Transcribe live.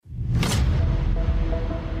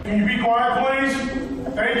Can you be quiet, please?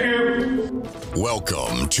 Thank you.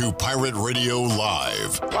 Welcome to Pirate Radio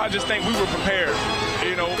Live. I just think we were prepared.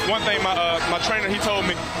 You know, one thing my trainer, he told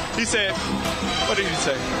me, he said, what did he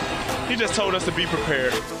say? He just told us to be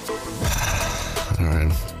prepared. All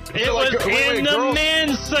right. It was in the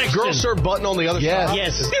men's section. Girl shirt button on the other side.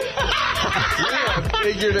 Yes.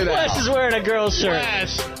 Figured it out. Flash is wearing a girl's shirt.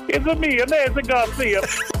 It's me, Nancy Garcia.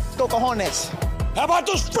 Go cojones. How about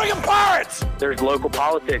those friggin' Pirates? There's local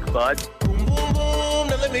politics, bud. You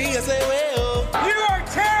are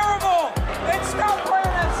terrible! And stop playing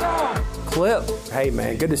that song! Clip. Hey,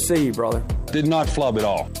 man, good to see you, brother. Did not flub at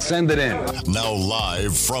all. Send it in. Now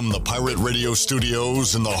live from the Pirate Radio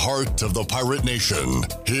studios in the heart of the Pirate Nation,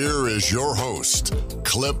 here is your host,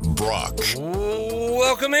 Clip Brock.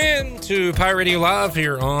 Welcome in to Pirate Radio Live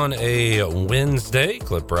here on a Wednesday.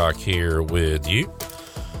 Clip Brock here with you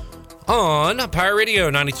on Pirate Radio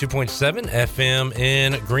 92.7 FM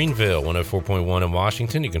in Greenville, 104.1 in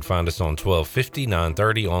Washington. You can find us on 1250,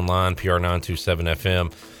 930 online,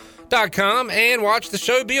 PR927FM.com, and watch the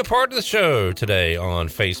show. Be a part of the show today on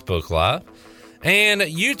Facebook Live and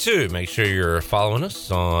YouTube. Make sure you're following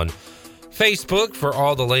us on Facebook for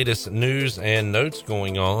all the latest news and notes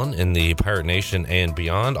going on in the Pirate Nation and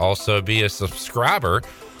beyond. Also, be a subscriber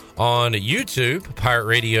on YouTube, Pirate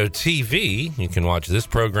Radio TV. You can watch this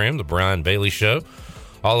program, The Brian Bailey Show,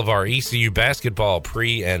 all of our ECU basketball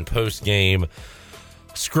pre- and post-game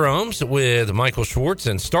scrums with Michael Schwartz.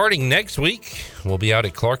 And starting next week, we'll be out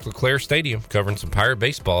at Clark LeClaire Stadium covering some Pirate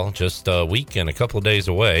baseball, just a week and a couple of days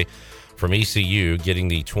away from ECU getting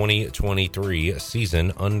the 2023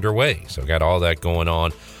 season underway. So got all that going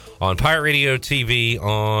on Pirate Radio TV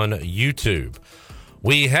on YouTube.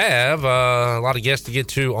 We have a lot of guests to get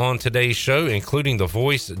to on today's show, including The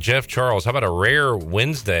Voice, Jeff Charles. How about a rare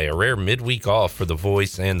Wednesday, a rare midweek off for The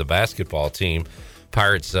Voice and the basketball team?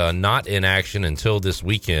 Pirates not in action until this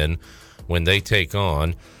weekend when they take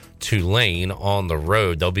on Tulane on the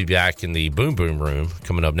road. They'll be back in the Boom Boom Room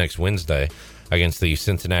coming up next Wednesday against the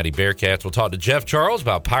Cincinnati Bearcats. We'll talk to Jeff Charles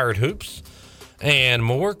about Pirate Hoops and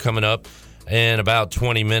more coming up in about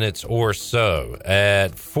 20 minutes or so.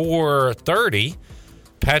 At 4:30,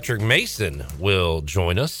 Patrick Mason will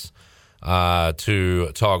join us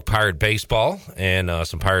to talk Pirate baseball and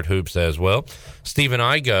some Pirate hoops as well. Stephen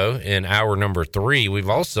Igo in hour number 3. We've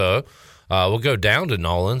also we'll go down to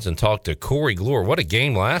Nolans and talk to Corey Glore. What a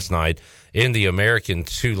game last night in the American.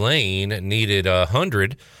 Tulane needed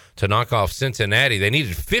 100 to knock off Cincinnati. They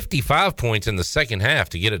needed 55 points in the second half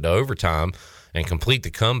to get it to overtime and complete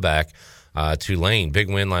the comeback. Tulane,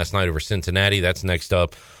 big win last night over Cincinnati. That's next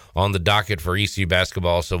up on the docket for ECU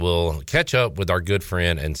basketball. So we'll catch up with our good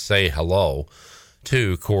friend and say hello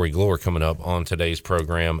to Corey Glore coming up on today's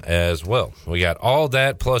program as well. We got all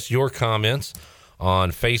that plus your comments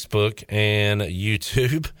on Facebook and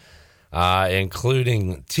YouTube,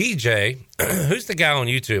 including TJ. Who's the guy on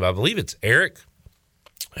YouTube? I believe it's Eric,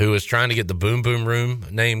 who is trying to get the Boom Boom Room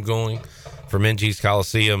name going for Minji's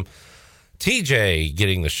Coliseum. TJ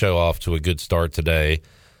getting the show off to a good start today,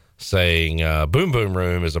 saying Boom Boom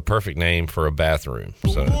Room is a perfect name for a bathroom.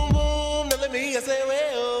 So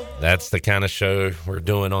that's the kind of show we're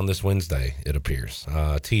doing on this Wednesday, it appears.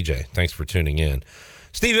 TJ, thanks for tuning in.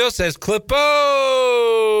 Steve Hill says, Clippo!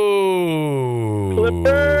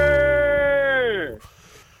 Clipper!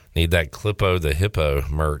 Need that Clippo the Hippo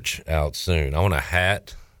merch out soon. I want a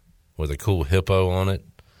hat with a cool hippo on it.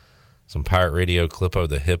 Some Pirate Radio Clippo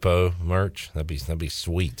the Hippo merch. That'd be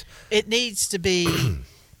sweet. It needs to be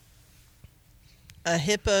a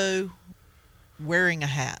hippo wearing a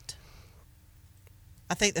hat.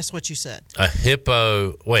 I think that's what you said. A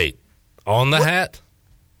hippo. Wait, on the hat?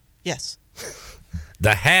 Yes.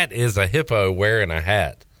 The hat is a hippo wearing a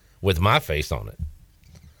hat with my face on it.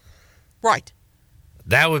 Right.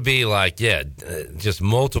 That would be like, just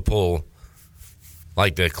multiple,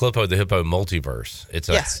 like the Clippo the Hippo multiverse. It's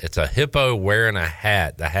a hippo wearing a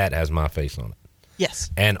hat. The hat has my face on it. Yes.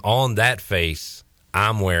 And on that face,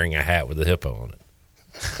 I'm wearing a hat with a hippo on it.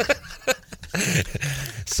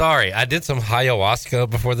 Sorry, I did some ayahuasca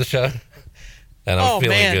before the show, and I'm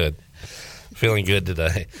feeling good. Feeling good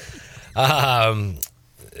today.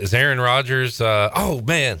 Is Aaron Rodgers? Oh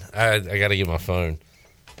man, I got to get my phone.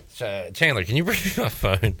 Chandler, can you bring me my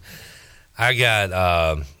phone? I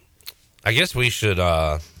got. I guess we should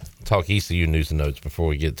talk ECU news and notes before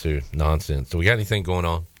we get to nonsense. Do we got anything going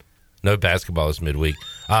on? No basketball this midweek.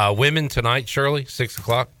 Women tonight, Shirley, 6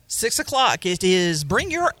 o'clock. 6 o'clock. It is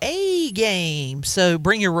Bring Your A Game. So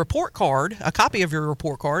bring your report card, a copy of your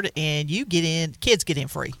report card, and you get in. Kids get in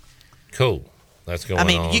free. Cool. That's going on. I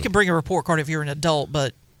mean, you can bring a report card if you're an adult,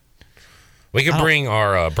 but We could bring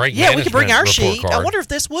our break. Yeah, we could bring our sheet. Card. I wonder if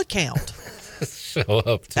this would count. Show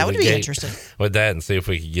up to that would the be gate interesting with that and see if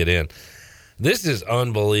we could get in. This is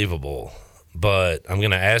unbelievable, but I'm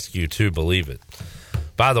going to ask you to believe it.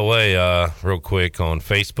 By the way, real quick on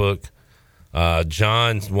Facebook,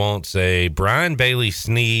 John wants a Brian Bailey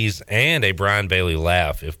sneeze and a Brian Bailey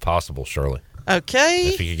laugh, if possible, Shirley. Okay.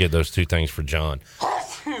 If you could get those two things for John.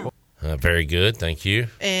 Very good. Thank you.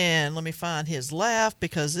 And let me find his laugh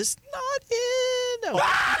because it's not in. No.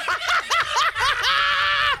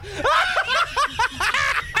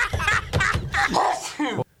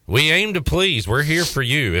 We aim to please. We're here for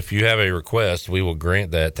you. If you have a request, we will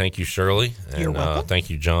grant that. Thank you, Shirley. And You're welcome. Thank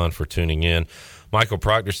you, John, for tuning in. Michael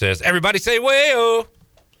Proctor says, everybody say way-oh.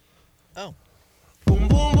 Oh. Boom,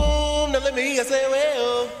 boom, boom. Now let me hear say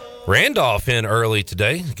way-oh. Randolph in early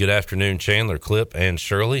today. Good afternoon, Chandler, Clip, and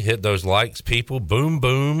Shirley. Hit those likes, people. Boom,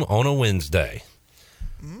 boom on a Wednesday.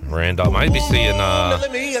 Randolph might be seeing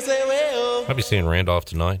Randolph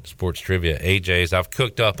tonight. Sports trivia, AJ's. I've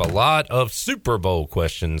cooked up a lot of Super Bowl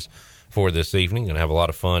questions for this evening. Gonna have a lot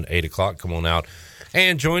of fun. 8:00. Come on out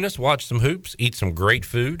and join us. Watch some hoops, eat some great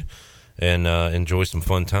food, and enjoy some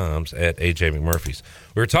fun times at AJ McMurphy's.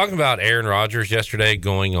 We were talking about Aaron Rodgers yesterday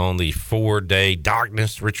going on the 4-day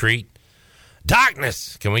darkness retreat.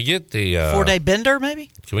 Darkness. Can we get the 4-day bender?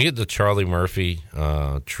 Maybe. Can we get the Charlie Murphy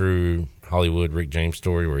true Hollywood Rick James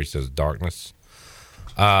story where he says darkness?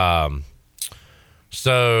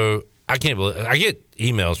 So I can't believe I get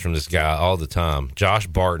emails from this guy all the time, Josh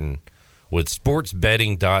Barton with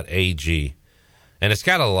sportsbetting.ag, and it's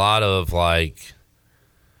got a lot of like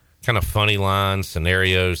kind of funny lines,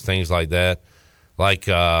 scenarios, things like that. Like,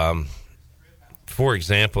 for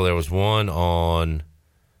example, there was one on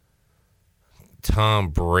Tom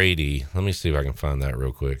Brady. Let me see if I can find that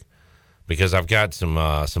real quick because I've got some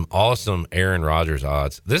awesome Aaron Rodgers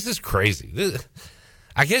odds. This is crazy.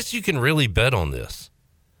 I guess you can really bet on this.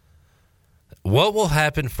 What will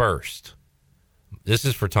happen first? This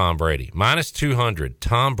is for Tom Brady. Minus 200.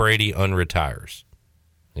 Tom Brady unretires.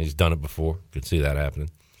 He's done it before. Could see that happening.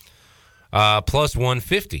 Plus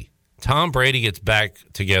 150. Tom Brady gets back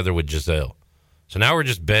together with Giselle. So now we're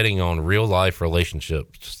just betting on real life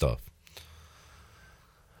relationship stuff.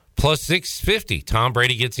 Plus 650. Tom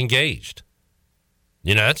Brady gets engaged.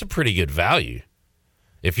 You know, that's a pretty good value.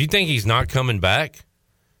 If you think he's not coming back,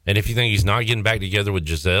 and if you think he's not getting back together with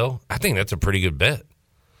Giselle, I think that's a pretty good bet.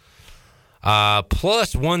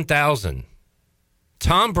 Plus 1,000.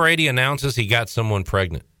 Tom Brady announces he got someone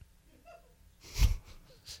pregnant.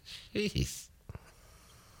 Jeez.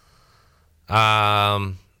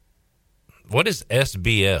 What is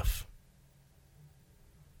SBF?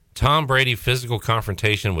 Tom Brady physical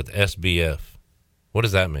confrontation with SBF. What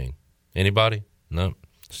does that mean? Anybody? No.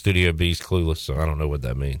 Studio B's clueless, so I don't know what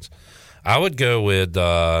that means. I would go with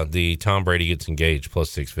the Tom Brady gets engaged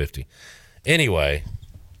plus 650. Anyway,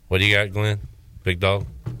 what do you got, Glenn? Big dog?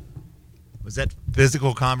 Was that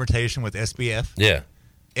physical confrontation with SBF? Yeah.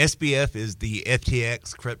 SBF is the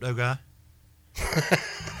FTX crypto guy.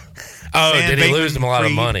 Oh, Sam did he lose him a lot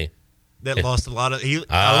of money? That lost a lot of a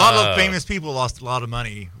lot of famous people lost a lot of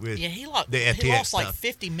money with the FTX he lost stuff. like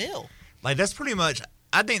 50 mil. Like that's pretty much.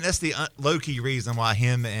 I think that's the low-key reason why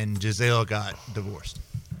him and Giselle got divorced.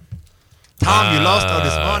 Tom, you lost all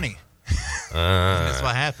this money. That's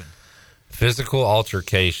what happened. Physical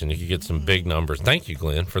altercation. You could get some big numbers. Thank you,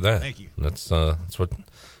 Glenn, for that. Thank you. That's what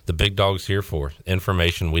the big dog's here for.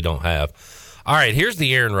 Information we don't have. All right, here's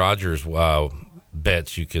the Aaron Rodgers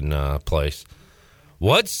bets you can place.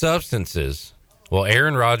 What substances will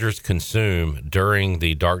Aaron Rodgers consume during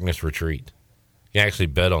the darkness retreat? You can actually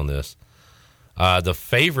bet on this. The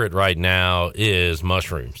favorite right now is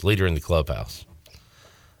mushrooms, leader in the clubhouse.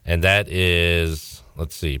 And that is,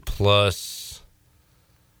 let's see, plus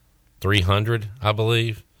 300, I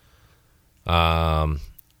believe. DMT,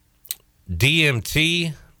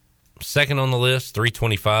 second on the list,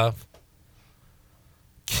 325.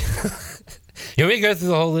 You want me to go through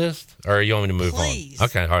the whole list? Or you want me to move Please. on?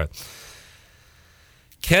 Okay, all right.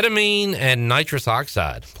 Ketamine and nitrous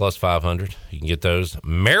oxide, plus 500. You can get those.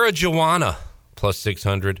 Marijuana, plus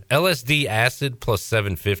 600. LSD acid, plus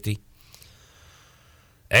 750.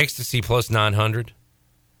 Ecstasy, plus 900.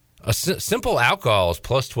 Simple alcohol is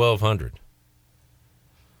plus 1,200.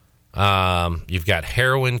 You've got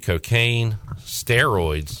heroin, cocaine,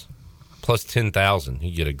 steroids, plus 10,000.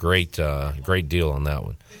 You get a great deal on that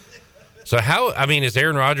one. So is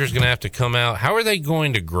Aaron Rodgers going to have to come out? How are they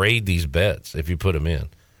going to grade these bets if you put them in?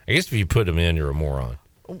 I guess if you put them in, you're a moron.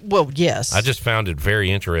 Well, yes. I just found it very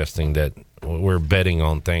interesting that we're betting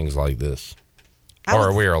on things like this.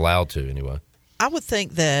 Or we're allowed to, anyway. I would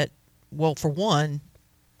think that Well, for one,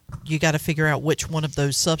 you got to figure out which one of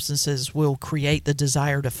those substances will create the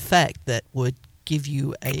desired effect that would give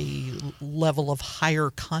you a level of higher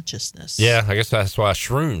consciousness. Yeah, I guess that's why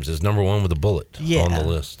shrooms is number one with a bullet on the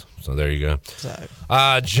list. So there you go. So,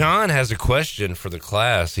 John has a question for the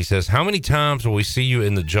class. He says, how many times will we see you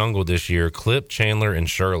in the jungle this year? Clip, Chandler, and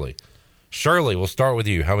Shirley. Shirley, we'll start with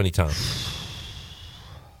you. How many times?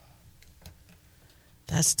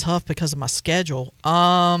 That's tough because of my schedule.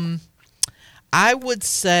 I would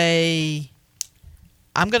say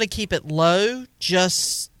I'm going to keep it low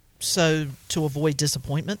just so to avoid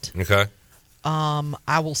disappointment. Okay.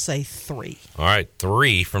 I will say 3. All right,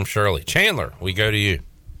 3 from Shirley. Chandler, we go to you.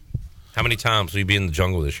 How many times will you be in the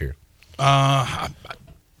jungle this year? I'm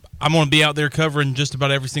going to be out there covering just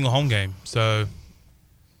about every single home game. So,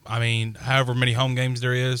 I mean, however many home games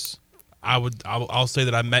there is, I'll say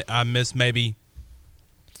that I miss maybe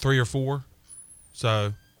 3 or 4.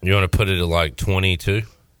 So you want to put it at like 22?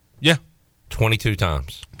 Yeah. 22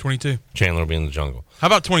 times. 22. Chandler will be in the jungle. How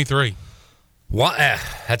about 23? What?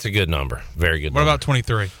 That's a good number. Very good What number. about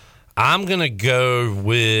 23? I'm going to go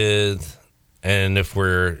with, and if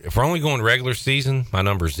we're only going regular season, my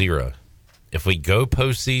number's 0. If we go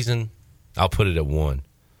postseason, I'll put it at 1.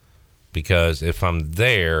 Because if I'm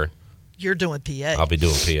there, you're doing PA. I'll be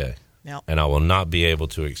doing PA. Yep. And I will not be able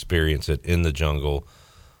to experience it in the jungle.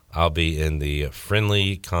 I'll be in the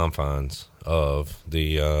friendly confines of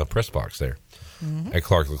the press box there at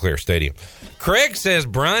Clark LeClaire Stadium. Craig says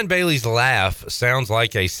Brian Bailey's laugh sounds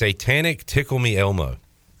like a satanic Tickle Me Elmo.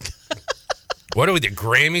 What are we, the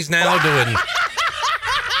Grammys now doing?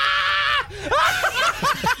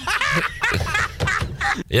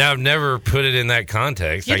 Yeah, I've never put it in that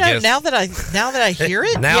context. You I know, guess now that I hear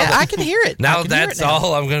it, I can hear it. Now that's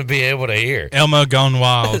all I'm going to be able to hear. Elmo gone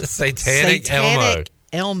wild. Satanic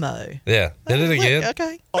Elmo. Yeah. Did it again.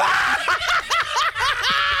 Okay.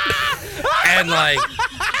 And like,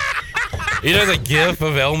 you know the gif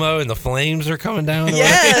of Elmo and the flames are coming down?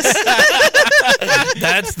 Yes.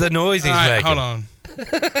 That's the noise he's making. Hold on.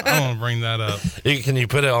 I want to bring that up. Can you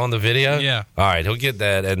put it on the video? Yeah. All right, he'll get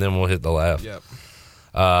that, and then we'll hit the laugh. Yep.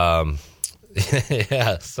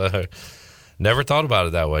 Yeah, so never thought about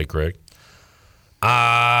it that way, Craig.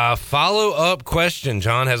 Follow-up question.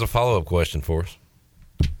 John has a follow-up question for us.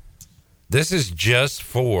 This is just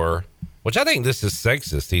for, which I think this is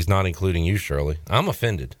sexist. He's not including you, Shirley. I'm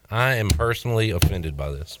offended. I am personally offended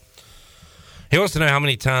by this. He wants to know how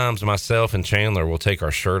many times myself and Chandler will take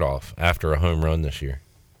our shirt off after a home run this year.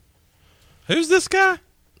 Who's this guy?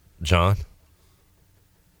 John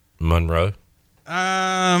Monroe.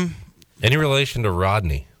 Any relation to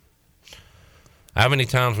Rodney? How many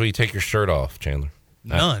times will you take your shirt off, Chandler?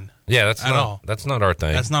 None. Yeah, that's at not all. That's not our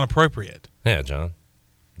thing. That's not appropriate. Yeah, John.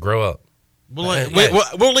 Grow up.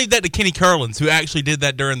 We'll leave that to Kenny Curlins, who actually did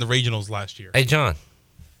that during the regionals last year. Hey, John,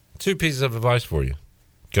 2 pieces of advice for you.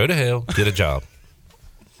 Go to hell, get a job.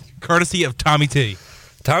 Courtesy of Tommy T.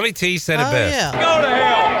 Tommy T said it best. Yeah. Go to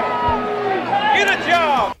hell. Get a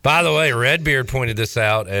job. By the way, Redbeard pointed this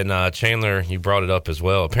out, and Chandler, you brought it up as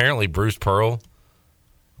well. Apparently, Bruce Pearl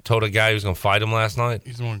told a guy who was going to fight him last night.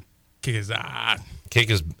 He's going to kick his eye. Kick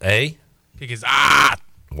his A? Kick his eye.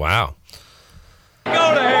 Wow. Go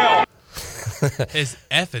to hell. His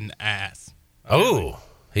effing ass. Oh,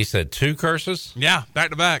 he said 2 curses? Yeah,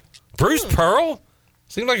 back to back. Bruce Pearl?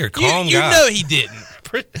 Seemed like a calm you guy. You know he didn't.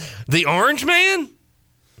 The Orange Man?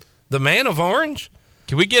 The Man of Orange?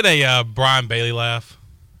 Can we get a Brian Bailey laugh?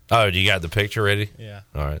 Oh, do you got the picture ready? Yeah.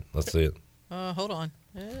 All right, let's see it. Hold on.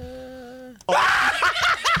 You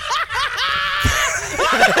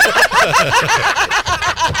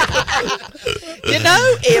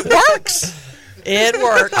know, it works. It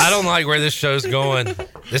works. I don't like where this show's going.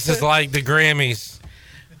 This is like the Grammys.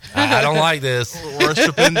 I don't like this.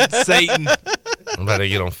 Worshiping Satan. I'm about to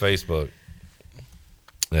get on Facebook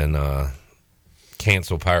and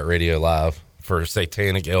cancel Pirate Radio Live for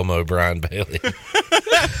Satanic Elmo Brian Bailey.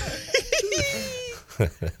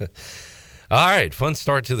 All right, fun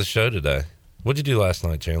start to the show today. What'd you do last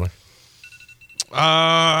night, Chandler?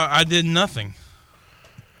 I did nothing.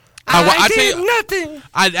 I did nothing.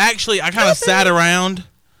 I kind of sat around.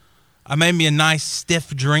 I made me a nice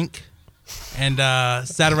stiff drink and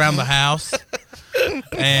sat around the house.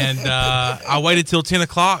 And I waited till 10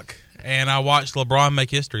 o'clock, and I watched LeBron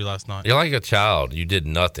make history last night. You're like a child. You did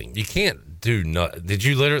nothing. You can't do nothing. Did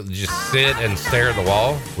you literally just sit and stare at the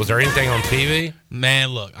wall? Was there anything on TV? Man,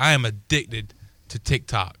 look, I am addicted to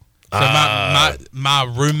TikTok. So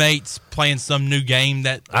my roommate's playing some new game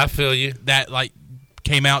that I feel you that like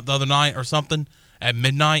came out the other night or something at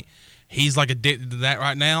midnight. he's like addicted to that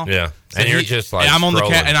right now. Yeah, So and you're just like and I'm on the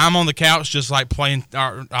scrolling. and I'm on the couch just like playing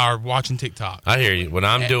or watching TikTok. I hear you. When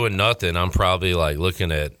I'm doing nothing, I'm probably like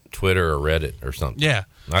looking at Twitter or Reddit or something. Yeah.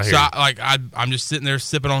 I hear So you. I'm just sitting there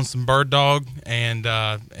sipping on some Bird Dog and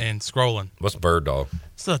scrolling. What's Bird Dog?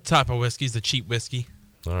 It's a type of whiskey. It's a cheap whiskey.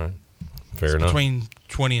 All right, fair It's enough. between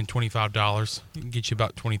 $20 and $25. It can get you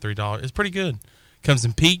about $23. It's pretty good. Comes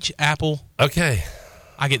in peach, apple. Okay.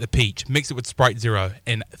 I get the peach. Mix it with Sprite Zero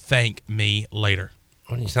and thank me later.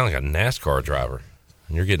 Well, you sound like a NASCAR driver,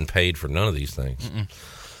 and you're getting paid for none of these things.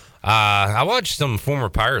 I watched some former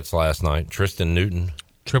Pirates last night. Tristan Newton.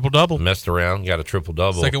 Triple-double. Messed around, got a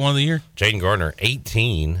triple-double. Second one of the year. Jaden Gardner,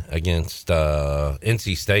 18 against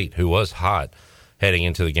NC State, who was hot heading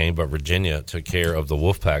into the game, but Virginia took care of the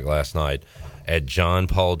Wolfpack last night at John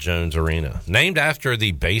Paul Jones Arena, named after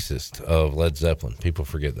the bassist of Led Zeppelin. People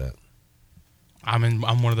forget that. I'm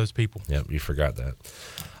one of those people. Yep, you forgot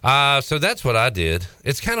that. So that's what I did.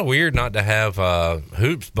 It's kind of weird not to have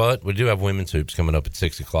hoops, but we do have women's hoops coming up at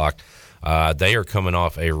 6 o'clock. They are coming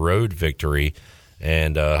off a road victory,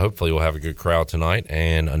 and hopefully we'll have a good crowd tonight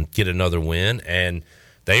and get another win. And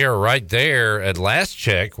they are right there at last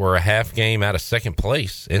check. We're a half game out of second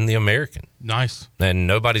place in the American. Nice. And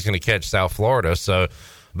nobody's going to catch South Florida, so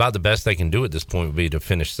about the best they can do at this point would be to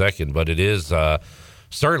finish second. But it is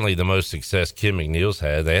certainly the most success Kim McNeil's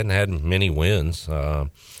had. They hadn't had many wins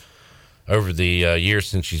over the years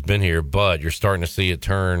since she's been here, but you're starting to see it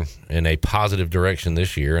turn in a positive direction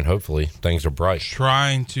this year, and hopefully things are bright.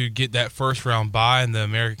 Trying to get that first round bye in the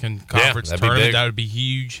American Conference that'd be tournament, big. that would be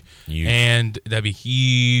huge. Huge. And that'd be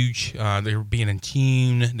huge. They were being in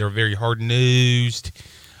tune. They're very hard-nosed.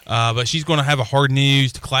 But she's going to have a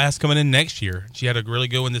hard-nosed class coming in next year. She had a really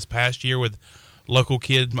good one this past year with local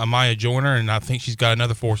kid Amaya Joyner, and I think she's got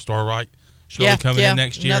another 4-star, right? She'll be coming in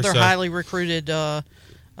next year. Another highly recruited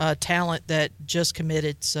talent that just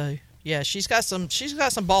committed. So yeah, she's got some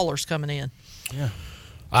ballers coming in.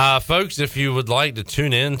 Yeah. Folks, if you would like to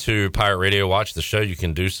tune in to Pirate Radio, watch the show, you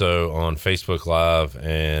can do so on Facebook Live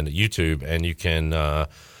and YouTube, and you can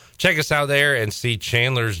check us out there and see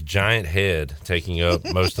Chandler's giant head taking up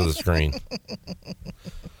most of the screen.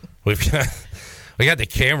 We got the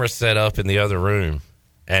camera set up in the other room,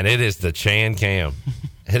 and it is the Chan Cam.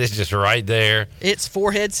 It is just right there. It's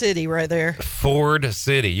Forehead City right there. Ford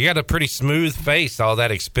City. You got a pretty smooth face. All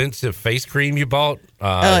that expensive face cream you bought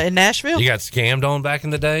in Nashville. You got scammed on back in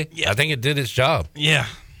the day. Yeah, I think it did its job. Yeah.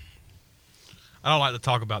 I don't like to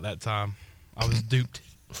talk about that time. I was duped.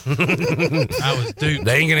 I was duped.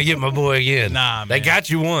 They ain't gonna get my boy again. Nah, man. They got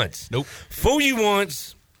you once. Nope. Fool you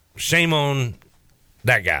once. Shame on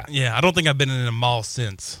that guy. Yeah, I don't think I've been in a mall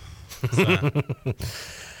since. So.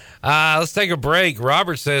 Let's take a break.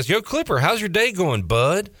 Robert says, "Yo, Clipper, how's your day going,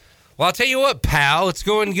 bud?" Well, I'll tell you what, pal, it's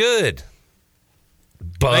going good.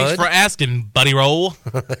 Bud. Thanks for asking, Buddy Roll.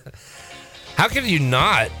 How can you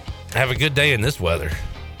not have a good day in this weather?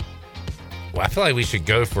 Well, I feel like we should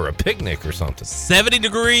go for a picnic or something. 70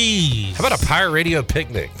 degrees. How about a Pirate Radio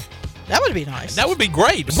picnic? That would be nice. That would be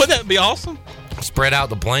great. Wouldn't that be awesome? Spread out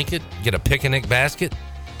the blanket, get a picnic basket.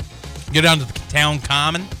 Go down to the town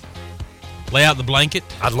common. Lay out the blanket.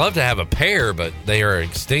 I'd love to have a pair, but they are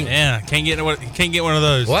extinct. Yeah, can't get one of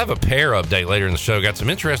those. We'll have a pair update later in the show. Got some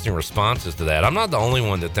interesting responses to that. I'm not the only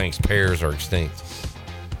one that thinks pears are extinct.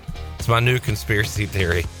 It's my new conspiracy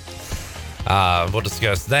theory. We'll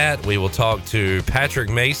discuss that. We will talk to Patrick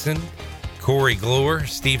Mason, Corey Glure,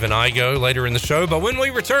 Stephen Igo later in the show. But when we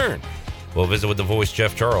return, we'll visit with the voice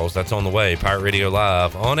Jeff Charles. That's on the way. Pirate Radio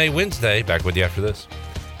Live on a Wednesday. Back with you after this.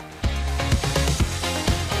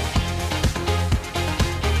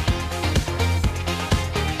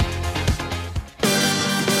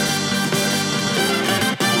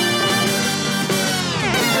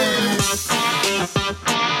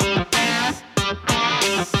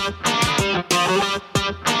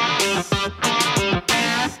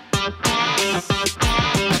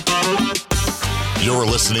 You're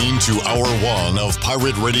listening to Hour 1 of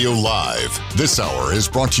Pirate Radio Live. This hour is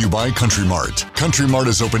brought to you by Country Mart. Country Mart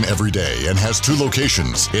is open every day and has 2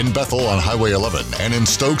 locations, in Bethel on Highway 11 and in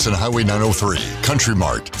Stokes on Highway 903. Country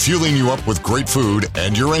Mart, fueling you up with great food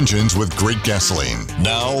and your engines with great gasoline.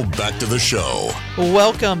 Now, back to the show.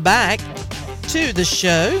 Welcome back to the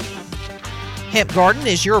show. Hemp Garden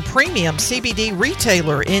is your premium CBD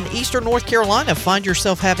retailer in Eastern North Carolina. Find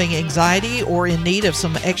yourself having anxiety or in need of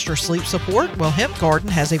some extra sleep support? Well, Hemp Garden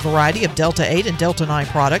has a variety of Delta 8 and Delta 9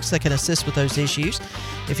 products that can assist with those issues.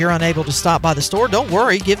 If you're unable to stop by the store, don't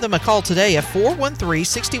worry. Give them a call today at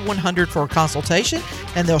 413-6100 for a consultation,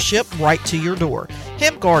 and they'll ship right to your door.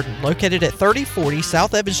 Hemp Garden, located at 3040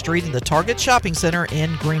 South Evans Street in the Target Shopping Center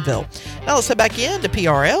in Greenville. Now let's head back in to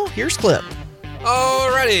PRL. Here's Clip.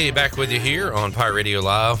 Alrighty, back with you here on Pirate Radio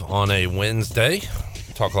Live on a Wednesday.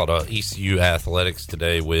 Talk a lot of ECU athletics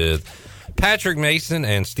today with Patrick Mason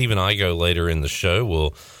and Stephen Igo later in the show.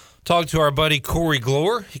 We'll talk to our buddy Corey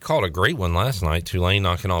Glore. He called a great one last night. Tulane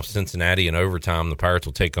knocking off Cincinnati in overtime. The Pirates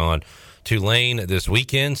will take on Tulane this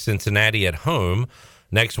weekend. Cincinnati at home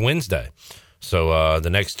next Wednesday. So the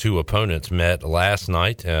next two opponents met last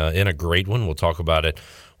night in a great one. We'll talk about it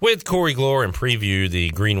with Corey Glore and preview the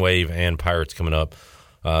Green Wave and Pirates coming up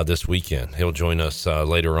this weekend. He'll join us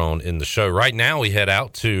later on in the show. Right now, we head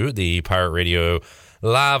out to the Pirate Radio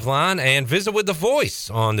Live line and visit with the voice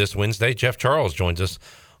on this Wednesday. Jeff Charles joins us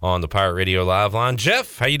on the Pirate Radio Live line.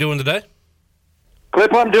 Jeff, how you doing today?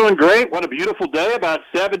 Clip, I'm doing great. What a beautiful day, about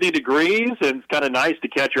 70 degrees, and it's kind of nice to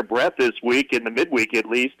catch your breath this week, in the midweek at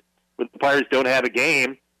least, when the Pirates don't have a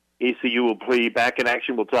game. ECU will be back in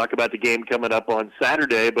action. We'll talk about the game coming up on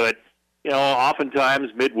Saturday, but, oftentimes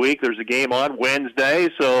midweek there's a game on Wednesday,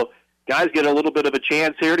 so guys get a little bit of a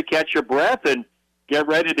chance here to catch your breath and get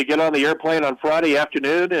ready to get on the airplane on Friday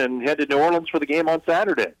afternoon and head to New Orleans for the game on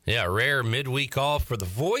Saturday. Yeah, rare midweek off for the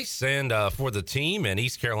voice and for the team, and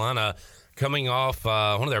East Carolina coming off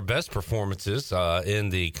one of their best performances in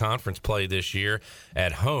the conference play this year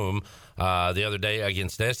at home the other day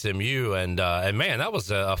against SMU. And man, that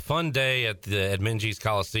was a fun day at Minges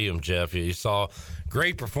Coliseum, Jeff. You saw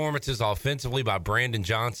great performances offensively by Brandon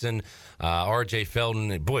Johnson, R.J.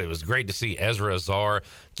 Felton. Boy, it was great to see Ezra Azar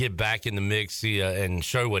get back in the mix and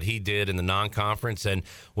show what he did in the non-conference. And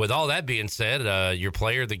with all that being said, your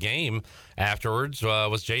player of the game afterwards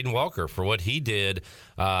was Jaden Walker for what he did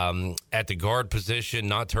at the guard position,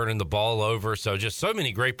 not turning the ball over. So just so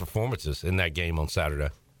many great performances in that game on Saturday.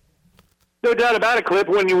 No doubt about it, Clip.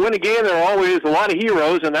 When you win a game, there are always a lot of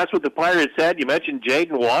heroes, and that's what the Pirates had. You mentioned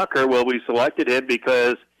Jaden Walker. Well, we selected him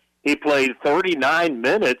because he played 39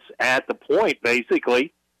 minutes at the point,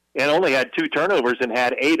 basically, and only had 2 turnovers and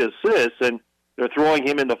had 8 assists, and they're throwing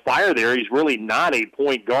him in the fire there. He's really not a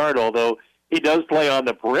point guard, although he does play on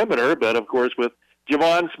the perimeter, but, of course, with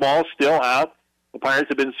Javon Small still out, the Pirates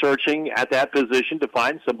have been searching at that position to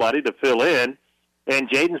find somebody to fill in. And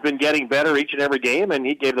Jaden's been getting better each and every game, and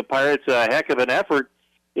he gave the Pirates a heck of an effort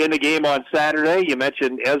in the game on Saturday. You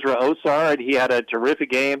mentioned Ezra Osar, and he had a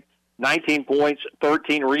terrific game, 19 points,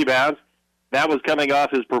 13 rebounds. That was coming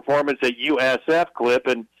off his performance at USF, Cliff,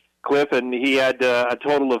 and he had a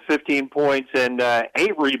total of 15 points and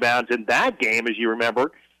 8 rebounds in that game, as you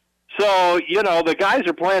remember. So, the guys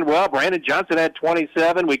are playing well. Brandon Johnson had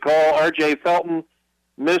 27. We call R.J. Felton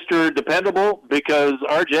Mr. Dependable because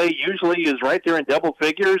RJ usually is right there in double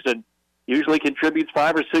figures and usually contributes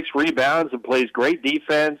 5 or 6 rebounds and plays great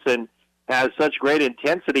defense and has such great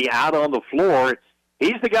intensity out on the floor.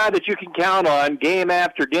 He's the guy that you can count on game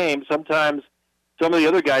after game. Sometimes some of the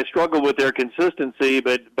other guys struggle with their consistency,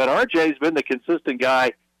 but RJ's been the consistent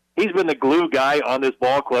guy. He's been the glue guy on this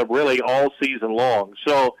ball club really all season long.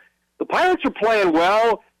 So the Pirates are playing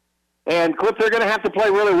well. And, Cliff, they're going to have to play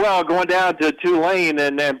really well going down to Tulane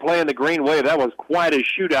and playing the Green Wave. That was quite a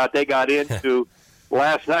shootout they got into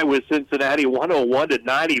last night with Cincinnati,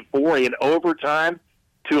 101-94 in overtime.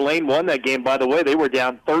 Tulane won that game, by the way. They were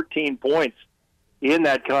down 13 points in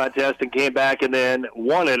that contest and came back and then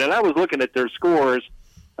won it. And I was looking at their scores,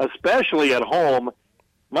 especially at home.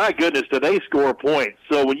 My goodness, do they score points.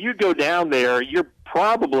 So when you go down there, you're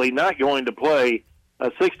probably not going to play a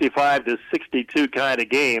 65-62 kind of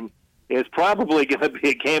game. It's probably going to be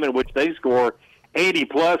a game in which they score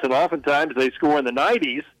 80-plus, and oftentimes they score in the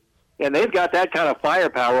 90s, and they've got that kind of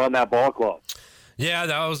firepower on that ball club. Yeah,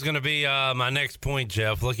 that was going to be my next point,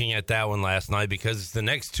 Jeff, looking at that one last night, because it's the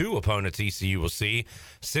next 2 opponents ECU will see,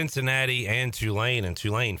 Cincinnati and Tulane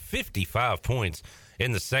 55 points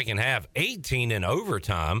in the second half, 18 in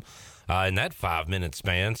overtime. In that 5-minute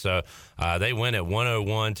span. So they win at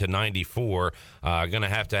 101-94. Going to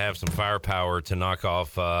have some firepower to knock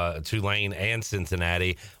off Tulane and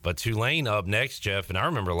Cincinnati. But Tulane up next, Jeff. And I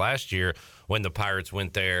remember last year when the Pirates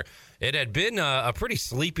went there. It had been a pretty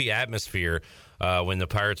sleepy atmosphere when the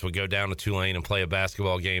Pirates would go down to Tulane and play a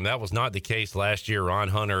basketball game. That was not the case last year. Ron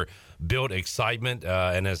Hunter built excitement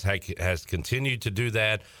and has continued to do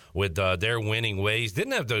that with their winning ways.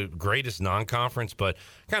 Didn't have the greatest non-conference, but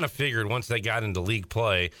kind of figured once they got into league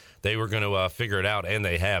play, they were going to figure it out, and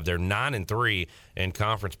they have. They're 9-3 in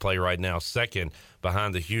conference play right now, second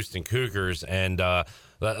behind the Houston Cougars, and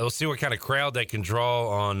we'll see what kind of crowd they can draw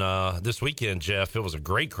on this weekend, Jeff. It was a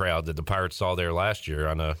great crowd that the Pirates saw there last year,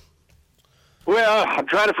 I know. Well, I'm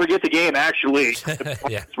trying to forget the game, actually. The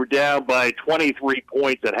Pirates were down by 23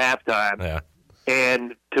 points at halftime. Yeah.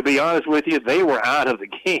 And to be honest with you, they were out of the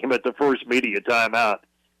game at the first media timeout.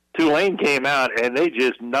 Tulane came out, and they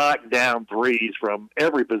just knocked down threes from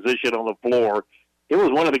every position on the floor. It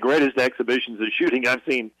was one of the greatest exhibitions of shooting I've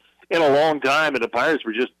seen in a long time, and the Pirates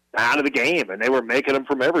were just out of the game, and they were making them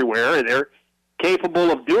from everywhere, and they're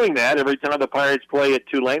capable of doing that every time the Pirates play at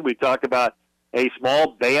Tulane. We talk about a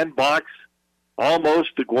small bandbox, almost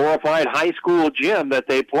a glorified high school gym that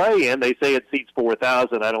they play in. They say it seats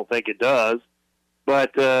 4,000. I don't think it does.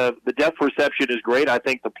 But the depth perception is great. I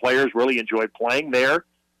think the players really enjoy playing there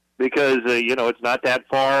because, it's not that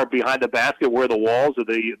far behind the basket where the walls of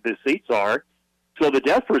the seats are. So the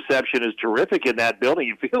depth perception is terrific in that building.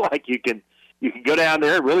 You feel like you can go down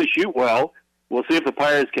there and really shoot well. We'll see if the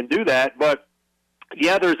Pirates can do that. But,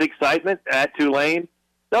 yeah, there's excitement at Tulane.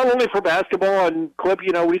 Not only for basketball, and Clip,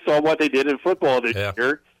 we saw what they did in football this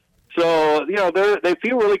year. So, they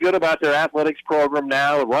feel really good about their athletics program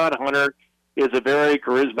now. Ron Hunter is a very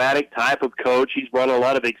charismatic type of coach. He's brought a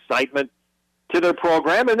lot of excitement to their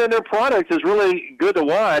program, and then their product is really good to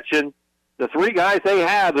watch. And the three guys they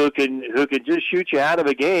have who can just shoot you out of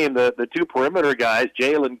a game, the two perimeter guys,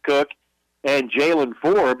 Jalen Cook and Jalen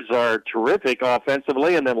Forbes, are terrific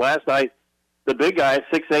offensively. And then last night, the big guy,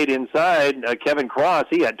 6'8" inside, Kevin Cross,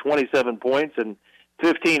 he had 27 points and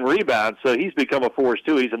 15 rebounds, so he's become a force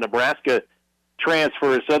too. He's a Nebraska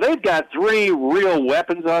transfer. So they've got three real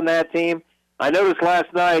weapons on that team. I noticed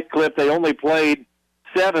last night, Cliff, they only played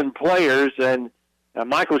 7 players, and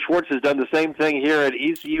Michael Schwartz has done the same thing here at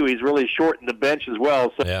ECU. He's really shortened the bench as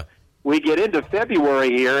well. So we get into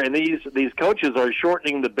February here, and these coaches are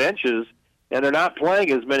shortening the benches, and they're not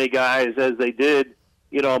playing as many guys as they did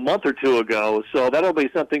a month or two ago. So that'll be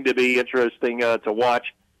something to be interesting to watch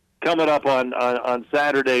coming up on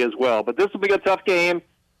Saturday as well. But this will be a tough game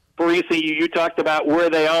for ECU. You talked about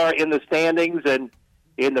where they are in the standings, and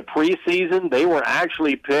in the preseason, they were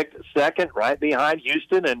actually picked second right behind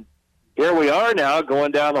Houston. And here we are now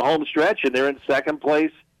going down the home stretch, and they're in second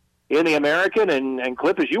place in the American. And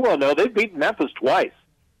Clip, as you well know, they've beaten Memphis twice.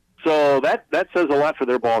 So that says a lot for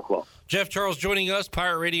their ball club. Jeff Charles joining us,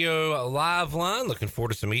 Pirate Radio Live Line. Looking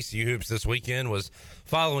forward to some ECU hoops this weekend. Was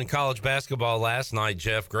following college basketball last night,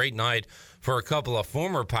 Jeff. Great night for a couple of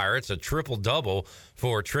former Pirates, a triple-double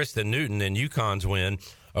for Tristan Newton and UConn's win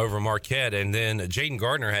over Marquette. And then Jaden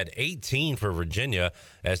Gardner had 18 for Virginia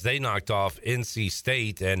as they knocked off NC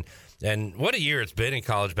State. And what a year it's been in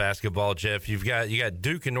college basketball, Jeff. You got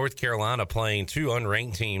Duke and North Carolina playing two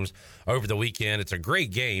unranked teams over the weekend. It's a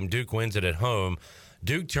great game. Duke wins it at home.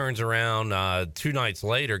 Duke turns around 2 nights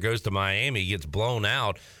later, goes to Miami, gets blown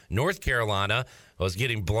out. North Carolina was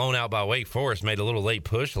getting blown out by Wake Forest, made a little late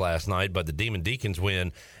push last night, but the Demon Deacons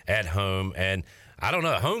win at home. And I don't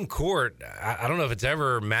know, home court, I don't know if it's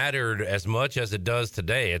ever mattered as much as it does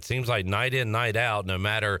today. It seems like night in, night out, no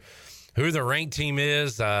matter who the ranked team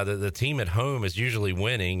is, the team at home is usually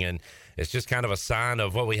winning, and it's just kind of a sign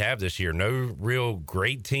of what we have this year. No real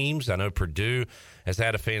great teams. I know Purdue has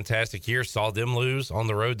had a fantastic year. Saw them lose on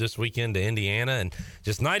the road this weekend to Indiana, and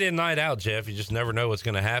just night in, night out, Jeff, you just never know what's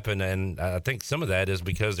going to happen, and I think some of that is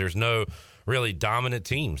because there's no really dominant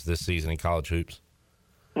teams this season in college hoops.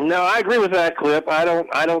 No, I agree with that, Clip. I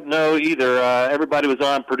don't know either. Everybody was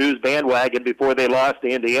on Purdue's bandwagon before they lost to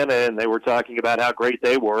Indiana, and they were talking about how great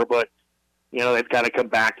they were, but they've kind of come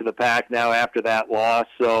back to the pack now after that loss.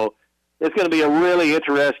 So it's going to be a really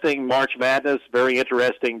interesting March Madness, very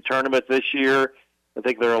interesting tournament this year. I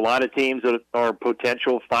think there are a lot of teams that are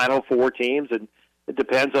potential Final Four teams, and it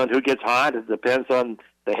depends on who gets hot. It depends on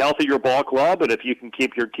the health of your ball club, and if you can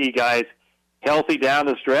keep your key guys healthy down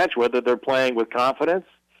the stretch, whether they're playing with confidence.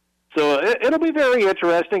 So it'll be very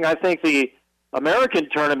interesting. I think the American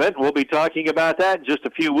tournament, we'll be talking about that in just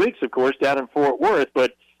a few weeks, of course, down in Fort Worth,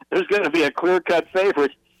 but there's going to be a clear-cut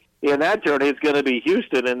favorite in that tournament. It's going to be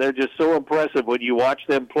Houston, and they're just so impressive when you watch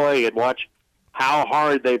them play and watch how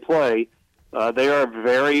hard they play. They are a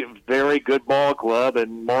very, very good ball club,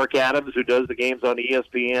 and Mark Adams, who does the games on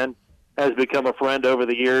ESPN, has become a friend over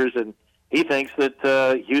the years, and he thinks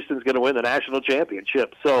that Houston's going to win the national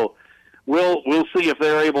championship. So we'll see if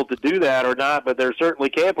they're able to do that or not, but they're certainly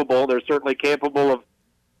capable. They're certainly capable of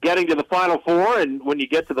getting to the Final Four, and when you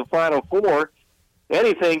get to the Final Four,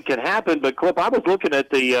 anything can happen. But, Clip, I was looking at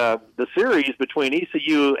the series between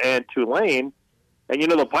ECU and Tulane, and,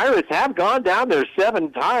 the Pirates have gone down there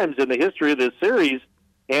 7 times in the history of this series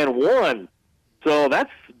and won. So that's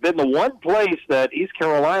been the one place that East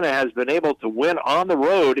Carolina has been able to win on the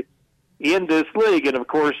road in this league. And, of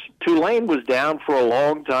course, Tulane was down for a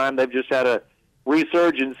long time. They've just had a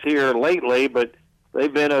resurgence here lately, but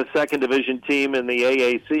they've been a second-division team in the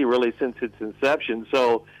AAC really since its inception.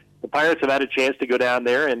 So the Pirates have had a chance to go down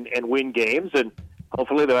there and win games, and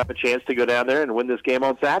hopefully they'll have a chance to go down there and win this game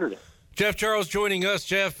on Saturday. Jeff Charles joining us.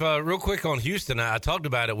 Jeff, real quick on Houston. I talked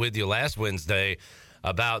about it with you last Wednesday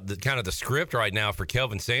about the kind of the script right now for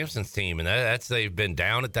Kelvin Sampson's team, and that's they've been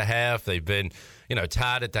down at the half. They've been,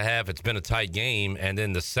 tied at the half. It's been a tight game, and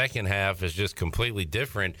then the second half is just completely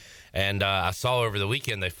different. And I saw over the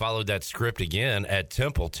weekend they followed that script again at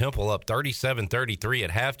Temple. Temple up 37-33 at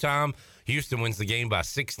halftime. Houston wins the game by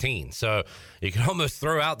 16. So you can almost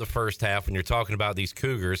throw out the first half when you're talking about these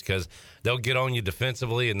Cougars because they'll get on you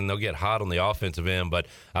defensively and then they'll get hot on the offensive end. But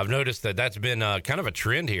I've noticed that's been kind of a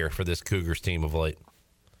trend here for this Cougars team of late.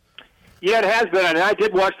 Yeah, it has been. And I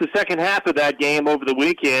did watch the second half of that game over the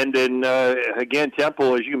weekend. And, again,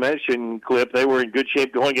 Temple, as you mentioned, Clip, they were in good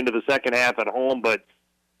shape going into the second half at home. But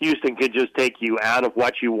Houston could just take you out of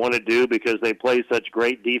what you want to do because they play such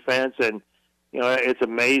great defense. And, it's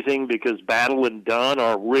amazing because Battle and Dunn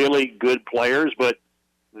are really good players, but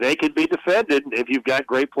they could be defended if you've got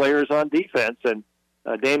great players on defense. And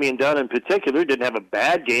Damian Dunn in particular didn't have a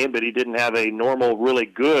bad game, but he didn't have a normal, really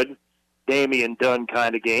good Damian Dunn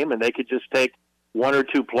kind of game, and they could just take 1 or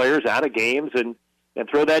 2 players out of games and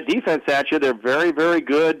throw that defense at you. They're very, very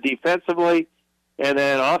good defensively, and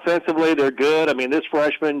then offensively they're good. I mean, this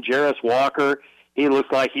freshman, Jarris Walker, he looks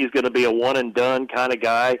like he's going to be a one-and-done kind of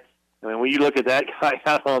guy. I mean, when you look at that guy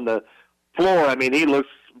out on the floor, I mean, he looks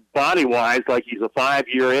body-wise like he's a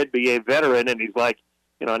 5-year NBA veteran, and he's like,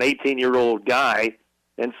 an 18-year-old guy.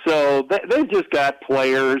 And so they've just got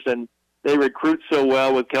players, and they recruit so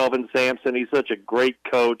well with Kelvin Sampson. He's such a great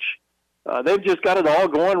coach. They've just got it all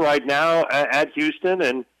going right now at Houston.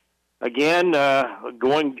 And, again,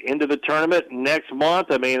 going into the tournament next month,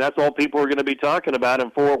 I mean, that's all people are going to be talking about in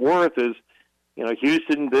Fort Worth is,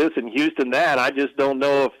 Houston this and Houston that. I just don't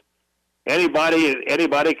know if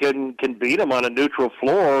anybody can beat them on a neutral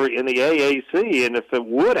floor in the AAC. And if it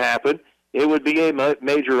would happen, it would be a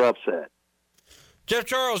major upset. Jeff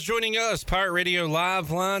Charles joining us, Pirate Radio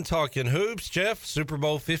Live Line, talking hoops. Jeff, Super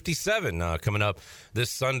Bowl 57 coming up this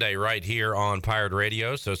Sunday right here on Pirate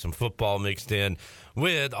Radio. So some football mixed in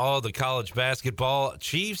with all the college basketball.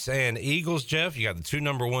 Chiefs and Eagles, Jeff. You got the 2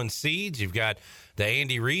 number 1 seeds. You've got the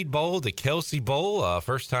Andy Reid Bowl, the Kelsey Bowl.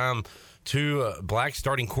 First time 2 black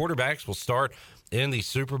starting quarterbacks will start in the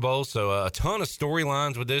Super Bowl. So a ton of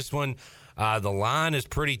storylines with this one. The line is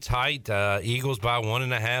pretty tight. Eagles by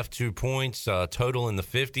 1.5, 2 points, total in the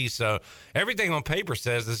 50s. So everything on paper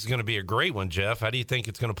says this is going to be a great one, Jeff. How do you think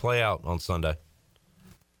it's going to play out on Sunday?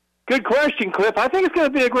 Good question, Cliff. I think it's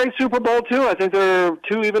going to be a great Super Bowl, too. I think they're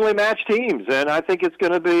 2 evenly matched teams, and I think it's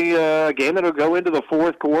going to be a game that will go into the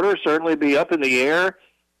fourth quarter, certainly be up in the air.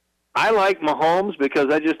 I like Mahomes because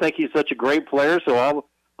I just think he's such a great player, so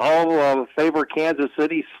I'll favor Kansas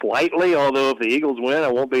City slightly, although if the Eagles win, I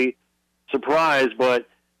won't be surprised. But,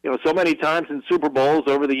 so many times in Super Bowls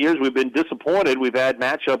over the years we've been disappointed. We've had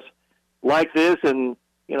matchups like this, and,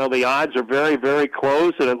 the odds are very, very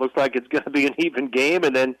close, and it looks like it's going to be an even game,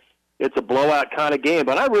 and then it's a blowout kind of game.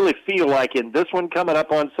 But I really feel like in this one coming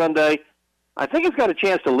up on Sunday, I think it's got a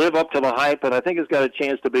chance to live up to the hype, and I think it's got a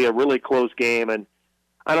chance to be a really close game. And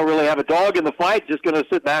I don't really have a dog in the fight, just going to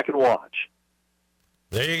sit back and watch.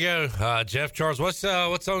 There you go, Jeff Charles. What's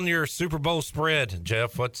on your Super Bowl spread,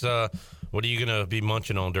 Jeff? What are you going to be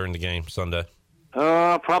munching on during the game Sunday?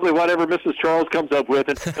 Probably whatever Mrs. Charles comes up with,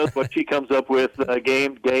 and what she comes up with,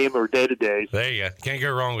 game or day to day. There you go. Can't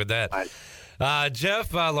go wrong with that. Right.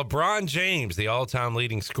 Jeff, LeBron James, the all-time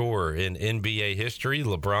leading scorer in NBA history.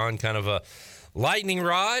 LeBron, kind of a lightning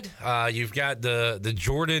rod. You've got the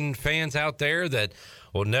Jordan fans out there that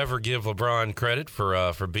will never give LeBron credit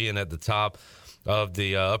for being at the top of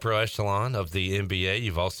the upper echelon of the NBA.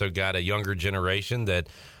 You've also got a younger generation that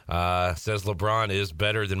says LeBron is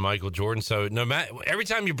better than Michael Jordan. So every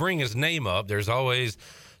time you bring his name up, there's always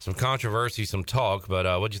some controversy, some talk.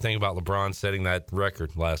 But what do you think about LeBron setting that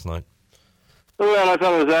record last night? Well, I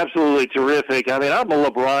thought it was absolutely terrific. I mean, I'm a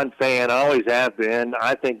LeBron fan. I always have been.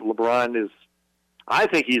 I think LeBron is I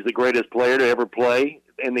think he's the greatest player to ever play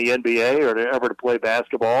in the NBA or to ever to play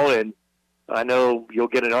basketball. And I know you'll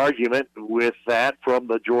get an argument with that from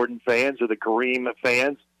the Jordan fans or the Kareem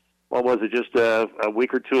fans. What was it, just a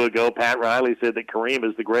week or two ago, Pat Riley said that Kareem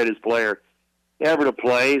is the greatest player ever to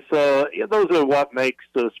play. So those are what makes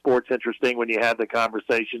the sports interesting when you have the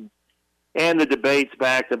conversation and the debates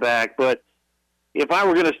back-to-back. But if I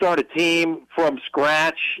were going to start a team from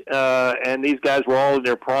scratch and these guys were all in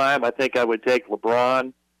their prime, I think I would take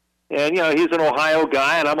LeBron. And, he's an Ohio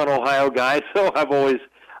guy, and I'm an Ohio guy, so I've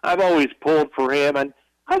always pulled for him. And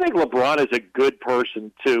I think LeBron is a good person,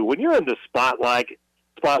 too. When you're in the spotlight,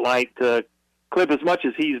 Clip, as much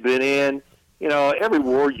as he's been in, every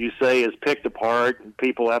word you say is picked apart, and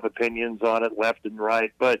people have opinions on it left and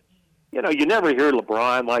right. But, you never hear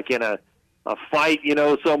LeBron like in a fight,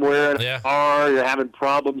 somewhere in a car, you're having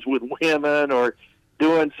problems with women or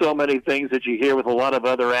doing so many things that you hear with a lot of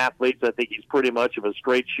other athletes. I think he's pretty much of a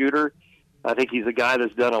straight shooter. I think he's a guy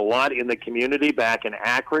that's done a lot in the community back in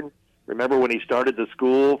Akron. Remember when he started the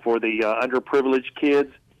school for the underprivileged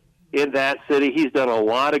kids in that city? He's done a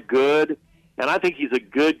lot of good, and I think he's a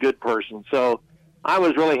good person. So I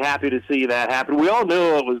was really happy to see that happen. We all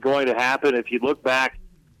knew it was going to happen. If you look back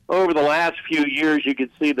over the last few years, you could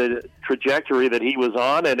see the trajectory that he was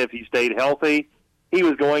on, and if he stayed healthy, he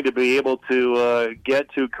was going to be able to get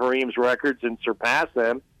to Kareem's records and surpass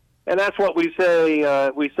them. And that's what we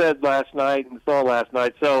said last night and saw last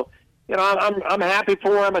night. So, I'm happy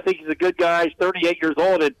for him. I think he's a good guy. He's 38 years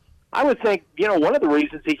old, and I would think, one of the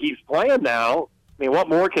reasons he keeps playing now, what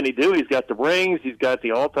more can he do? He's got the rings. He's got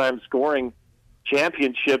the all-time scoring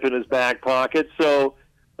championship in his back pocket. So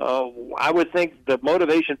I would think the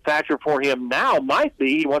motivation factor for him now might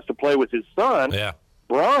be he wants to play with his son,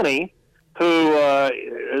 Bronny, who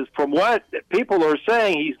is, from what people are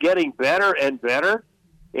saying, he's getting better and better.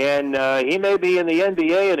 And he may be in the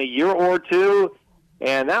NBA in a year or two,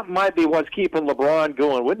 and that might be what's keeping LeBron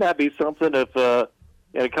going. Wouldn't that be something if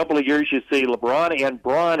in a couple of years you see LeBron and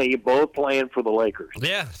Bronny both playing for the Lakers?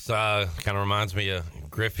 Yeah, kind of reminds me of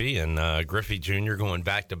Griffey and Griffey Jr. going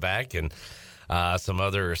back-to-back and some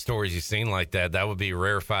other stories you've seen like that. That would be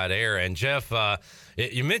rarefied air. And, Jeff,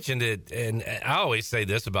 you mentioned it, and I always say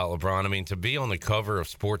this about LeBron. To be on the cover of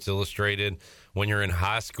Sports Illustrated when you're in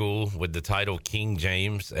high school with the title King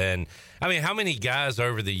James, and, how many guys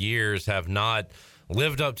over the years have not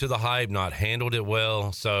lived up to the hype, not handled it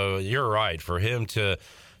well? So you're right. For him to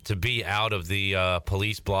be out of the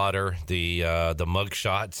police blotter, the mug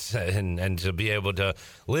shots, and to be able to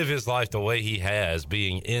live his life the way he has,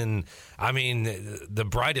 being in, the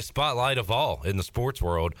brightest spotlight of all in the sports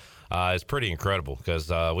world, is pretty incredible, because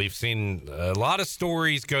we've seen a lot of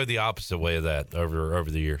stories go the opposite way of that over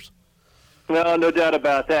the years. Well, no doubt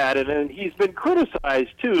about that. And he's been criticized,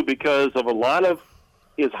 too, because of a lot of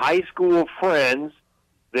his high school friends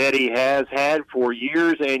that he has had for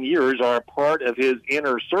years and years are part of his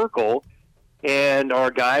inner circle and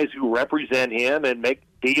are guys who represent him and make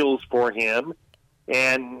deals for him.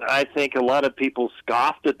 And I think a lot of people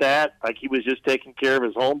scoffed at that, like he was just taking care of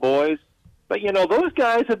his homeboys. But, those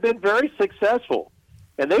guys have been very successful,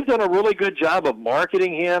 and they've done a really good job of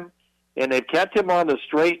marketing him, and they've kept him on the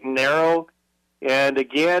straight and narrow. And,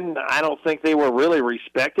 again, I don't think they were really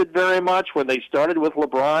respected very much when they started with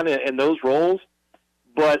LeBron in those roles.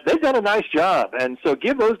 But they've done a nice job, and so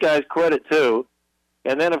give those guys credit, too.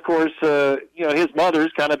 And then, of course, his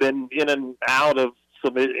mother's kind of been in and out of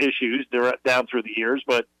some issues down through the years,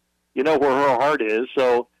 but you know where her heart is.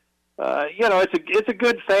 So, it's a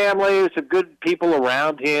good family. It's a good people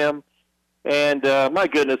around him. And, my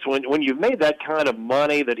goodness, when you've made that kind of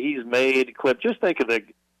money that he's made, Clip, just think of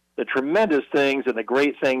the tremendous things and the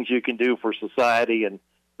great things you can do for society and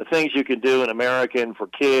the things you can do in America and for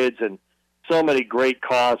kids and so many great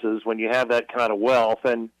causes when you have that kind of wealth.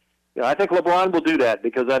 And I think LeBron will do that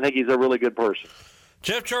because I think he's a really good person.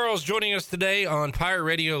 Jeff Charles joining us today on Pirate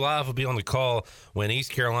Radio Live. Will be on the call when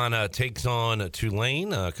East Carolina takes on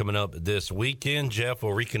Tulane coming up this weekend. Jeff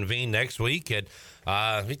will reconvene next week and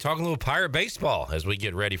be talking a little Pirate baseball as we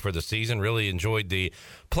get ready for the season. Really enjoyed the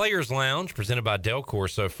Players Lounge presented by Delcor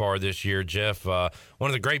so far this year, Jeff. One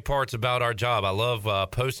of the great parts about our job, I love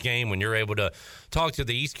post-game when you're able to talk to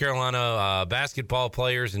the East Carolina basketball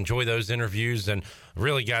players, enjoy those interviews, and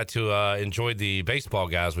really got to enjoy the baseball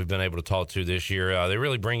guys we've been able to talk to this year. They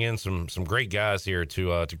really bring in some great guys here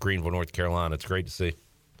to Greenville, North Carolina. It's great to see.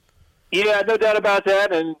 Yeah, no doubt about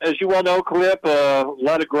that. And as you well know, Clip, a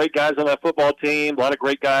lot of great guys on that football team, a lot of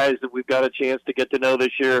great guys that we've got a chance to get to know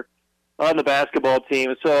this year on the basketball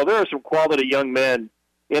team. So there are some quality young men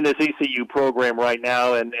in this ECU program right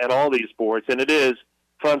now and all these sports. And it is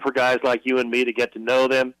fun for guys like you and me to get to know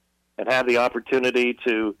them and have the opportunity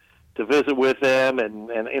to visit with them and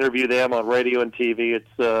interview them on radio and TV.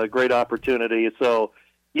 It's a great opportunity. So,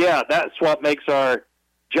 yeah, that's what makes our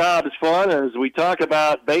jobs fun. As we talk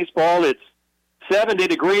about baseball, it's 70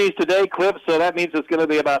 degrees today, Cliff, so that means it's going to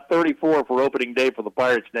be about 34 for opening day for the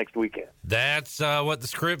Pirates next weekend. That's what the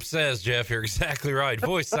script says, Jeff. You're exactly right.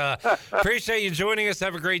 Voice, appreciate you joining us.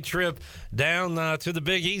 Have a great trip down to the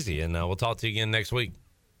Big Easy, and we'll talk to you again next week.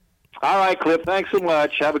 All right, Cliff, thanks so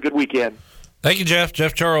much. Have a good weekend. Thank you, Jeff.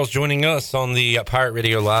 Jeff Charles joining us on the Pirate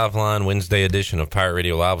Radio Live Line, Wednesday edition of Pirate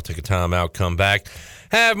Radio Live. We'll take a time out, come back.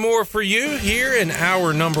 Have more for you here in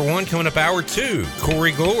hour number 1. Coming up hour 2,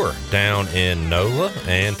 Corey Glore down in NOLA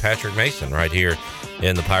and Patrick Mason right here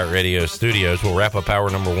in the Pirate Radio studios. We'll wrap up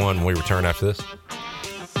hour number 1 when we return after this.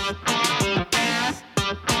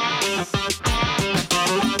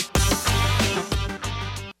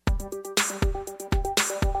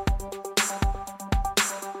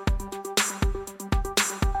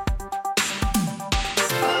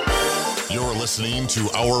 Listening to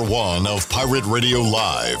Hour 1 of Pirate Radio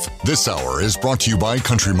Live. This hour is brought to you by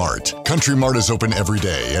Country Mart. Country Mart is open every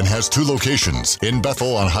day and has 2 locations, in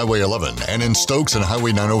Bethel on Highway 11 and in Stokes on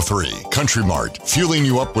Highway 903. Country Mart, fueling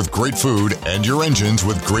you up with great food and your engines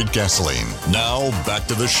with great gasoline. Now, back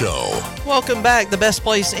to the show. Welcome back. The best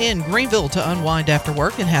place in Greenville to unwind after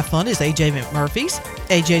work and have fun is AJ McMurphy's.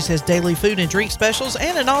 AJ's has daily food and drink specials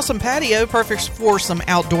and an awesome patio, perfect for some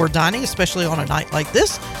outdoor dining, especially on a night like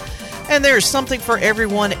this. And there's something for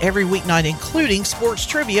everyone every weeknight, including sports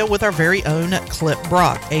trivia with our very own Clip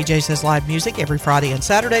Brock. AJ's has live music every Friday and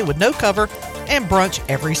Saturday with no cover, and brunch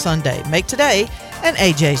every Sunday. Make today an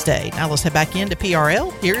AJ's Day. Now let's head back into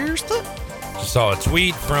PRL. Here's Clip. Just saw a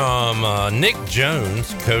tweet from Nick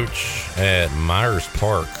Jones, coach at Myers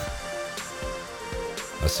Park,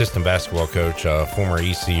 assistant basketball coach, former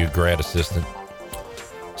ECU grad assistant.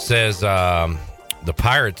 Says the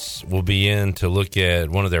Pirates will be in to look at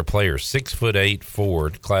one of their players, 6'8"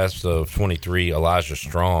 forward, class of 23, Elijah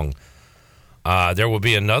Strong. There will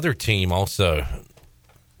be another team also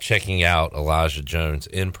checking out Elijah Jones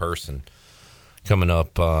in person coming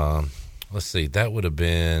up. Let's see, that would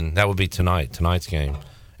be tonight's game,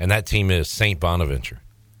 and that team is St. Bonaventure.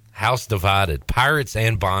 House divided, Pirates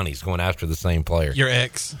and Bonnies going after the same player. Your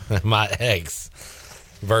ex, my ex,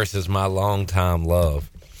 versus my longtime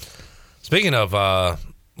love. Speaking of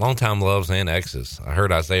longtime loves and exes, I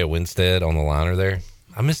heard Isaiah Winstead on the liner there.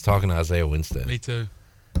 I miss talking to Isaiah Winstead. Me too.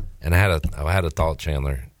 And I had a thought,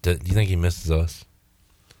 Chandler. Do you think he misses us?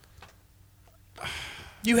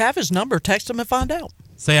 You have his number. Text him and find out.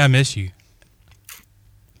 Say I miss you.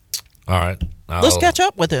 All right. Let's catch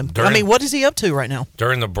up with him. What is he up to right now?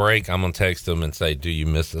 During the break, I'm going to text him and say, do you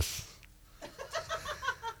miss us?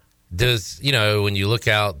 Does, when you look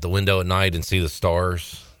out the window at night and see the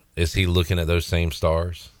stars, is he looking at those same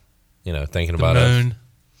stars? Thinking about moon.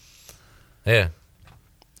 Us? Yeah.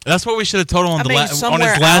 That's what we should have told him on his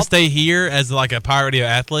last day here as like a Pirate Radio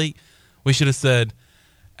athlete. We should have said,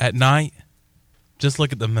 at night, just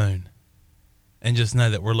look at the moon and just know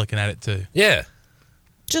that we're looking at it too. Yeah.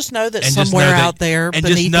 Just know that somewhere out there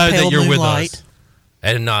beneath the pale moonlight.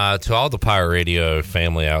 And to all the Pirate Radio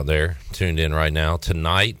family out there tuned in right now,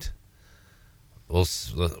 tonight,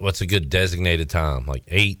 what's a good designated time? Like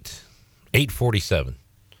 8:47.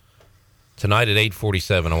 Tonight at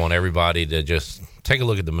 8:47, I want everybody to just take a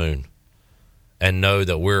look at the moon and know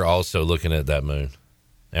that we're also looking at that moon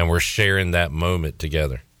and we're sharing that moment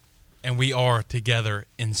together. And we are together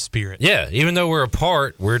in spirit. Yeah, even though we're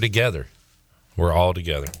apart, we're together. We're all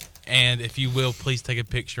together. And if you will, please take a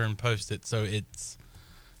picture and post it so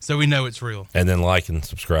we know it's real. And then like and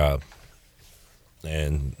subscribe.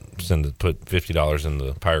 And put $50 in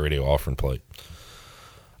the Pirate Radio offering plate.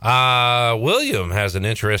 William has an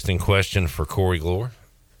interesting question for Corey Glore.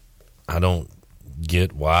 I don't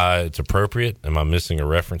get why it's appropriate. Am I missing a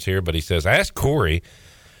reference here? But he says, ask Corey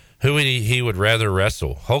who he would rather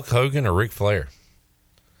wrestle, Hulk Hogan or Ric Flair.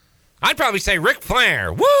 I'd probably say Ric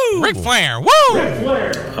Flair. Woo! Ric Flair. Woo! Ric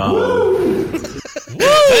Flair. Woo!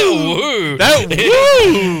 Woo! That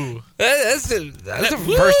woo! That's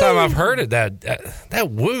the first time I've heard it. That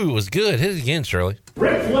woo was good. Hit it again, Shirley.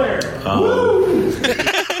 Ric Flair. Woo!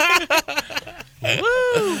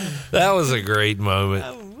 Woo! That was a great moment.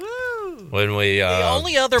 When we the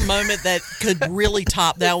only other moment that could really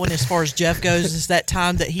top that one as far as Jeff goes is that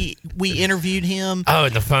time that we interviewed him. Oh,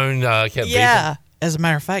 and the phone kept beeping. Yeah. As a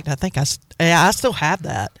matter of fact, I think I still have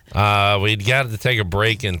that. We'd got to take a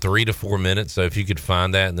break in 3 to 4 minutes, so if you could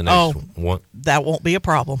find that in the next one. That won't be a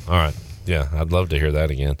problem. All right. Yeah, I'd love to hear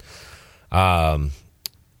that again.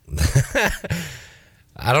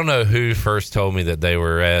 I don't know who first told me that they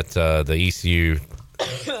were at the ECU.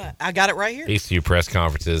 I got it right here. ECU press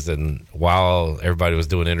conferences, and while everybody was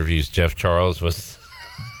doing interviews, Jeff Charles was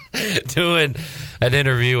doing an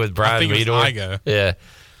interview with Brian Meador. Yeah,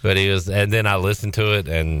 but he was, and then I listened to it,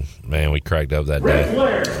 and man, we cracked up that day.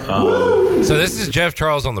 So this is Jeff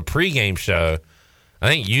Charles on the pregame show. I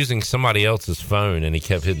think using somebody else's phone, and he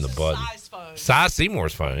kept hitting the button. Cy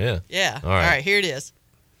Seymour's phone, yeah. Yeah. All right, here it is.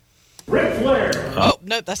 Ric Flair. Oh,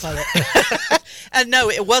 no, that's not it. And no,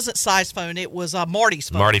 it wasn't Cy's phone. It was Marty's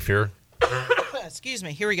phone. Marty Fuhrer. Excuse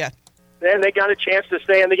me. Here we go. And they got a chance to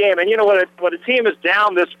stay in the game. And you know what? When a team is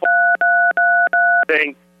down this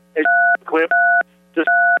thing, is clip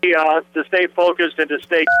to stay focused and to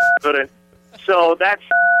stay confident. So that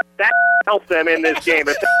helped them in this game.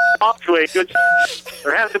 If they're off to a good,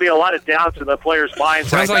 there has to be a lot of doubts in the players' minds.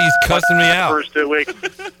 Sounds like he's cussing me out. First 2 weeks.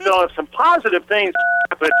 So if some positive things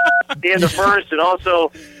happen in the first, and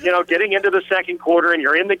also getting into the second quarter, and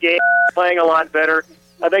you're in the game, playing a lot better,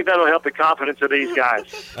 I think that'll help the confidence of these guys.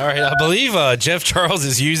 All right, I believe Jeff Charles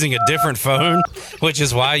is using a different phone, which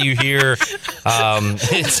is why you hear.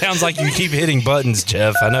 It sounds like you keep hitting buttons,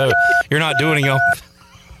 Jeff. I know you're not doing it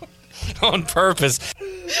on purpose.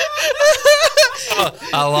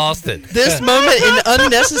 I lost it. This moment in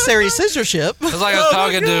unnecessary censorship. It's like I was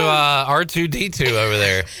talking to R2D2 over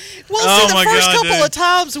there. Well, the first couple of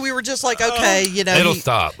times we were just like, okay, it'll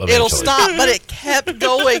stop. Eventually. It'll stop, but it kept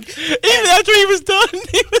going. Even after he was done.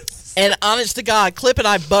 And honest to God, Clip and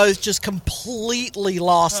I both just completely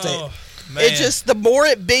lost it. Man. It just, the more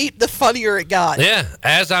it beeped, the funnier it got. Yeah,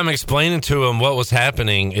 as I'm explaining to him what was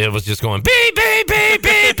happening, it was just going beep, beep, beep,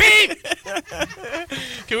 beep, beep.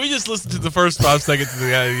 Can we just listen to the first 5 seconds of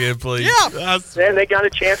the guy again, please? Yeah. And they got a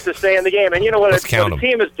chance to stay in the game. And you know what? When a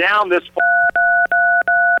team is down this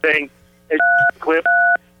thing, is clip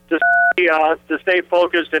to stay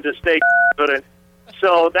focused and to stay confident.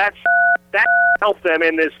 So that helped them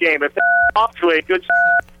in this game. If they're off to a good,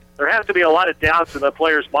 there has to be a lot of doubts in the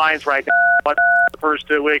players' minds right now the first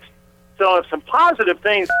 2 weeks. So if some positive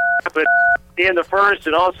things happen in the first,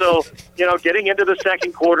 and also getting into the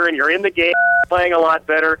second quarter, and you're in the game, playing a lot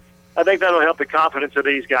better, I think that'll help the confidence of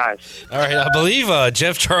these guys. All right, I believe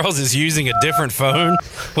Jeff Charles is using a different phone,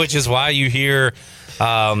 which is why you hear.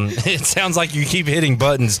 It sounds like you keep hitting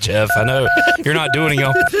buttons, Jeff. I know you're not doing it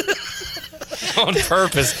on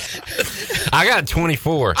purpose. I got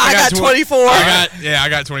 24. I got 24. I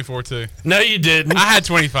got 24 too. No, you didn't. I had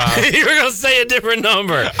 25. You were gonna say a different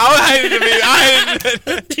number. You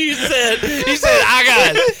said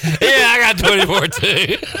I got 24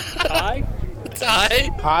 too. Tie.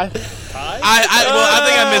 I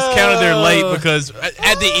think I miscounted there late because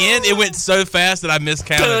at the end it went so fast that I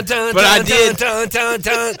miscounted. But I did.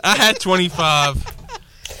 I had 25.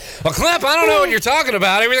 Well, Clip, I don't know what you're talking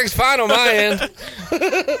about. Everything's fine on my end.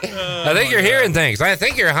 I think you're hearing things. I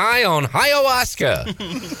think you're high on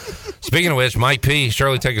ayahuasca. Speaking of which, Mike P.,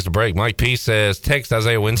 Shirley, take us to break. Mike P. says, text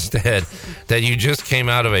Isaiah Winstead that you just came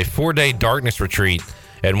out of a 4-day darkness retreat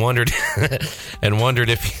and wondered if he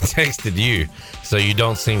texted you so you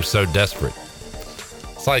don't seem so desperate.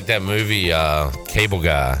 It's like that movie Cable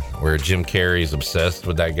Guy where Jim Carrey's obsessed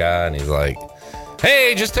with that guy and he's like,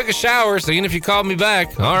 hey, just took a shower, seeing if you called me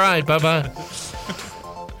back. All right, bye-bye.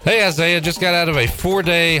 Hey, Isaiah, just got out of a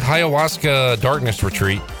 4-day ayahuasca darkness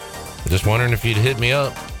retreat. Just wondering if you'd hit me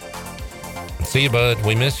up. See you, bud.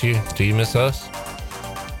 We miss you. Do you miss us?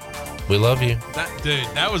 We love you.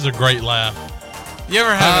 That was a great laugh. You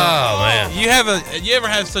ever have you ever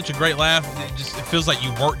have such a great laugh? It feels like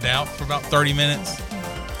you worked out for about 30 minutes.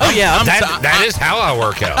 Oh, yeah. That is how I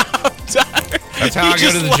work out. That's how I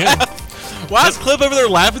go to the gym. Why is Clip over there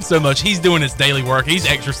laughing so much? He's doing his daily work. He's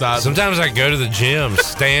exercising. Sometimes I go to the gym,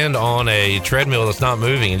 stand on a treadmill that's not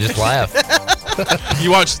moving, and just laugh.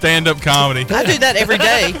 You watch stand-up comedy. I do that every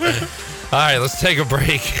day. All right, let's take a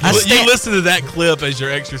break. You listen to that clip as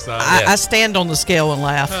your exercise. I stand on the scale and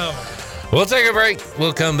laugh. Oh. We'll take a break.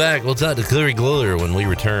 We'll come back. We'll talk to Cleary Gluer when we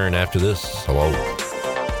return after this. Hello.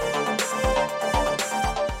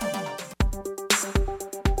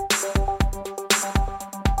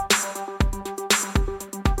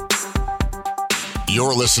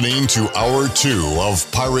 You're listening to Hour 2 of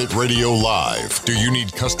Pirate Radio Live. Do you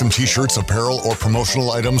need custom t-shirts, apparel, or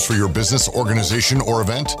promotional items for your business, organization, or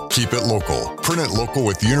event? Keep it local. Print it local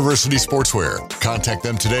with University Sportswear. Contact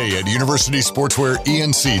them today at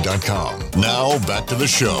universitysportswearenc.com. Now, back to the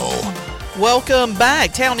show. Welcome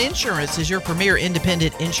back. Town Insurance is your premier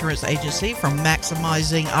independent insurance agency. From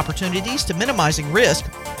maximizing opportunities to minimizing risk,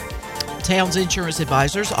 Town's insurance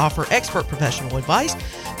advisors offer expert professional advice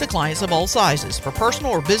to clients of all sizes. For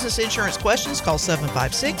personal or business insurance questions, call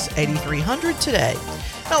 756-8300 today.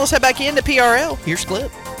 Now let's head back into PRL. Here's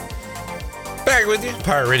Clip. Back with you,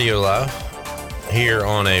 Pirate Radio Live, here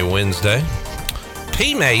on a Wednesday.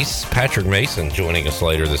 Patrick Mason, joining us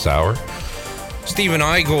later this hour. Stephen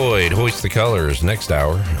Igoid, Hoist the Colors, next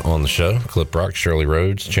hour on the show. Clip Brock, Shirley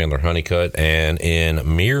Rhodes, Chandler Honeycutt, and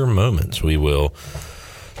in mere moments, we will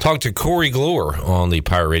talk to Corey Glore on the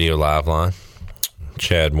Pirate Radio Live line.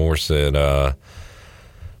 Chad Moore said,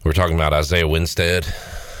 we're talking about Isaiah Winstead.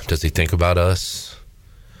 Does he think about us?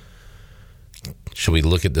 Should we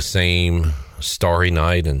look at the same starry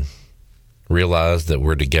night and realize that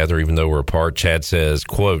we're together even though we're apart? Chad says,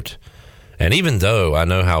 quote, and even though I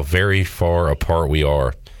know how very far apart we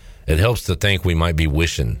are, it helps to think we might be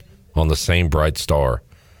wishing on the same bright star.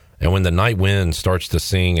 And when the night wind starts to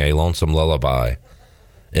sing a lonesome lullaby,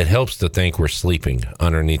 it helps to think we're sleeping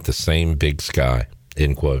underneath the same big sky,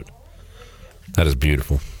 end quote. That is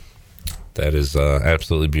beautiful. That is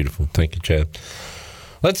absolutely beautiful. Thank you, Chad.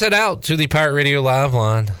 Let's head out to the Pirate Radio Live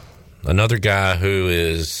line. Another guy who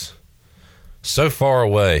is so far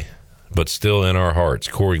away, but still in our hearts.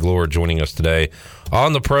 Corey Glore joining us today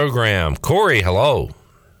on the program. Corey, hello.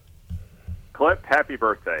 Clip, happy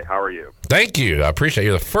birthday. How are you? Thank you. I appreciate it.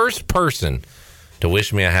 You're the first person to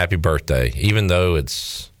wish me a happy birthday. Even though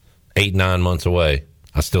it's 8-9 months away,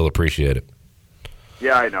 I still appreciate it.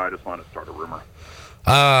 Yeah, I know. I just wanted to start a rumor.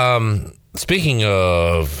 Speaking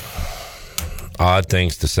of odd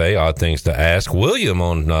things to say, odd things to ask, William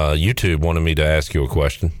on YouTube wanted me to ask you a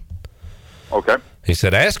question. Okay. He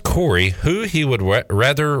said, ask Corey who he would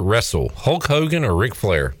rather wrestle, Hulk Hogan or Ric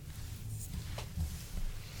Flair?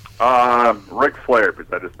 Ric Flair,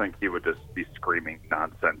 because I just think he would just be screaming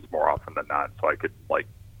nonsense more often than not, so I could,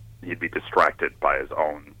 he'd be distracted by his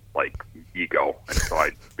own, ego, and so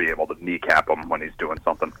I'd be able to kneecap him when he's doing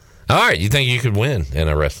something. All right, you think you could win in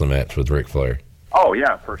a wrestling match with Ric Flair? Oh,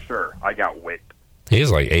 yeah, for sure. I got weight. He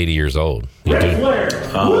is 80 years old. Ric Flair.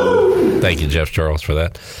 Thank you, Jeff Charles, for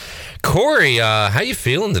that. Corey, how you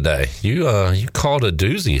feeling today? You called a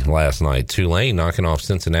doozy last night. Tulane knocking off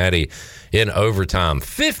Cincinnati in overtime.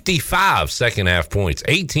 55 second-half points,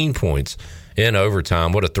 18 points in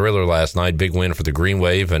overtime. What a thriller last night. Big win for the Green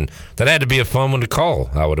Wave, and that had to be a fun one to call,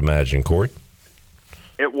 I would imagine, Corey.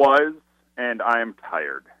 It was, and I am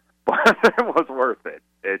tired, but it was worth it.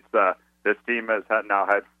 It's this team has now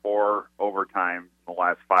had 4 overtimes in the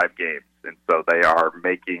last 5 games, and so they are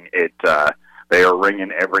making it they are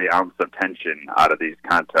wringing every ounce of tension out of these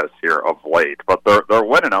contests here of late. But they're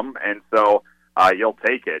winning them, and so you'll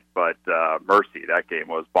take it. But mercy, that game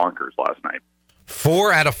was bonkers last night.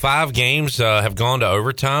 4 out of 5 games have gone to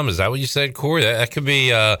overtime. Is that what you said, Corey? That could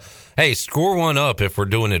be, hey, score one up if we're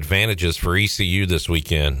doing advantages for ECU this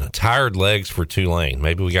weekend. Tired legs for Tulane.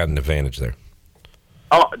 Maybe we got an advantage there.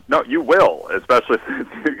 Oh, no, you will, especially since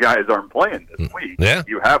you guys aren't playing this week. Yeah.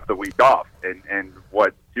 You have the week off. And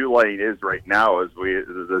what Tulane is right now is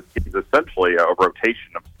essentially a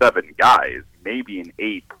rotation of 7 guys, maybe an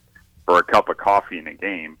 8th for a cup of coffee in a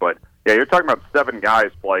game. But, yeah, you're talking about 7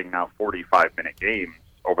 guys playing now 45-minute games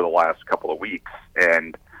over the last couple of weeks.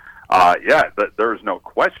 And, there's no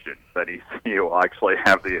question that ECU will actually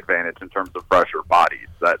have the advantage in terms of fresher bodies.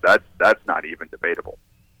 That's not even debatable.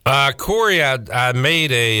 Corey, I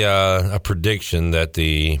made a prediction that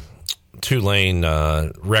the Tulane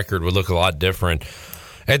record would look a lot different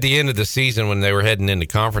at the end of the season when they were heading into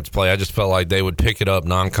conference play. I just felt like they would pick it up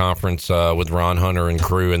non-conference with Ron Hunter and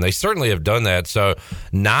crew, and they certainly have done that. So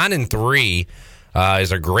 9-3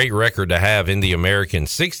 is a great record to have in the American.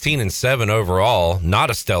 16-7 overall, not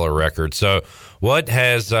a stellar record. So what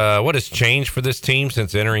has changed for this team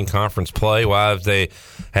since entering conference play? Why have they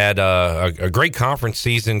had a great conference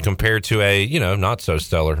season compared to a not so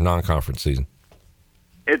stellar non-conference season?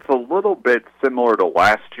 It's a little bit similar to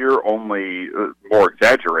last year, only more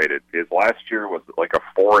exaggerated. Because last year was like a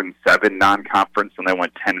 4-7 non-conference, and they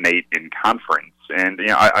went 10-8 in conference. And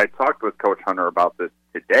I talked with Coach Hunter about this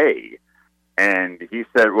today, and he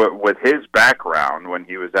said with his background when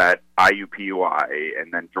he was at IUPUI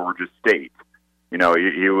and then Georgia State. He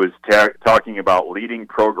was talking about leading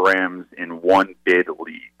programs in one-bid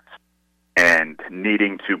leagues and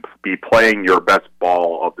needing to be playing your best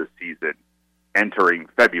ball of the season entering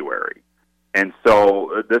February. And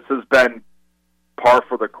so this has been par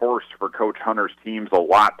for the course for Coach Hunter's teams a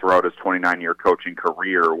lot throughout his 29-year coaching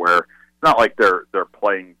career, where it's not like they're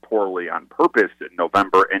playing poorly on purpose in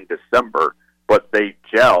November and December, but they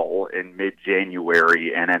gel in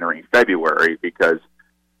mid-January and entering February because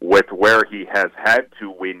with where he has had to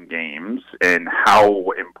win games and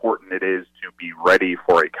how important it is to be ready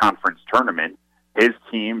for a conference tournament, his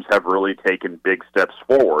teams have really taken big steps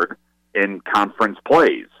forward in conference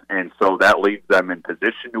plays. And so that leaves them in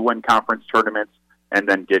position to win conference tournaments and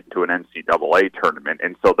then get into an NCAA tournament.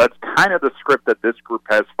 And so that's kind of the script that this group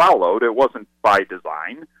has followed. It wasn't by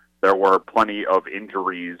design. There were plenty of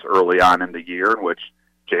injuries early on in the year in which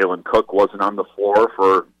Jalen Cook wasn't on the floor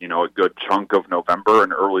for, a good chunk of November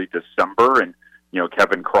and early December. And,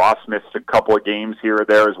 Kevin Cross missed a couple of games here or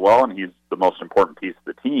there as well, and he's the most important piece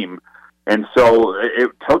of the team. And so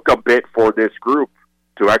it took a bit for this group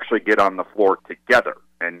to actually get on the floor together.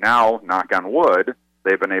 And now, knock on wood,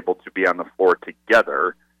 they've been able to be on the floor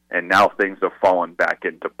together, and now things have fallen back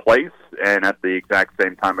into place. And at the exact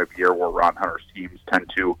same time of year where Ron Hunter's teams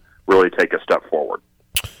tend to really take a step forward.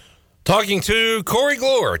 Talking to Corey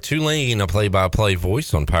Glore, Tulane, a play-by-play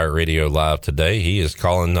voice on Pirate Radio Live today. He is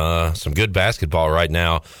calling some good basketball right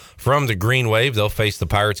now from the Green Wave. They'll face the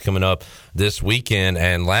Pirates coming up this weekend.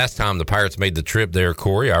 And last time the Pirates made the trip there,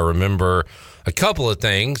 Corey, I remember a couple of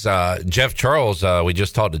things. Jeff Charles, we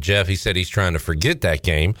just talked to Jeff. He said he's trying to forget that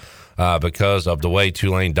game because of the way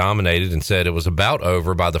Tulane dominated, and said it was about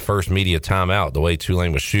over by the first media timeout, the way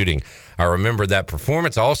Tulane was shooting. I remember that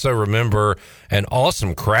performance. I also remember an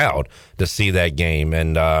awesome crowd to see that game,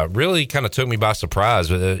 and really kind of took me by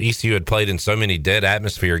surprise. ECU had played in so many dead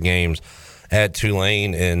atmosphere games at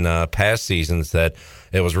Tulane in past seasons that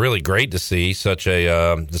it was really great to see such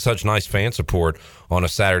nice fan support on a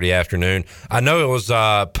Saturday afternoon. I know it was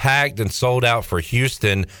packed and sold out for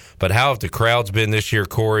Houston, but how have the crowds been this year,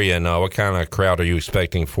 Corey, and what kind of crowd are you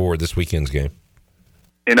expecting for this weekend's game?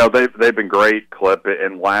 They've been great, Clip,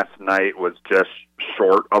 and last night was just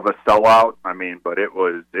short of a sellout. But it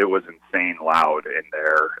was insane loud in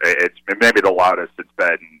there. It's maybe the loudest it's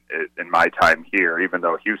been in my time here, even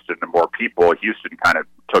though Houston and more people. Houston kind of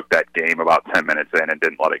took that game about 10 minutes in and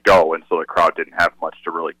didn't let it go, and so the crowd didn't have much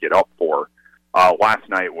to really get up for. Last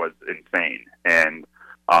night was insane, and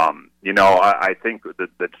I think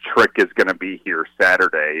the trick is going to be here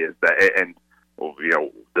Saturday is that, and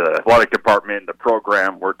the athletic department, the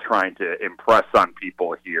program, we're trying to impress on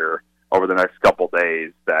people here over the next couple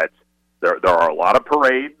days that there are a lot of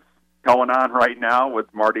parades going on right now with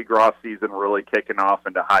Mardi Gras season really kicking off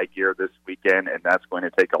into high gear this weekend, and that's going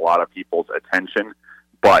to take a lot of people's attention.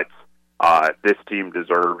 But this team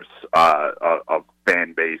deserves a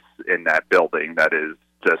fan base in that building that is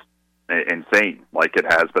just insane, like it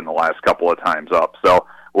has been the last couple of times up. So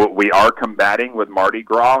we are combating with Mardi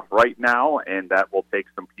Gras right now, and that will take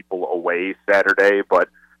some people away Saturday. But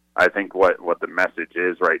I think what the message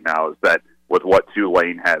is right now is that with what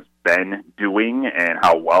Tulane has been doing and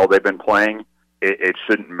how well they've been playing, it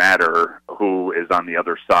shouldn't matter who is on the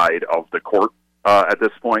other side of the court at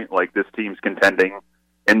this point. Like, this team's contending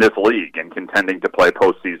in this league and contending to play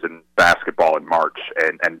postseason basketball in March,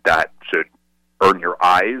 and that should earn your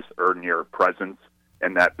eyes, earn your presence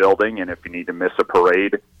in that building. And if you need to miss a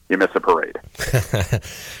parade, you miss a parade.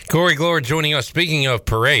 Corey Glore joining us. Speaking of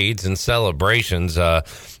parades and celebrations, the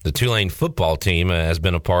Tulane football team has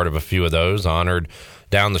been a part of a few of those, honored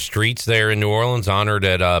down the streets there in New Orleans, honored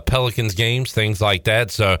at Pelicans games, things like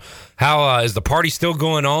that. So how is the party still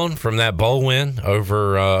going on from that bowl win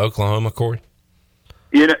over Oklahoma, Corey?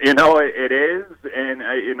 It is, and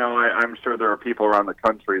I'm sure there are people around the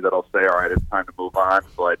country that'll say, "All right, it's time to move on."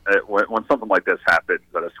 But when something like this happens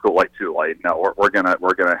at a school like Tulane, no, we're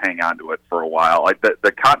gonna hang on to it for a while. Like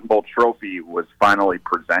the Cotton Bowl trophy was finally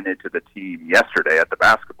presented to the team yesterday at the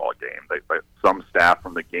basketball game. Some staff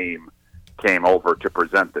from the game came over to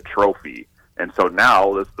present the trophy, and so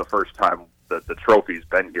now this is the first time that the trophy's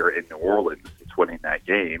been here in New Orleans since winning that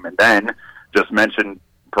game. And then just mentioned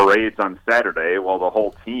parades on Saturday. Well, the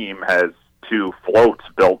whole team has 2 floats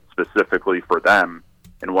built specifically for them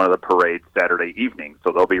in one of the parades Saturday evening.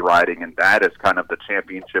 So they'll be riding in that as kind of the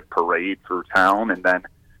championship parade through town. And then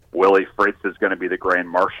Willie Fritz is going to be the grand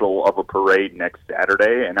marshal of a parade next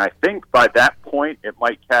Saturday. And I think by that point, it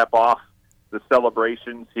might cap off the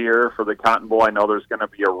celebrations here for the Cotton Bowl. I know there's going to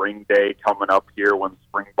be a ring day coming up here when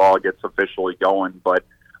spring ball gets officially going. But,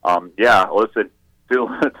 listen,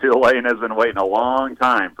 Tulane has been waiting a long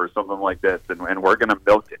time for something like this, and we're going to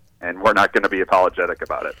milk it, and we're not going to be apologetic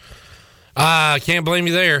about it. I can't blame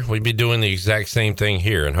you there. We'd be doing the exact same thing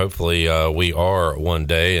here, and hopefully we are one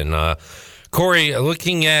day. And Corey,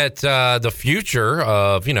 looking at the future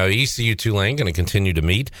of, ECU Tulane going to continue to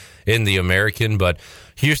meet in the American, but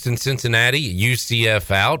Houston, Cincinnati,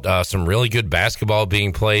 UCF out. Some really good basketball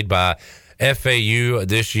being played by FAU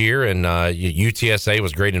this year, and UTSA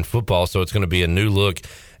was great in football, so it's going to be a new look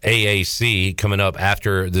AAC coming up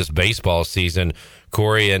after this baseball season.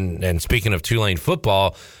 Corey. And speaking of Tulane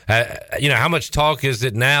football, how much talk is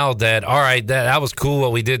it now that, all right, that was cool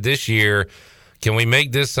what we did this year. Can we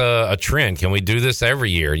make this a trend? Can we do this every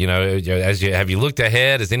year? Have you looked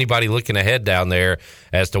ahead? Is anybody looking ahead down there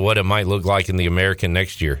as to what it might look like in the American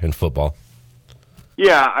next year in football?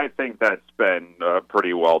 Yeah, I think that's been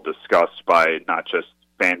pretty well discussed by not just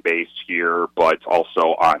fan base here, but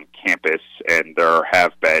also on campus. And there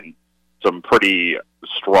have been some pretty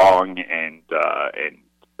strong and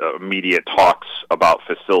immediate talks about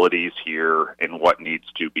facilities here and what needs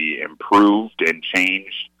to be improved and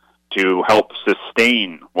changed to help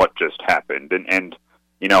sustain what just happened. And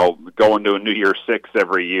going to a New Year's Six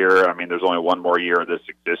every year, I mean, there's only one more year of this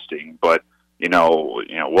existing, but,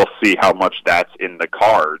 we'll see how much that's in the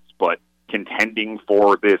cards. But contending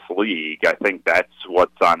for this league, I think that's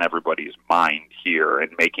what's on everybody's mind here,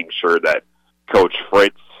 and making sure that Coach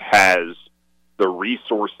Fritz has the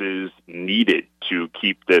resources needed to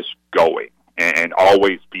keep this going and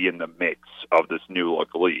always be in the mix of this new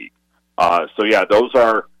look league.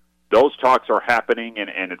 Those talks are happening,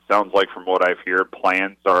 and it sounds like from what I've heard,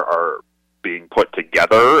 plans are being put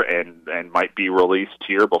together and might be released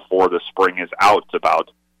here before the spring is out about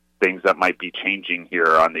things that might be changing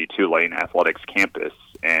here on the Tulane Athletics campus.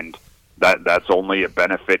 And that's only a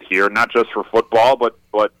benefit here, not just for football, but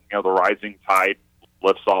the rising tide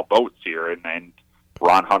lifts all boats here. And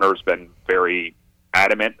Ron Hunter's been very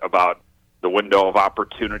adamant about the window of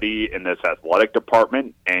opportunity in this athletic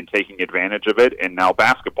department and taking advantage of it, and now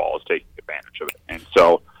basketball is taking advantage of it. And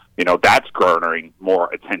so, that's garnering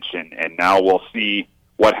more attention, and now we'll see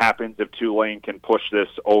what happens if Tulane can push this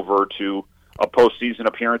over to a postseason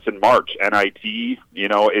appearance in March. NIT,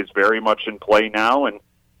 is very much in play now, and,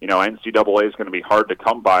 NCAA is going to be hard to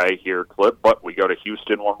come by here, Clip, but we go to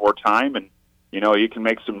Houston one more time, and, you can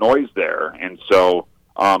make some noise there. And so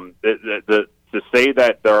to say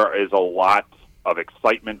that there is a lot of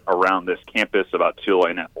excitement around this campus about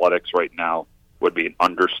Tulane athletics right now would be an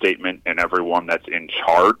understatement, and everyone that's in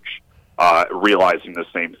charge realizing the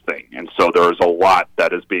same thing. And so there is a lot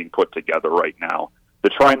that is being put together right now to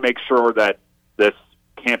try and make sure that this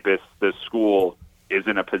campus, this school, is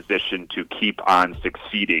in a position to keep on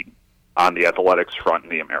succeeding on the athletics front in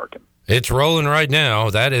the American. It's rolling right now,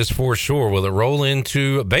 that is for sure. Will it roll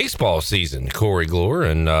into baseball season, Corey Glore?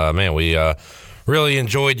 And, man, we really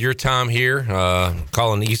enjoyed your time here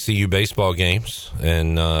calling ECU baseball games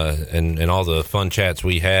and all the fun chats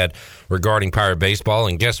we had regarding Pirate Baseball.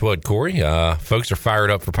 And guess what, Corey? Folks are fired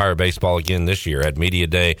up for Pirate Baseball again this year at Media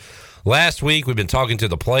Day. Last week, we've been talking to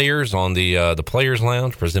the players on the Players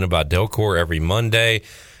Lounge, presented by Delcor every Monday.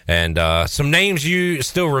 And some names you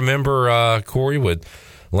still remember, Corey, with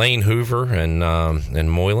Lane Hoover and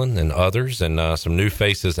Moylan and others, and some new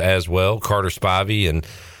faces as well. Carter Spivey and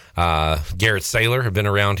Garrett Saylor have been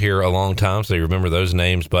around here a long time, so you remember those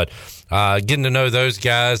names. But getting to know those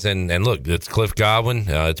guys, and look, it's Cliff Godwin.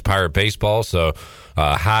 It's Pirate Baseball, so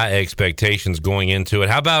high expectations going into it.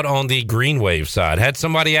 How about on the Green Wave side? Had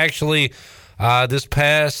somebody actually this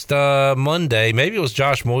past Monday, maybe it was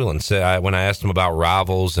Josh Moylan, said, when I asked him about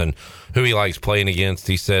rivals and who he likes playing against,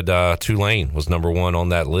 he said Tulane was number one on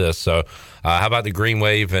that list. So how about the Green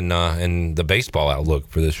Wave and the baseball outlook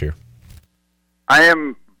for this year? I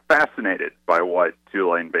am fascinated by what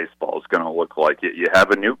Tulane baseball is going to look like. You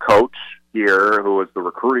have a new coach here who is the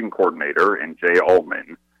recruiting coordinator in Jay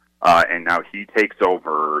Ullman, and now he takes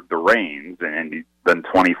over the reins, and he's been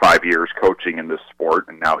 25 years coaching in this sport,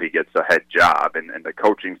 and now he gets a head job, and the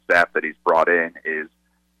coaching staff that he's brought in is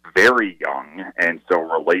very young, and so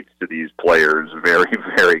relates to these players very,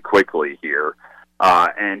 very quickly here.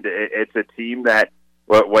 And it's a team that,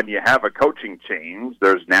 when you have a coaching change,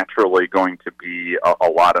 there's naturally going to be a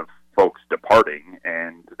lot of folks departing,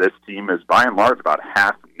 and this team is by and large about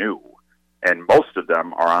half new, and most of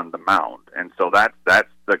them are on the mound. And so that's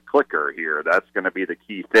the clicker here. That's going to be the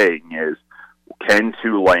key thing, is can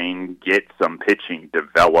Tulane get some pitching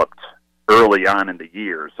developed early on in the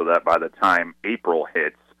year so that by the time April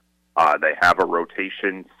hits, they have a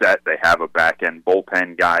rotation set, they have a back-end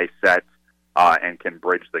bullpen guy set, and can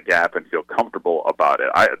bridge the gap and feel comfortable about it.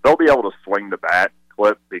 They'll be able to swing the bat,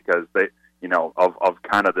 Clip, because they, of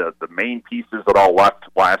kind of the main pieces that all left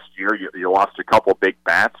last year, you lost a couple big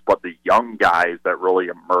bats, but the young guys that really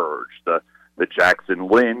emerged, the Jackson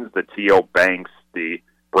Lynns, the T.O. Banks, the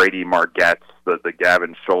Brady Margetts, the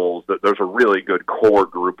Gavin Scholes, there's a really good core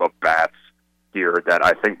group of bats here that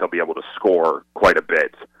I think they'll be able to score quite a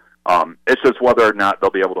bit. It's just whether or not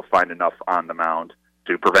they'll be able to find enough on the mound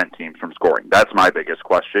to prevent teams from scoring. That's my biggest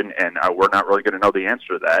question, and we're not really going to know the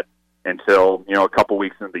answer to that until, a couple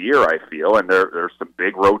weeks into the year, I feel. And there's some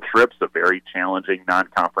big road trips, a very challenging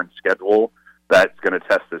non-conference schedule that's going to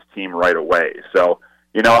test this team right away. So,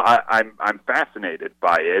 I'm fascinated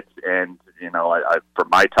by it. And, I from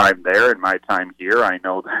my time there and my time here, I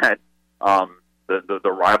know that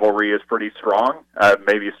the rivalry is pretty strong,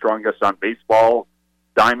 maybe strongest on baseball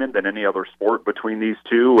diamond than any other sport between these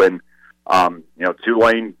two. And,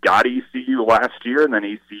 Tulane got ECU last year, and then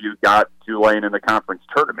ECU got Tulane in the conference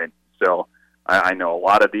tournament. So I know a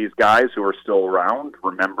lot of these guys who are still around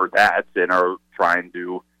remember that and are trying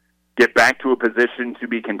to get back to a position to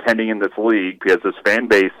be contending in this league, because this fan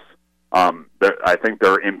base, I think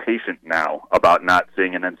they're impatient now about not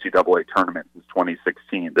seeing an NCAA tournament since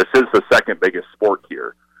 2016. This is the second biggest sport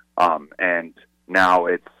here, and now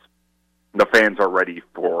the fans are ready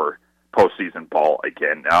for postseason ball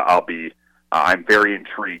again. I'm very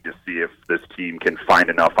intrigued to see if this team can find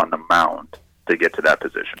enough on the mound to get to that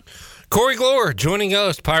position. Corey Glore joining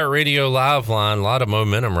us, Pirate Radio Live Line. A lot of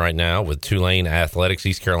momentum right now with Tulane Athletics.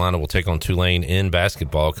 East Carolina will take on Tulane in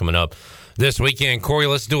basketball coming up this weekend. Corey,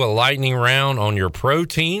 let's do a lightning round on your pro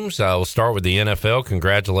teams. We'll start with the NFL.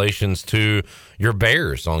 Congratulations to your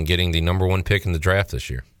Bears on getting the number 1 pick in the draft this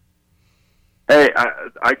year. Hey,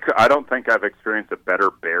 I don't think I've experienced a better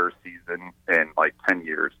Bears season in like 10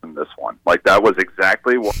 years than this one. Like, that was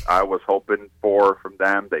exactly what I was hoping for from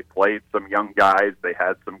them. They played some young guys. They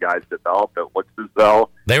had some guys develop. It looks as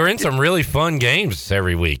though they were in some really fun games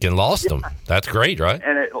every week and lost them. That's great, right?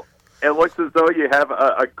 And it looks as though you have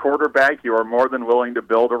a quarterback you are more than willing to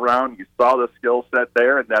build around. You saw the skill set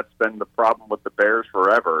there, and that's been the problem with the Bears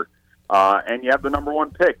forever. And you have the number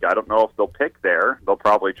 1 pick. I don't know if they'll pick there. They'll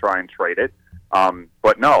probably try and trade it.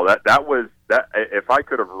 But no, that was that. If I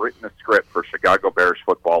could have written a script for Chicago Bears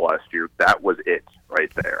football last year, that was it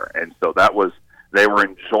right there. And so they were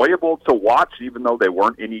enjoyable to watch, even though they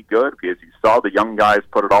weren't any good, because you saw the young guys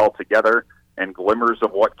put it all together and glimmers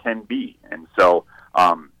of what can be. And so,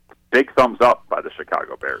 big thumbs up by the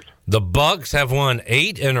Chicago Bears. The Bucks have won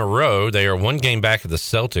 8 in a row. They are 1 game back of the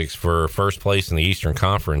Celtics for first place in the Eastern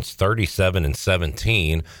Conference,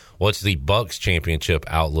 37-17. What's the Bucks championship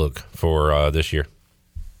outlook for this year?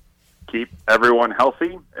 Keep everyone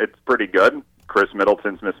healthy. It's pretty good. Chris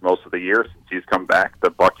Middleton's missed most of the year since he's come back.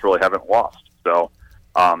 The Bucks really haven't lost. So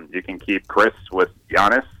you can keep Chris with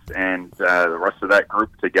Giannis and the rest of that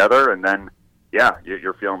group together, and then, yeah,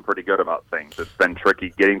 you're feeling pretty good about things. It's been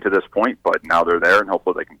tricky getting to this point, but now they're there, and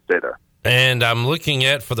hopefully they can stay there. And I'm looking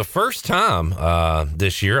at, for the first time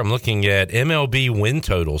this year, I'm looking at MLB win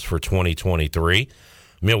totals for 2023.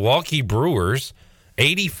 Milwaukee Brewers,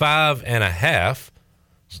 85.5.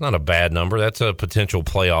 It's not a bad number. That's a potential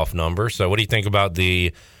playoff number. So what do you think about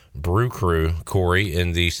the Brew Crew, Corey,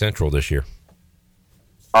 in the Central this year?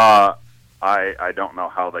 I don't know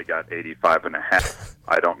how they got 85.5.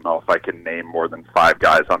 I don't know if I can name more than 5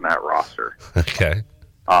 guys on that roster. Okay.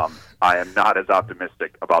 I am not as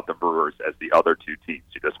optimistic about the Brewers as the other 2 teams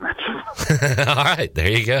you just mentioned. All right, there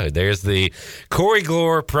you go. There's the Corey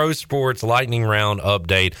Glore Pro Sports Lightning Round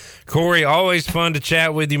update. Corey, always fun to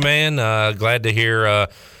chat with you, man. Glad to hear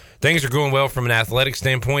things are going well from an athletic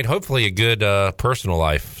standpoint. Hopefully a good personal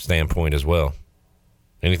life standpoint as well.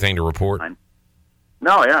 Anything to report?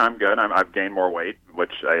 No, yeah, I'm good. I've gained more weight,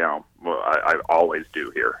 which I always do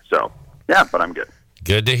here. So, yeah, but I'm good.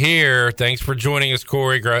 Good to hear. Thanks for joining us,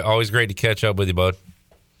 Corey. Always great to catch up with you, bud.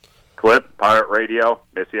 Clip, Pirate Radio.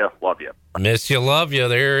 Miss you. Love you. Miss you. Love you.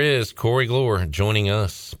 There is Corey Glore joining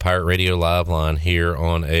us, Pirate Radio Live Line, here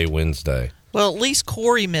on a Wednesday. Well, at least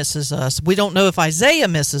Corey misses us. We don't know if Isaiah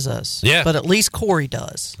misses us. Yeah. But at least Corey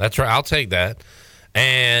does. That's right. I'll take that.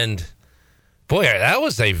 And, boy, that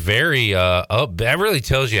was a very that really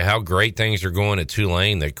tells you how great things are going at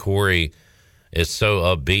Tulane, that Corey is so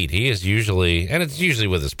upbeat. He is usually, and it's usually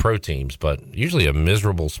with his pro teams, but usually a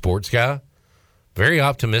miserable sports guy. Very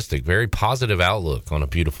optimistic, very positive outlook on a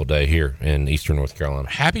beautiful day here in Eastern North Carolina.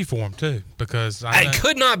 Happy for him, too, because I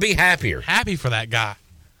could not be happier. Happy for that guy.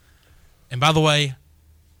 And by the way,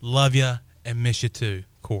 love you and miss you, too,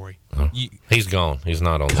 Corey. He's gone. He's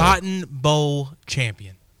not on Cotton Bowl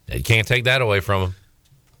champion. You can't take that away from him.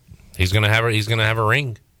 He's gonna have a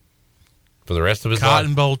ring for the rest of his life.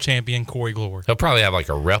 Cotton Bowl champion Corey Glore. He'll probably have like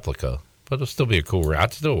a replica, but it'll still be a cool ring.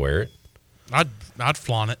 I'd still wear it. I'd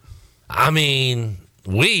flaunt it. I mean,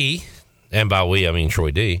 and by we I mean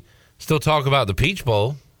Troy D, still talk about the Peach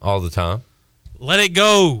Bowl all the time. Let it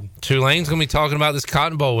go. Tulane's gonna be talking about this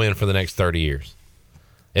Cotton Bowl win for the next 30 years.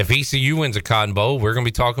 If ECU wins a Cotton Bowl, we're gonna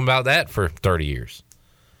be talking about that for 30 years.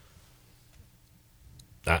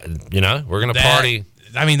 We're gonna party.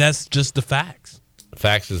 I mean, that's just the facts.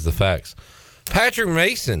 Facts is the facts. Patrick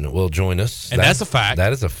Mason will join us. And that's a fact.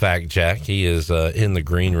 That is a fact, Jack. He is in the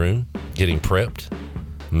green room getting prepped,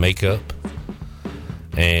 makeup,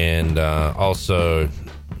 and also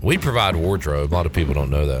we provide wardrobe. A lot of people don't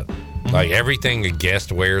know that. Mm-hmm. Like everything a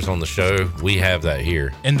guest wears on the show, we have that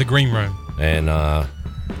here. In the green room. And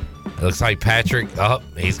it looks like Patrick,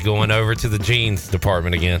 he's going over to the jeans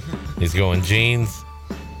department again. He's going jeans.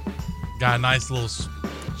 Got a nice little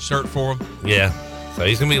shirt for him. Yeah. So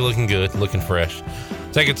he's going to be looking good, looking fresh.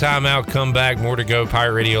 Take a time out, come back. More to go.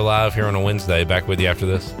 Pirate Radio Live here on a Wednesday. Back with you after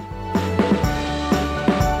this.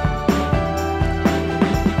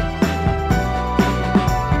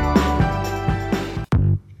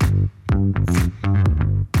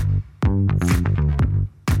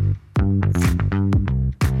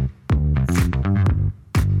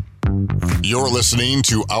 You're listening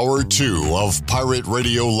to Hour 2 of Pirate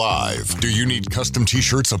Radio Live. Do you need custom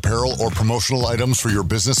t-shirts, apparel, or promotional items for your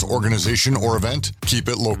business, organization, or event? Keep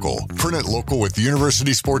it local. Print it local with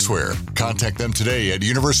University Sportswear. Contact them today at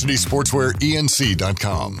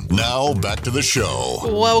universitysportswearenc.com. Now, back to the show.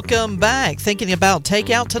 Welcome back. Thinking about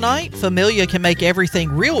takeout tonight? Familia can make everything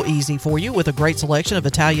real easy for you with a great selection of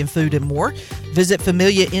Italian food and more. Visit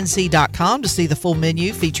familianc.com to see the full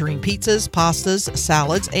menu featuring pizzas, pastas,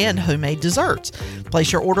 salads, and homemade desserts.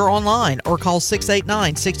 Place your order online or call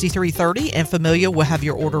 689-6330 and Familia will have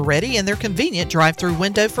your order ready in their convenient drive-thru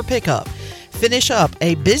window for pickup. Finish up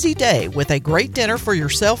a busy day with a great dinner for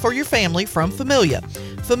yourself or your family from Familia.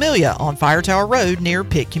 Familia on Fire Tower Road near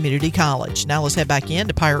Pitt Community College. Now let's head back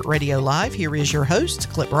into Pirate Radio Live. Here is your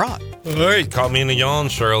host, Clip Rock. All right, caught me in a yawn,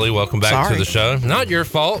 Shirley. Welcome back to the show. Not your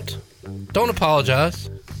fault. Don't apologize.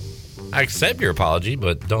 I accept your apology,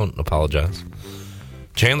 but don't apologize.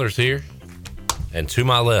 Chandler's here. And to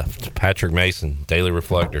my left, Patrick Mason, Daily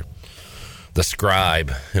Reflector, the scribe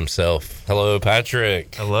himself. Hello,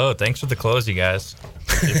 Patrick. Hello. Thanks for the clothes, you guys.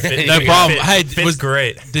 No problem. Hey, it was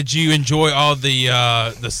great. Did you enjoy all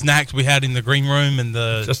the snacks we had in the green room and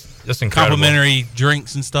the just incredible complimentary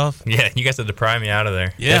drinks and stuff? Yeah, you guys had to pry me out of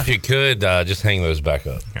there. Yeah. If you could, just hang those back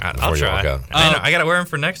up. I'll try. I got to wear them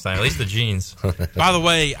for next time, at least the jeans. By the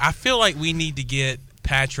way, I feel like we need to get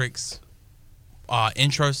Patrick's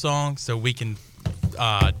intro song so we can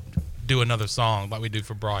do another song like we do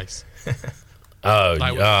for Bryce.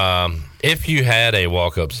 If you had a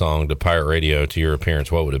walk-up song to Pirate Radio to your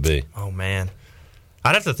appearance, what would it be? Oh, man.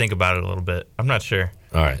 I'd have to think about it a little bit. I'm not sure.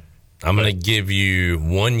 All right. I'm going to give you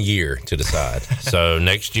 1 year to decide. So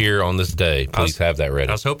next year on this day, please have that ready.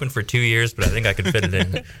 I was hoping for 2 years, but I think I could fit it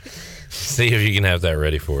in. See if you can have that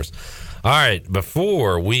ready for us. All right.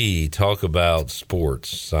 Before we talk about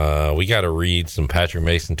sports, we got to read some Patrick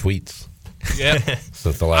Mason tweets. Yeah,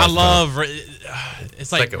 since the last I love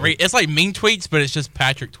it's like mean tweets, but it's just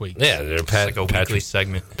Patrick tweets. Yeah, they're like a weekly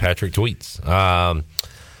segment. Patrick tweets. All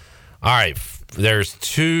right, there's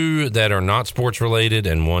two that are not sports related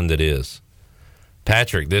and one that is.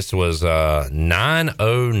 Patrick, this was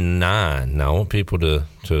 9:09. Now I want people to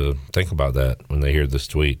think about that when they hear this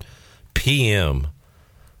tweet. PM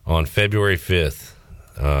on February 5th,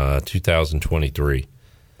 2023.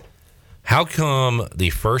 How come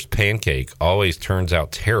the first pancake always turns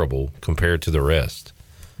out terrible compared to the rest?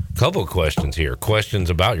 Couple of questions here.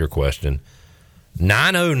 Questions about your question.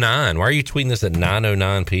 9:09. Why are you tweeting this at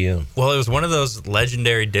 9:09 p.m.? Well, it was one of those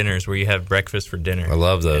legendary dinners where you have breakfast for dinner. I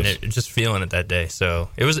love those. And just feeling it that day. So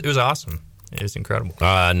it was awesome. It was incredible.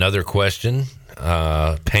 Another question.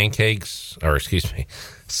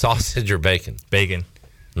 Sausage or bacon? Bacon.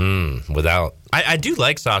 Without. I do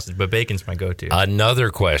like sausage, but bacon's my go-to. Another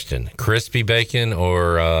question. Crispy bacon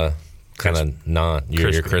or kind of non? You're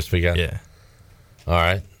a crispy guy? Yeah. All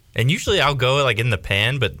right. And usually I'll go like in the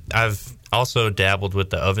pan, but I've also dabbled with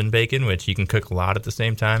the oven bacon, which you can cook a lot at the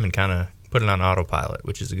same time and kind of put it on autopilot,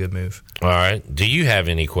 which is a good move. All right. Do you have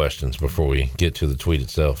any questions before we get to the tweet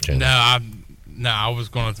itself, Chandler? No, I was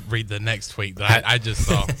going to read the next tweet that I just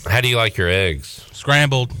saw. How do you like your eggs?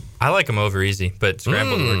 Scrambled. I like them over easy, but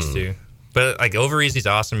scrambled works too. But like over easy's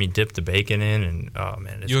awesome. You dip the bacon in, and oh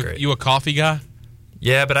man, it's great. You a coffee guy?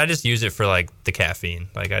 Yeah, but I just use it for like the caffeine.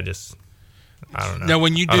 Like I don't know. Now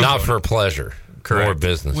when you do not for pleasure, correct. More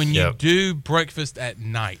business. When you do breakfast at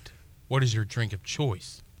night, what is your drink of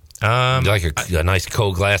choice? Like a nice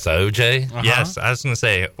cold glass of OJ? Uh-huh. Yes, I was going to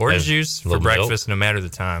say orange juice for breakfast, no matter the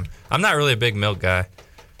time. I'm not really a big milk guy.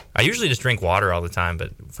 I usually just drink water all the time,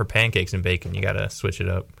 but for pancakes and bacon, you got to switch it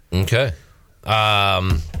up. Okay.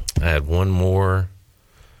 I had one more,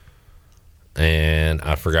 and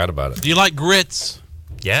I forgot about it. Do you like grits?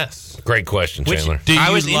 Yes. Great question, Chandler.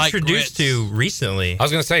 I was introduced to recently. I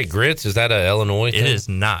was going to say, grits, is that an Illinois thing? It is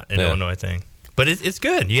not an Illinois thing. But it's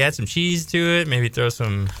good. You add some cheese to it, maybe throw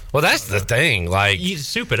some... Well, that's the thing. Like, you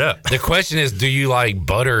soup it up. The question is, do you like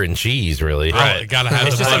butter and cheese, really? Right. Gotta have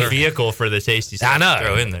it's the just butter. a vehicle for the tasty stuff I know. to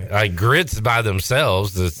throw in there. Like, grits by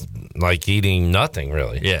themselves, it's like eating nothing,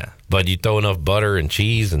 really. Yeah. But you throw enough butter and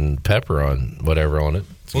cheese and pepper on whatever on it.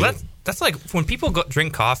 Well, that's like when people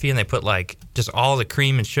drink coffee and they put like just all the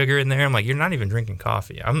cream and sugar in there. I'm like, you're not even drinking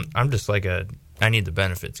coffee. I'm just like I need the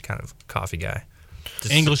benefits kind of coffee guy.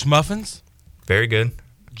 Just English muffins? Very good.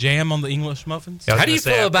 Jam on the English muffins? How do you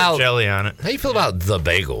feel about jelly on it? How do you feel about the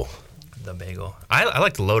bagel? The bagel. I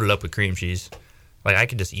like to load it up with cream cheese. Like I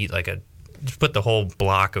could just eat just put the whole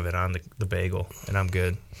block of it on the bagel, and I'm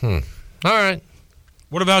good. All right.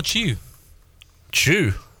 What about you?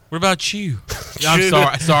 Chew. What about you?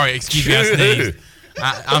 I'm sorry. Excuse me, I sneezed.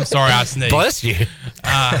 I'm sorry, I sneezed. Bless you.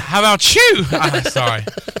 How about you? Sorry.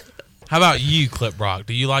 How about you, Clip Rock?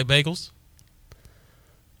 Do you like bagels?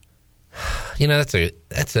 You know,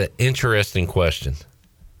 that's an interesting question.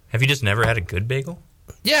 Have you just never had a good bagel?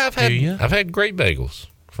 Yeah, I've had great bagels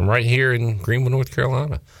from right here in Greenwood, North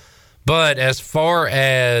Carolina. But as far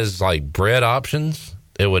as like bread options,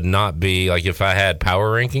 it would not be like if I had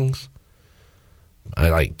power rankings. I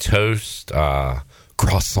like toast,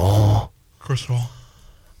 croissant,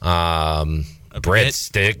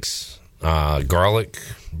 breadsticks, garlic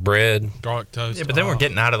bread, garlic toast. Yeah, but then we're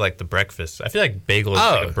getting out of like the breakfast. I feel like bagel is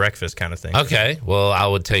like a breakfast kind of thing. Okay, well, I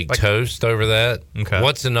would take toast over that. Okay.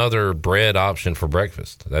 What's another bread option for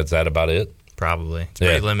breakfast? That's that about it? Probably. It's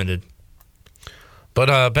pretty limited.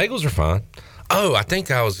 But bagels are fine. Oh, I think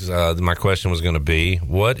my question was going to be,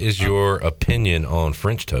 what is your opinion on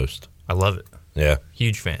French toast? I love it. Yeah.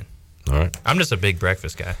 Huge fan. All right. I'm just a big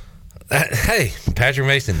breakfast guy. Hey, Patrick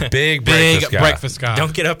Mason, big breakfast guy.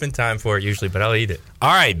 Don't get up in time for it usually, but I'll eat it.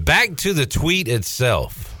 All right, back to the tweet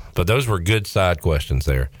itself. But those were good side questions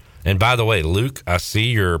there. And by the way, Luke, I see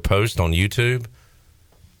your post on YouTube.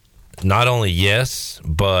 Not only yes,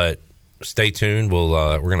 but stay tuned.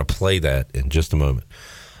 We're going to play that in just a moment.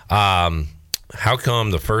 How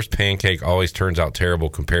come the first pancake always turns out terrible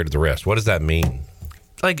compared to the rest? What does that mean?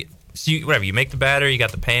 Like, so you make the batter, you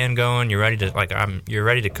got the pan going, you're ready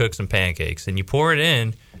to cook some pancakes, and you pour it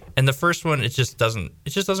in, and the first one it just doesn't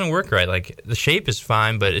work right. Like the shape is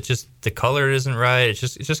fine, but it's just the color isn't right. It's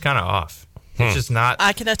just kind of off. It's just not.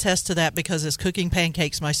 I can attest to that because as cooking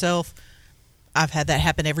pancakes myself, I've had that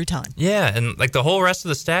happen every time. Yeah, and like the whole rest of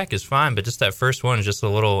the stack is fine, but just that first one is just a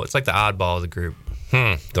little. It's like the oddball of the group.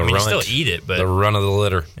 You still eat it, but the run of the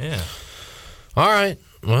litter. Yeah. All right.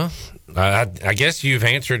 Well, I guess you've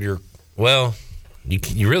answered your. Well,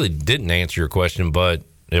 you really didn't answer your question, but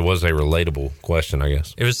it was a relatable question, I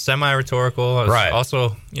guess. It was semi-rhetorical. Right.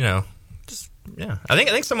 Also, I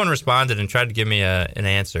think someone responded and tried to give me an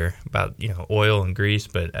answer about oil and grease,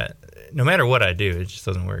 but no matter what I do, it just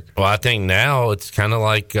doesn't work. Well, I think now it's kind of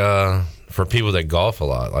like for people that golf a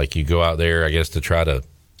lot, like you go out there, I guess, to try to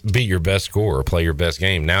beat your best score or play your best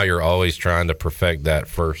game. Now you're always trying to perfect that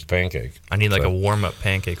first pancake. I need a warm-up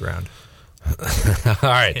pancake round. All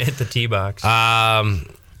right. Hit the tee box.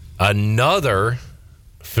 Another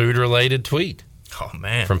food-related tweet. Oh,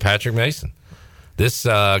 man. From Patrick Mason. This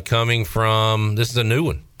coming from, this is a new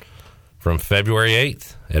one, from February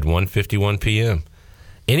 8th at 1:51 p.m.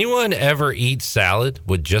 Anyone ever eat salad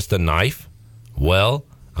with just a knife? Well,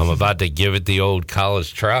 I'm about to give it the old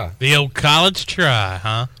college try. The old college try,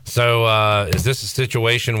 huh? So is this a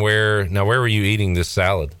situation where were you eating this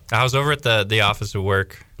salad? I was over at the office at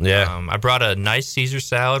work. Yeah. I brought a nice Caesar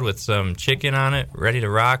salad with some chicken on it, ready to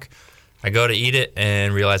rock. I go to eat it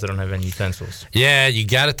and realize I don't have any utensils. Yeah, you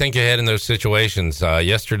got to think ahead in those situations.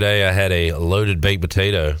 Yesterday, I had a loaded baked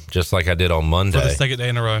potato, just like I did on Monday. For the second day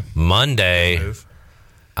in a row. Monday,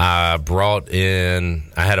 I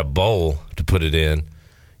had a bowl to put it in.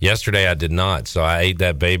 Yesterday, I did not, so I ate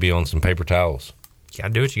that baby on some paper towels. You got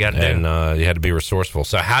to do what you got to do. And you had to be resourceful.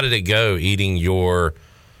 So how did it go eating your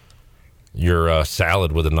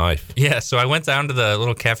salad with a knife? Yeah, so I went down to the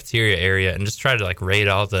little cafeteria area and just tried to raid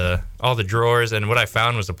all the drawers, and what I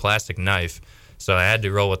found was a plastic knife. So I had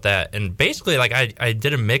to roll with that. And basically I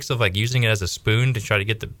did a mix of using it as a spoon to try to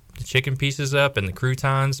get the chicken pieces up and the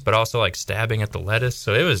croutons, but also stabbing at the lettuce.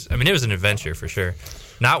 So it was an adventure for sure.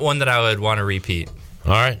 Not one that I would want to repeat.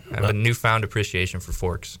 All right. I have a newfound appreciation for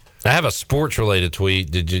forks. I have a sports related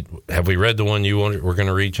tweet. Have we read the one we're going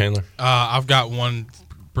to read, Chandler? I've got one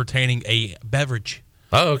pertaining a beverage.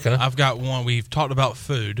 Oh, okay. I've got one. We've talked about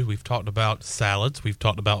food. We've talked about salads. We've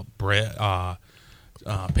talked about bread,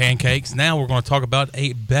 pancakes. Now we're going to talk about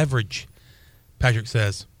a beverage. Patrick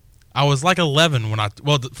says, I was like 11 when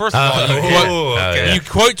first of all, you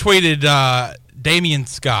quote tweeted Damian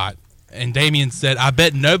Scott, And Damien said, I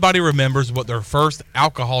bet nobody remembers what their first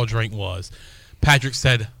alcohol drink was. Patrick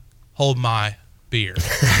said, hold my beer.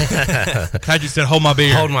 Patrick said, hold my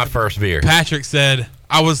beer. Hold my first beer. Patrick said,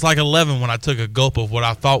 I was like 11 when I took a gulp of what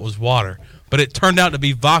I thought was water, but it turned out to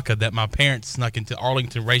be vodka that my parents snuck into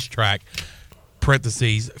Arlington Racetrack,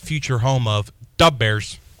 parentheses, future home of Dub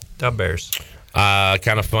Bears. Dub Bears.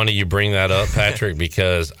 Kind of funny you bring that up, Patrick,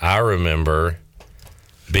 because I remember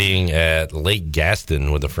being at Lake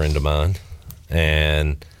Gaston with a friend of mine,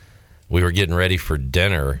 and we were getting ready for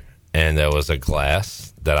dinner, and there was a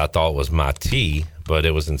glass that I thought was my tea, but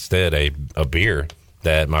it was instead a beer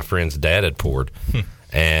that my friend's dad had poured.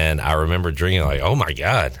 And I remember drinking like, oh, my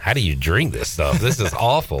God, how do you drink this stuff? This is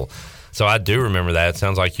awful. So I do remember that. It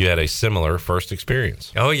sounds like you had a similar first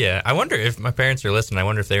experience. Oh, yeah. I wonder if my parents are listening. I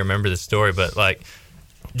wonder if they remember this story. But, like,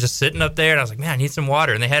 just sitting up there, and I was like, man, I need some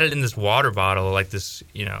water. And they had it in this water bottle, like this,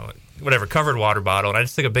 whatever, covered water bottle. And I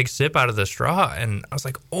just took a big sip out of the straw, and I was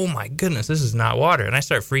like, oh, my goodness, this is not water. And I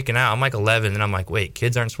start freaking out. I'm like 11, and I'm like, wait,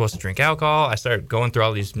 kids aren't supposed to drink alcohol? I started going through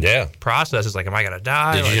all these processes, like, am I going to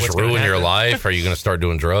die? Did you just ruin your life? Are you going to start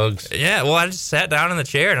doing drugs? Yeah, well, I just sat down in the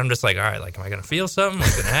chair, and I'm just like, all right, like, am I going to feel something?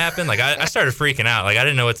 What's going to happen? Like, I started freaking out. Like, I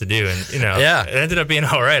didn't know what to do, and, it ended up being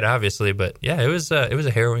all right, obviously. But, yeah, it was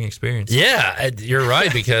a harrowing experience. Yeah, you're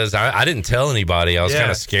right, because I didn't tell anybody. I was kind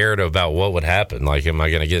of scared about what would happen. Like, am I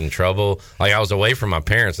going to get in trouble? Like, I was away from my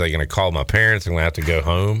parents. They're going to call my parents. I'm going to have to go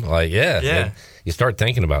home. Like, yeah. You start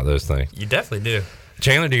thinking about those things. You definitely do.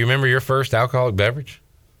 Chandler, do you remember your first alcoholic beverage?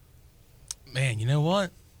 Man, you know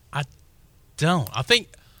what? I don't. I think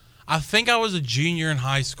I was a junior in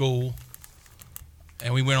high school,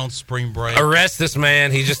 and we went on spring break. Arrest this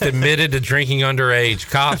man. He just admitted to drinking underage.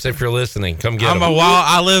 Cops, if you're listening, come get him.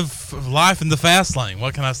 I live life in the fast lane.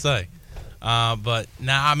 What can I say? But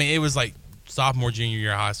now, it was like sophomore, junior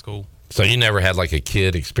year of high school. So you never had like a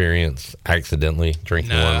kid experience accidentally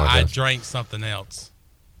drinking one like that? I drank something else.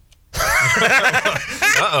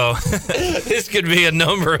 Uh-oh. This could be a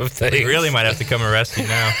number of things. We really might have to come arrest you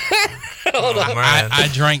now. Hold on. I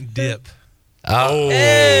drank dip.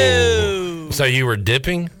 Oh. So you were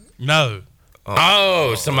dipping? No.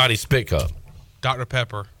 Oh, somebody's spit cup. Dr.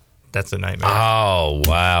 Pepper. That's a nightmare. Oh,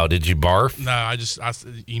 wow. Did you barf? No, I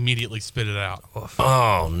immediately spit it out.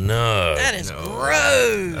 Oh, no. That is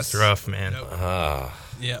gross. That's rough, man.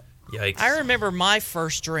 Yep. Yikes. I remember my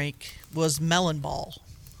first drink was Melon Ball.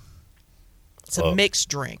 It's a mixed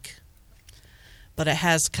drink, but it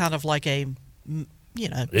has kind of like a, Did you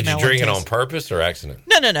drink it on purpose or accident?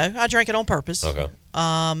 No. I drank it on purpose. Okay.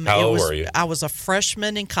 How old were you? I was a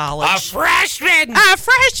freshman in college. A freshman!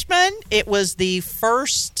 It was the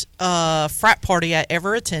first frat party I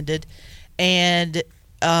ever attended, and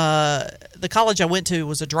the college I went to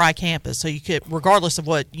was a dry campus, so you could, regardless of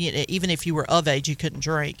what, even if you were of age, you couldn't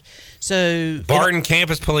drink. So Barton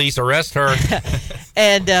campus police, arrest her.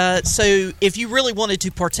 And so if you really wanted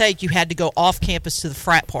to partake, you had to go off campus to the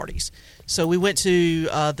frat parties. So we went to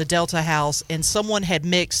the Delta House, and someone had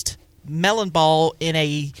mixed Melon Ball in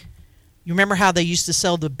you remember how they used to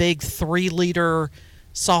sell the big 3-liter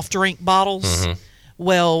soft drink bottles? Mm-hmm.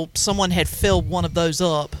 Well, someone had filled one of those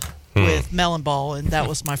up with Melon Ball, and that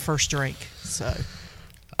was my first drink. So,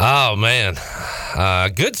 oh man,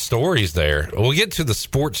 good stories there. We'll get to the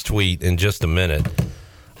sports tweet in just a minute.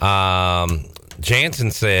 Jansen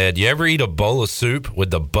said, "You ever eat a bowl of soup with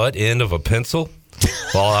the butt end of a pencil?"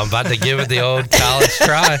 Well, I'm about to give it the old college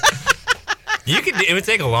try. It would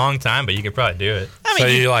take a long time, but you could probably do it. So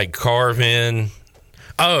you like carve in.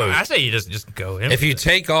 Oh, I say you just go in. If you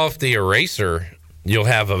take off the eraser, you'll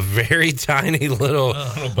have a very tiny little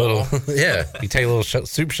yeah. You take little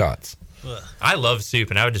soup shots. I love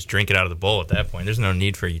soup, and I would just drink it out of the bowl at that point. There's no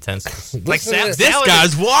need for utensils. Like this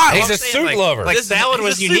guy's wild. He's a soup lover. Like salad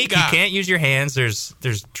was unique. You can't use your hands. There's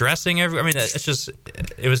dressing everywhere. I mean, it's just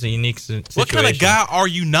it was a unique situation. What kind of guy are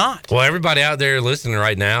you not? Well, everybody out there listening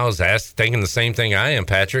right now is thinking the same thing I am,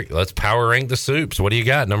 Patrick. Let's power rank the soups. What do you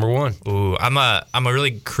got? Number one. Ooh, I'm a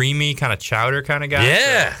really creamy kind of chowder kind of guy.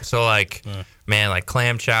 Yeah. So like. Man, like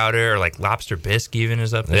clam chowder or like lobster bisque even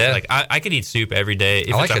is up there. Yeah. Like I could eat soup every day.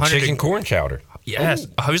 If I like it's a chicken corn chowder. Yes.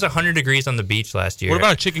 It was 100 degrees on the beach last year. What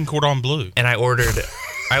about a chicken cordon bleu? And I ordered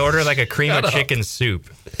like a cream of chicken soup,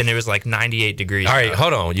 and it was like 98 degrees. All right,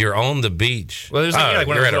 hold on. You're on the beach. Well, there's like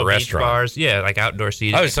one of those at a restaurant. Bars. Yeah, like outdoor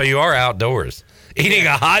seating. Oh, so you are outdoors. Eating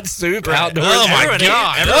a hot soup outdoors. Oh, my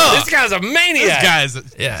God. This guy's a maniac.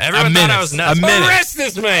 Everyone thought I was nuts. Arrest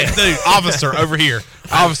this man. Dude, officer, over here.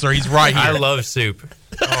 Officer, he's right here. I love soup.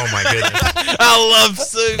 Oh my goodness. I love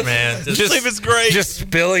soup, man. Soup is great. Just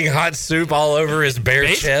spilling hot soup all over his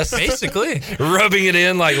bare chest, basically, rubbing it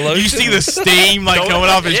in like lotion. You see the steam like coming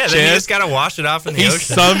off his chest. Then you just gotta wash it off in the ocean. He's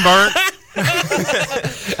sunburnt.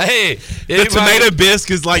 Hey, the tomato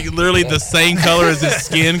bisque is like literally the same color as his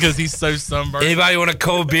skin because he's so sunburned. Anybody want a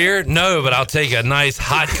cold beer? No, but I'll take a nice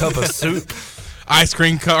hot cup of soup. Ice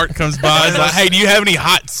cream cart comes by. It's like, hey, do you have any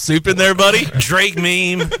hot soup in there, buddy? Drake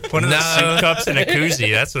meme. One of those soup cups and a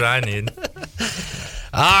koozie. That's what I need.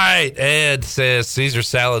 All right, Ed says Caesar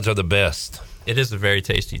salads are the best. It is a very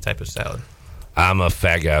tasty type of salad. I'm a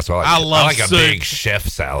fat guy, so I like a big chef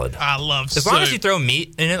salad. I love soup. As long as you throw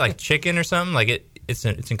meat in it, like chicken or something, like it's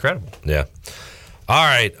incredible. Yeah. All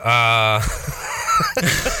right.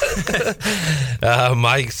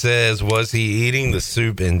 Mike says, was he eating the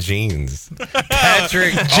soup in jeans?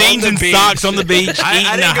 Patrick, jeans and socks on the beach.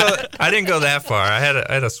 I didn't go that far. I had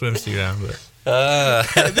a swimsuit on, but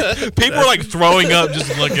people are like throwing up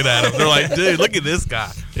just looking at him. They're like, dude, look at this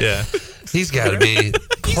guy. Yeah. He's got to be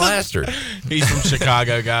plastered. He's from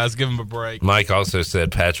Chicago, guys. Give him a break. Mike also said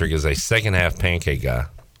Patrick is a second half pancake guy.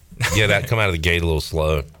 Yeah, that come out of the gate a little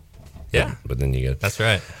slow. Yeah, but then you get. That's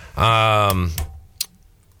right.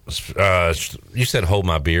 You said hold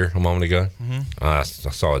my beer a moment ago. Mm-hmm. I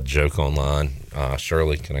saw a joke online.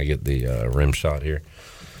 Shirley, can I get the rim shot here?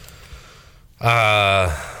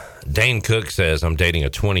 Dane Cook says I'm dating a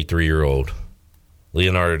 23-year-old.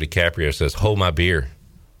 Leonardo DiCaprio says hold my beer.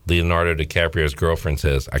 Leonardo DiCaprio's girlfriend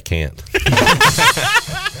says, I can't.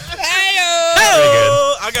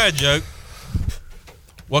 I got a joke.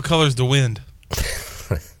 What color's the wind?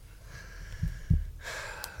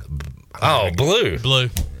 Blue. Blue.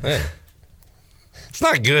 Yeah. It's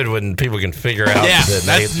not good when people can figure out that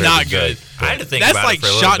that's not good. I had to think that's about like it for a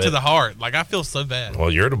little shot bit. to the heart. Like, I feel so bad. Well,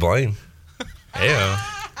 you're to blame. Yeah.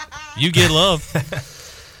 You get love.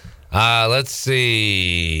 Let's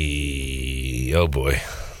see. Oh, boy.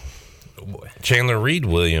 Chandler, read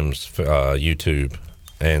Williams' YouTube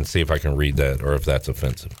and see if I can read that or if that's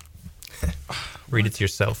offensive. Read it to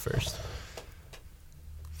yourself first.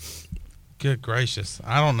 Good gracious.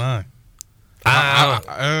 I don't know.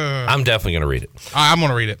 I'm definitely going to read it. I'm going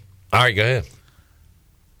to read it. All right, go ahead.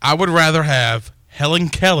 I would rather have Helen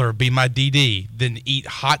Keller be my DD than eat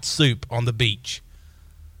hot soup on the beach.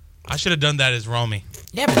 I should have done that as Romy.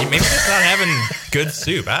 Yeah, but maybe just not having good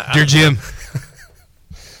soup. Dear Jim,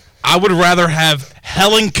 I would rather have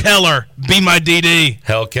Helen Keller be my DD.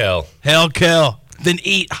 Hell Kell than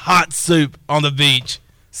eat hot soup on the beach.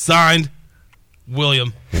 Signed,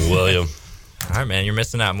 William. William. All right, man, you're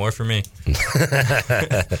missing out. More for me.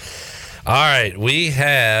 All right, we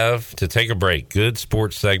have to take a break. Good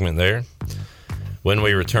sports segment there. When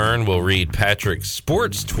we return, we'll read Patrick's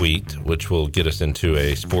sports tweet, which will get us into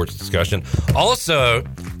a sports discussion. Also,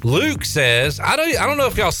 Luke says, I don't know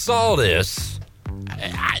if y'all saw this.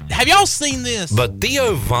 Have y'all seen this? But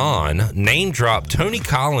Theo Vaughn name-dropped Tony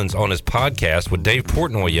Collins on his podcast with Dave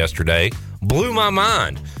Portnoy yesterday. Blew my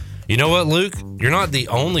mind. You know what, Luke? You're not the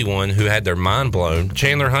only one who had their mind blown.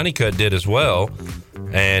 Chandler Honeycutt did as well,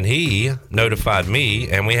 and he notified me,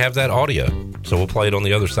 and we have that audio. So we'll play it on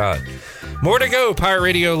the other side. More to go, Pirate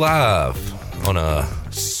Radio Live on a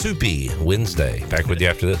soupy Wednesday. Back with you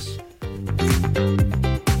after this.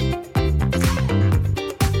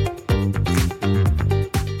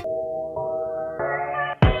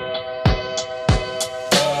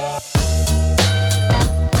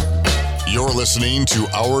 You're listening to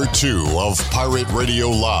Hour 2 of Pirate Radio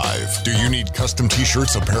Live. Do you need custom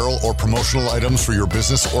t-shirts, apparel, or promotional items for your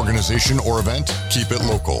business, organization, or event? Keep it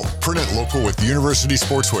local. Print it local with University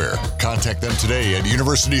Sportswear. Contact them today at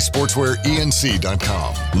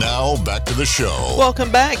universitysportswearenc.com. Now, back to the show.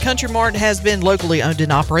 Welcome back. Country Mart has been locally owned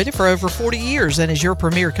and operated for over 40 years and is your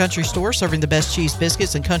premier country store serving the best cheese,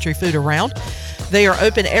 biscuits, and country food around. They are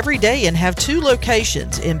open every day and have 2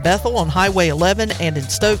 locations, in Bethel on Highway 11 and in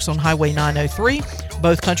Stokes on Highway 903.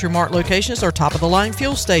 Both Country Mart locations are top-of-the-line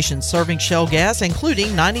fuel stations serving Shell gas,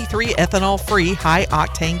 including 93 ethanol-free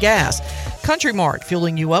high-octane gas. Country Mart,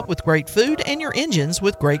 fueling you up with great food and your engines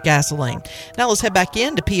with great gasoline. Now let's head back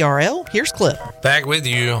in to PRL. Here's Cliff. Back with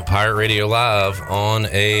you, Pirate Radio Live on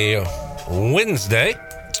a Wednesday.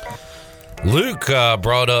 Luke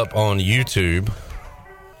brought up on YouTube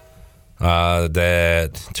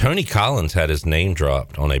that Tony Collins had his name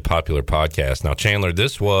dropped on a popular podcast. Now, Chandler,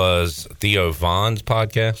 this was Theo Vaughn's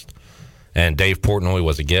podcast, and Dave Portnoy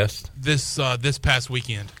was a guest. This past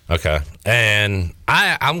weekend. Okay. And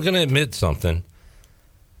I'm going to admit something.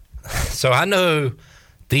 So I know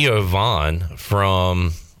Theo Vaughn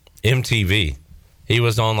from MTV. He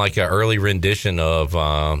was on like an early rendition of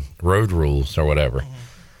Road Rules or whatever.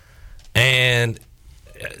 And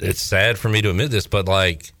it's sad for me to admit this, but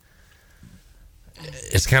like,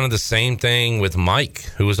 it's kind of the same thing with Mike,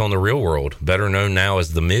 who was on The Real World, better known now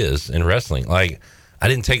as The Miz in wrestling. Like, I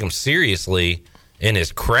didn't take him seriously in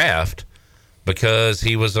his craft because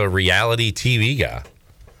he was a reality TV guy.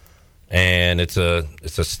 And it's a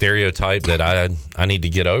stereotype that I need to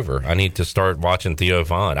get over. I need to start watching Theo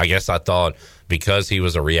Von. I guess I thought because he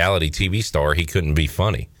was a reality TV star, he couldn't be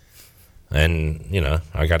funny. And, you know,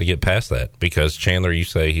 I got to get past that because, Chandler, you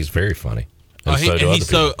say he's very funny. And he's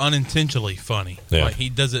so unintentionally funny. Yeah. Like, he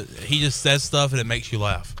just says stuff and it makes you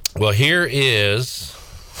laugh. Well, here is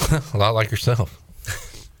a lot like yourself.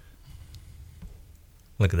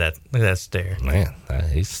 Look at that stare. Man,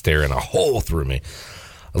 he's staring a hole through me.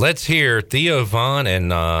 Let's hear Theo Von and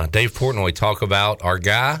Dave Portnoy talk about our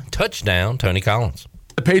guy, touchdown, Tony Collins.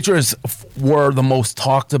 The Patriots were the most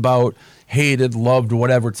talked about, hated, loved,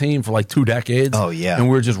 whatever team for like 2 decades. Oh, yeah. And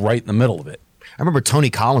we were just right in the middle of it. I remember Tony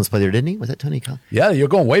Collins played there, didn't he? Was that Tony Collins? Yeah, you're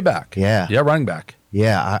going way back. Yeah. Yeah, running back.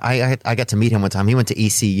 Yeah, I got to meet him one time. He went to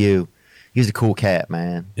ECU. He was a cool cat,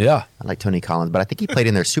 man. Yeah. I like Tony Collins, but I think he played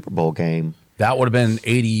in their Super Bowl game. That would have been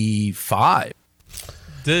 85.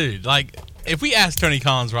 Dude, like, if we asked Tony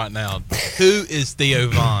Collins right now, who is Theo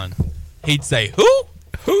Von? He'd say, who?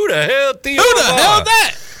 Who the hell, Theo Who the Von? hell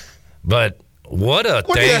that? But what What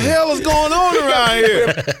the hell is going on around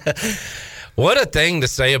here? What a thing to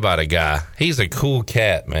say about a guy. He's a cool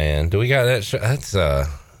cat, man. Do we got that?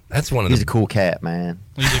 That's one of He's a cool cat, man.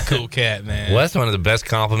 He's a cool cat, man. Well, that's one of the best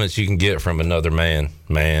compliments you can get from another man.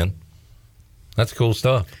 Man, that's cool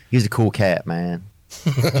stuff. He's a cool cat, man.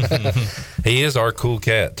 He is our cool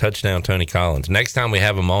cat. Touchdown, Tony Collins. Next time we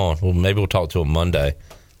have him on, maybe we'll talk to him Monday.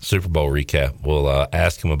 Super Bowl recap. We'll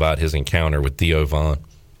ask him about his encounter with Theo Von.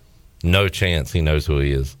 No chance he knows who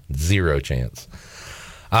he is. Zero chance.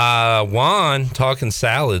 Juan, talking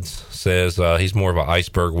salads, says he's more of an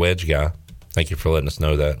iceberg wedge guy. Thank you for letting us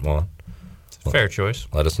know that, Juan. Fair choice.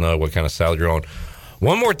 Let us know what kind of salad you're on.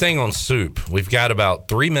 One more thing on soup. We've got about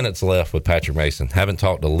 3 minutes left with Patrick Mason. Haven't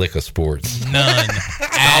talked a lick of sports. None.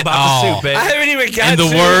 At about all. the soup, baby. I haven't even got In the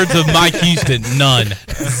soup. words of Mike Houston, none.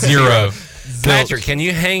 Zero. Patrick, can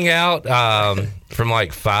you hang out from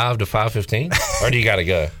like 5 to 5:15, or do you got to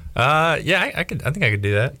go? Yeah, I think I could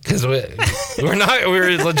do that because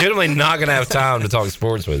we're legitimately not going to have time to talk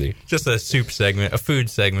sports with you. Just a soup segment, a food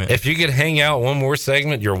segment. If you could hang out one more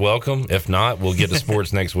segment, you're welcome. If not, we'll get to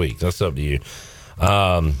sports next week. That's up to you.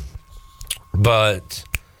 But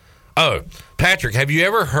Patrick, have you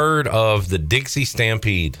ever heard of the Dixie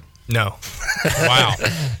Stampede? No. Wow.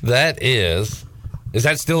 Is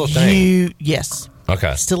that still a thing? Yes.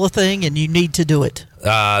 Okay. Still a thing, and you need to do it.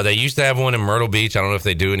 They used to have one in Myrtle Beach. I don't know if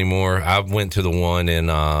they do anymore. I went to the one in,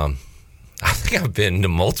 I think I've been to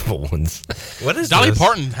multiple ones. What is Dolly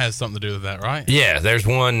Parton has something to do with that, right? Yeah, there's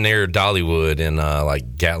one near Dollywood in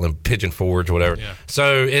like Gatlin, Pigeon Forge, whatever. Yeah.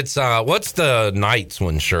 So it's, what's the Knights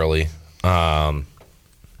one, Shirley?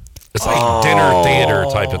 It's like dinner theater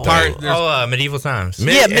type of thing. Medieval Times.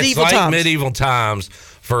 Medieval Times. Times. Medieval Times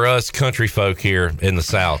for us country folk here in the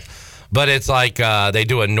South. But it's like they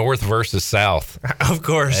do a North versus South. Of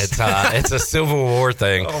course. It's a Civil War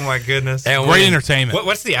thing. Oh, my goodness. And Great entertainment.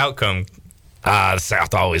 What's the outcome? The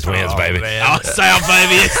South always wins, baby. Man. South,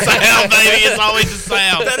 baby. It's South, baby. It's always the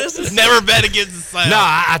South. That is Never bet against the South. No,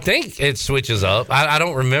 I think it switches up. I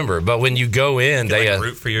don't remember. But when you go in, they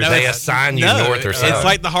assign you North or South. It's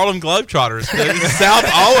like the Harlem Globetrotters. The South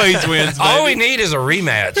always wins, baby. All we need is a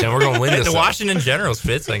rematch, and we're going to win this. The Washington Generals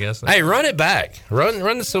fits, I guess. Hey, run it back.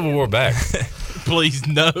 Run the Civil War back. Please,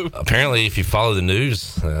 no. Apparently, if you follow the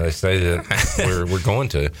news, they say that we're going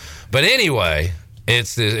to. But anyway,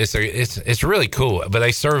 it's really cool. But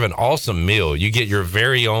they serve an awesome meal. You get your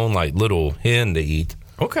very own like little hen to eat.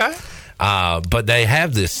 Okay. But they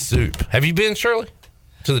have this soup. Have you been, Shirley,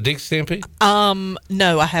 to the Dixie Stampede?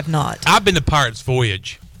 No, I have not. I've been to Pirate's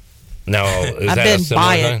Voyage. No, is I've that been a similar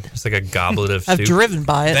by thing? it. It's like a goblet of soup. I've driven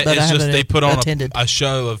by it, but I haven't they put on attended. a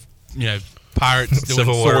show of pirates doing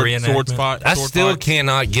Civil War swords reenactment. fight. I still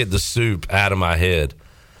cannot get the soup out of my head.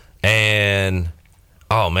 And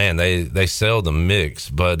oh man, they sell the mix,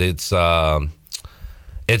 but it's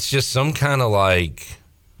just some kind of like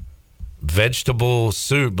vegetable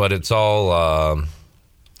soup, but it's all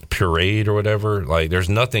pureed or whatever. Like there's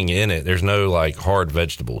nothing in it. There's no like hard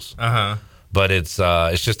vegetables. But it's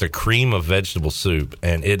just a cream of vegetable soup,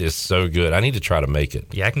 and it is so good. I need to try to make it.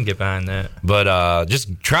 Yeah, I can get behind that. But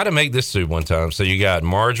just try to make this soup one time. So you got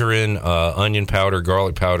margarine, onion powder,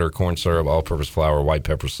 garlic powder, corn syrup, all-purpose flour, white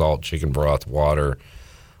pepper, salt, chicken broth, water,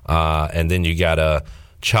 and then you got to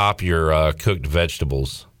chop your cooked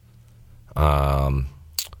vegetables.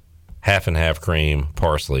 half and half cream,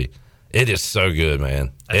 parsley. It is so good,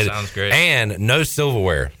 man. That sounds great. And no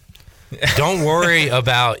silverware. Don't worry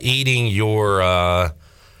about eating your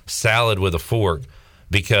salad with a fork,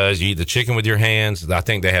 because you eat the chicken with your hands. I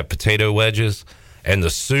think they have potato wedges, and the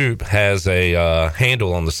soup has a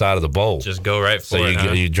handle on the side of the bowl. Just go right for it.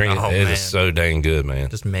 So you drink it. It is so dang good, man.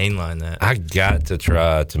 Just mainline that. I got to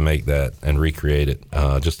try to make that and recreate it.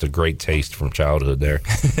 Just a great taste from childhood there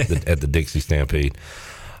at the Dixie Stampede.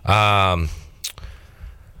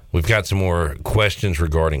 We've got some more questions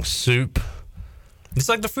regarding soup. It's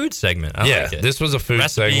like the food segment. I like it. This was a food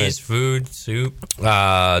segment. Recipes, food, soup.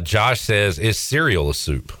 Josh says, is cereal a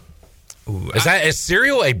soup? Ooh, Is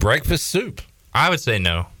cereal a breakfast soup? I would say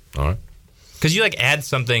no. All right. Because you add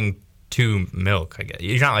something to milk, I guess.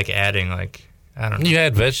 You're not adding I don't know. You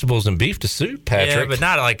add vegetables and beef to soup, Patrick. Yeah, but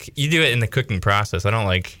not you do it in the cooking process. I don't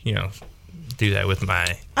do that with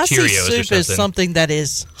my I Cheerios see or soup something. as something that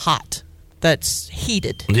is hot, that's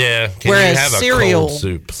heated. Yeah. Whereas you have cereal, a cold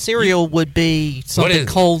soup? cereal would be something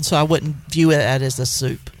cold, so I wouldn't view it as a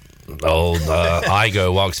soup. Old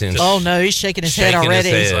Igo walks in. Oh no, he's shaking his head already.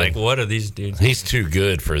 He's like, what are these dudes? He's too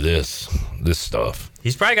good for this stuff.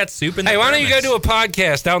 He's probably got soup in the why don't you go do a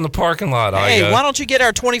podcast out in the parking lot, Hey, Igo? why don't you get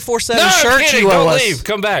our 24/7 No, shirt Kenny, you owe don't us? leave.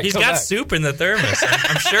 Come back. He's come got back. soup in the thermos.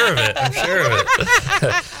 I'm sure of it. I'm sure of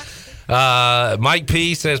it. Mike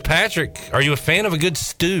P says, Patrick, are you a fan of a good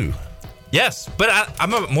stew? Yes, but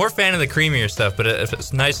I'm a more fan of the creamier stuff. But if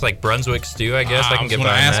it's nice Brunswick stew, I guess I can get by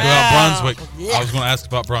that. Yeah. I was going to ask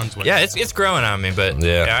about Brunswick. Yeah, it's growing on me, but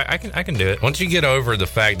I can do it. Once you get over the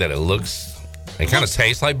fact that it looks and kind of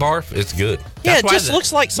tastes like barf, it's good. Yeah, it just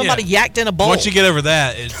looks like somebody yacked in a bowl. Once you get over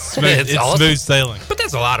that, it's smooth, awesome. Smooth sailing. But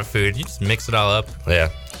that's a lot of food. You just mix it all up. Yeah.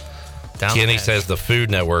 Kenny the says the Food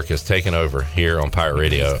Network has taken over here on Pirate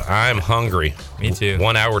Radio. I'm hungry. Me too.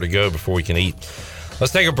 1 hour to go before we can eat.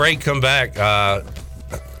 Let's take a break, come back,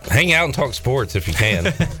 hang out and talk sports if you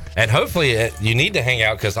can. And hopefully you need to hang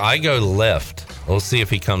out because I go left. We'll see if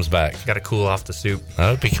he comes back. Got to cool off the soup. I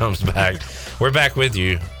hope he comes back. We're back with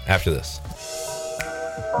you after this.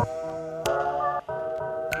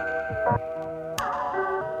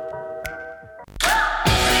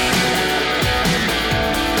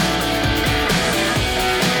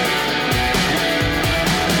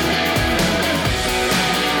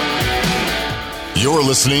 You're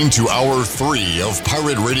listening to Hour 3 of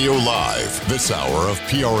Pirate Radio Live. This hour of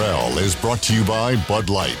PRL is brought to you by Bud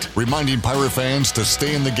Light, reminding pirate fans to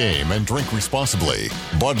stay in the game and drink responsibly.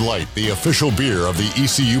 Bud Light, the official beer of the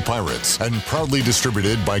ECU Pirates, and proudly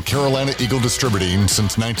distributed by Carolina Eagle Distributing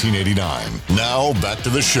since 1989. Now, back to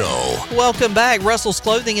the show. Welcome back. Russell's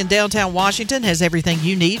Clothing in downtown Washington has everything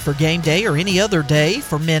you need for game day or any other day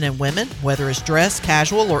for men and women, whether it's dress,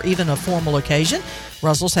 casual, or even a formal occasion.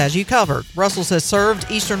 Russell's has you covered. Russell's has served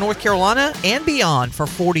Eastern North Carolina and beyond for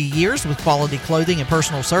 40 years with quality clothing and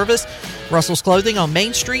personal service. Russell's Clothing on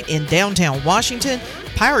Main Street in downtown Washington.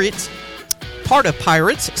 Pirates, part of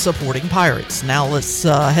Pirates, supporting Pirates. Now let's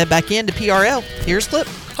head back into PRL. Here's Clip.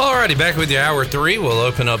 Alrighty, back with you, Hour 3. We'll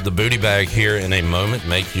open up the booty bag here in a moment,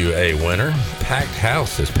 make you a winner. Packed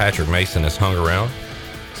house as Patrick Mason has hung around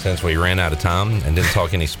since we ran out of time and didn't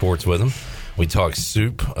talk any sports with him. We talked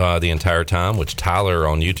soup the entire time, which Tyler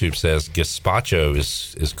on YouTube says gazpacho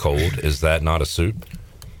is cold. Is that not a soup?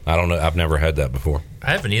 I don't know. I've never had that before.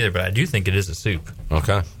 I haven't either, but I do think it is a soup.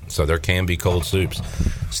 Okay. So there can be cold soups.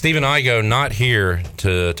 Stephen Igo not here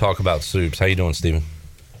to talk about soups. How you doing, Stephen?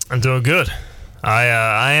 I'm doing good.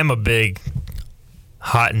 I am a big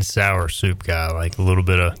hot and sour soup guy, like a little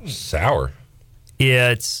bit of... Sour?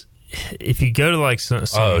 Yeah, it's... If you go to like some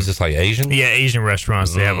is this like Asian? Yeah, Asian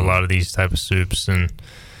restaurants, they have a lot of these type of soups, and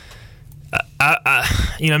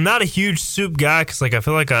I'm not a huge soup guy because like I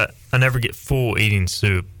feel like I never get full eating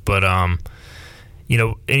soup, but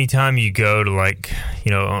anytime you go to like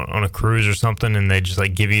on a cruise or something and they just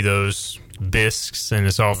like give you those bisques and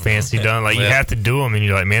it's all fancy done, like you have to do them and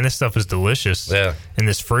you're like, man, this stuff is delicious, and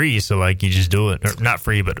it's free, so like you just do it, or not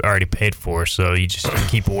free but already paid for, so you just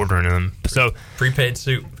keep ordering them. So prepaid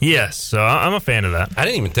soup. Yes, so I'm a fan of that. I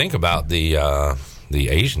didn't even think about the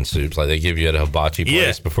Asian soups, like they give you at a hibachi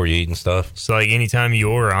place before you eat and stuff. So like anytime you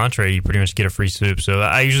order entree, you pretty much get a free soup. So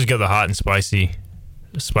I usually go the hot and spicy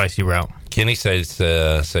route. Kenny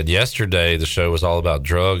said yesterday the show was all about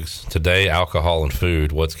drugs. Today, alcohol and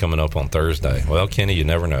food. What's coming up on Thursday? Well, Kenny, you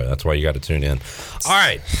never know. That's why you got to tune in. All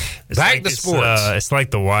right, back to sports. It's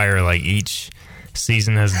like The Wire. Like each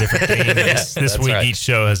season has a different theme. This week, each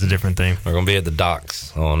show has a different theme. We're going to be at the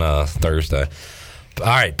docks on Thursday. All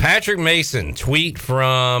right, Patrick Mason, tweet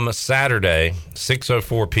from Saturday,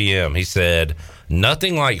 6:04 p.m. He said,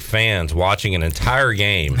 "Nothing like fans watching an entire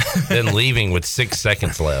game, then leaving with 6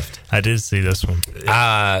 seconds left." I did see this one.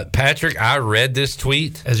 Patrick, I read this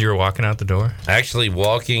tweet as you were walking out the door. Actually,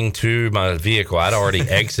 walking to my vehicle, I'd already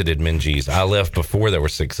exited Minji's. I left before there were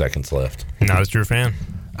 6 seconds left. Not a true fan.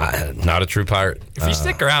 Not a true Pirate. If you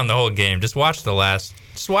stick around the whole game, just watch the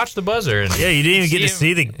buzzer. And yeah, you didn't even get to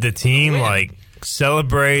see the team like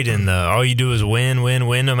celebrate, and all you do is win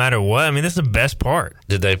no matter what. I mean, this is the best part.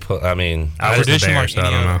 Did they put? I mean, I was embarrassed. I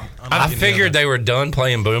don't know. I figured they were done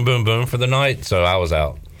playing Boom Boom Boom for the night, so I was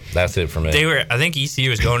out. That's it for me. I think ECU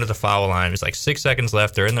was going to the foul line. It's like 6 seconds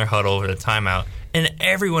left. They're in their huddle over the timeout, and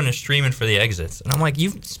everyone is streaming for the exits. And I'm like,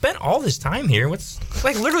 you've spent all this time here. What's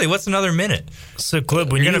another minute? So,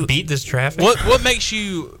 Clip, when you're gonna beat this traffic, what makes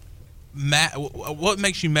you mad? What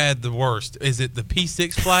makes you mad the worst? Is it the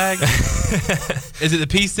P6 flag? Is it the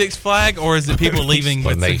P6 flag, or is it people leaving?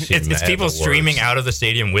 It's people streaming out of the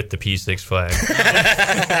stadium with the P6 flag.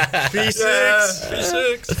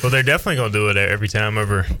 P6. Well, they're definitely going to do it every time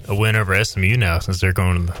over a win over SMU now, since they're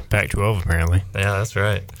going to the Pac-12 apparently. Yeah, that's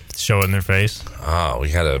right. Show it in their face. Oh, we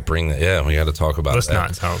got to bring that. Yeah, we got to talk about Let's that.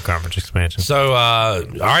 Let's not talk conference expansion. So, all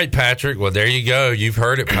right, Patrick. Well, there you go. You've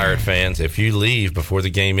heard it, Pirate fans. If you leave before the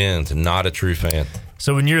game ends, not a true fan.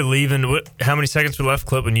 So when you're leaving, how many seconds were left,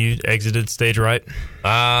 Clip, when you exited stage right?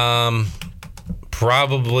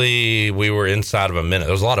 Probably we were inside of a minute.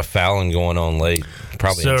 There was a lot of fouling going on late.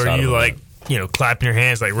 Probably. So inside are you of a like, minute. Clapping your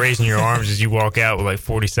hands, like raising your arms as you walk out with like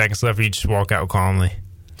 40 seconds left, or you just walk out calmly?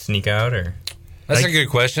 Sneak out, or? That's a good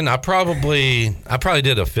question. I probably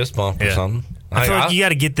did a fist bump or something. I feel like you got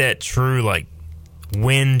to get that true like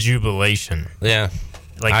win jubilation. Yeah.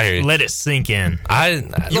 Like, I hear you. Let it sink in.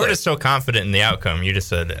 You were just so confident in the outcome. You just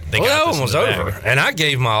said that that one was over, and I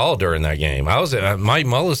gave my all during that game. I was Mike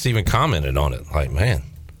Mullis even commented on it. Like, man,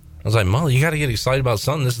 I was like, Mullis, you got to get excited about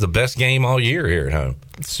something. This is the best game all year here at home.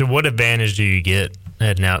 So, what advantage do you get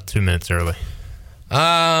heading out 2 minutes early?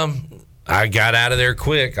 I got out of there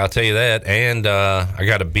quick. I'll tell you that, and I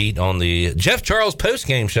got a beat on the Jeff Charles post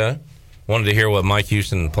game show. Wanted to hear what Mike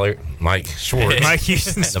Houston, Mike Schwartz, Mike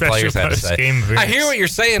Houston, the players had to say. I hear what you're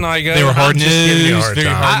saying, Igo. They were hard news.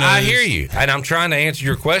 I hear you, and I'm trying to answer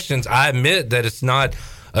your questions. I admit that it's not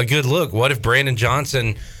a good look. What if Brandon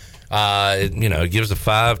Johnson, gives a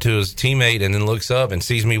 5 to his teammate and then looks up and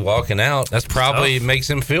sees me walking out? That's probably makes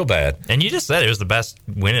him feel bad. And you just said it was the best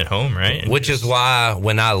win at home, right? Which is why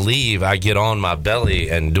when I leave, I get on my belly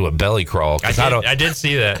and do a belly crawl. I did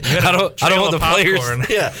see that. I don't want the players.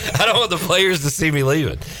 Yeah, I don't want the players to see me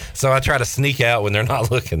leaving. So I try to sneak out when they're not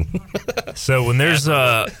looking. So when there's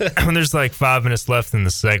like 5 minutes left in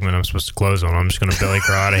the segment, I'm supposed to close on. I'm just going to belly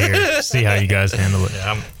crawl out of here. See how you guys handle it.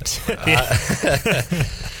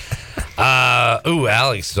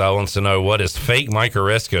 Alex wants to know, what is fake Mike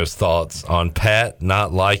Oresco's thoughts on Pat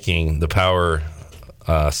not liking the Power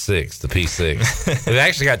 6, the P6? We've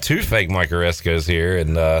actually got 2 fake Mike Oresco's here,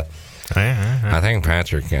 and I think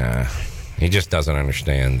Patrick, he just doesn't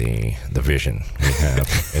understand the vision we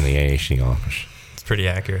have in the AAC office. It's pretty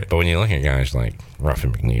accurate. But when you look at guys like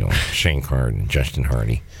Ruffin McNeil, Shane Card, and Justin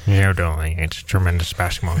Hardy, it's a tremendous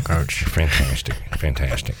basketball coach. Fantastic.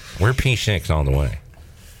 We're P6 all the way.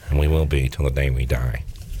 And we will be till the day we die,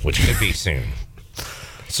 which could be soon.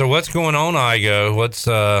 So what's going on, Igo?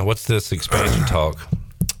 What's this expansion talk?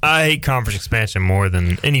 I hate conference expansion more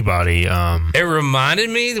than anybody. It reminded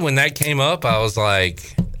me when that came up, I was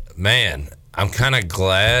like, man, I'm kind of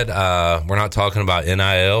glad we're not talking about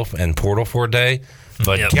NIL and portal for a day.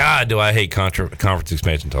 But God, do I hate conference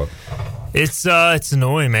expansion talk. It's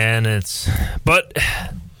annoying, man. It's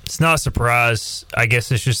not a surprise. I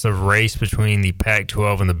guess it's just a race between the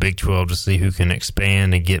Pac-12 and the Big 12 to see who can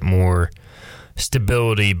expand and get more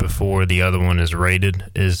stability before the other one is rated,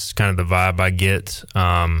 is kind of the vibe I get.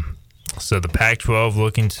 So the Pac-12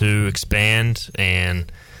 looking to expand,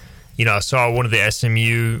 and I saw one of the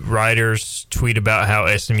SMU writers tweet about how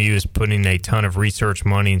SMU is putting a ton of research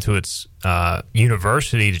money into its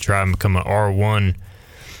university to try and become an R1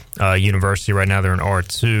 university. Right now they're in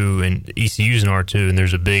R2, and ECU's in R2, and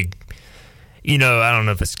there's a big, I don't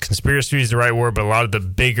know if it's conspiracy is the right word, but a lot of the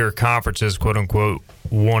bigger conferences, quote unquote,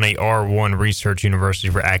 want a R1 research university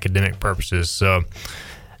for academic purposes. So,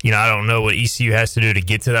 I don't know what ECU has to do to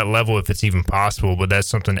get to that level, if it's even possible, but that's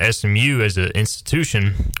something SMU as an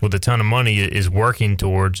institution with a ton of money is working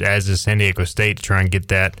towards, as is San Diego State, to try and get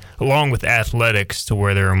that, along with athletics, to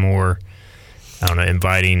where there are more I don't know,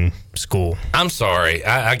 inviting school. I'm sorry.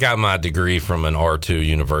 I got my degree from an R2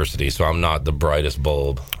 university, so I'm not the brightest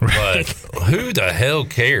bulb. But who the hell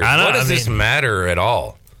cares? What does this matter at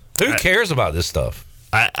all? Who cares about this stuff?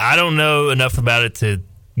 I don't know enough about it to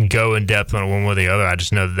go in depth on it one way or the other. I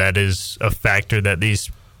just know that is a factor that these,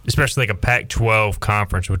 especially like a Pac-12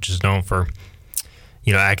 conference, which is known for,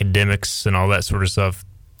 academics and all that sort of stuff,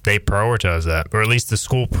 they prioritize that, or at least the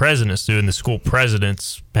school presidents do, and the school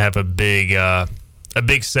presidents have a big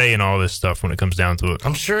say in all this stuff when it comes down to it.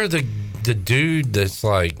 I'm sure the dude that's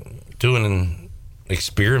like doing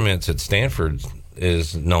experiments at Stanford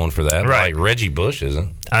is known for that, right? Like Reggie Bush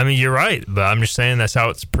isn't. I mean, you're right, but I'm just saying that's how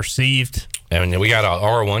it's perceived. I mean, we got an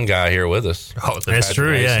R1 guy here with us. Oh, that's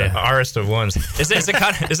true. Yeah, Rest of ones. Is it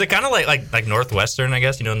kind of like Northwestern? I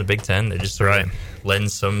guess in the Big Ten, they just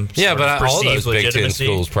lend some. Yeah, but all those Big Ten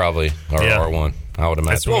schools probably are R1. I would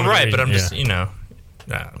imagine. Well, right, but I'm just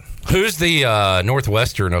Who's the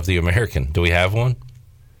Northwestern of the American? Do we have one?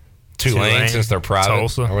 Tulane, since they're private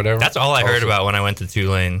Tulsa. Or whatever. That's all I heard about when I went to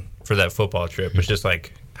Tulane for that football trip. Was just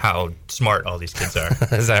like how smart all these kids are.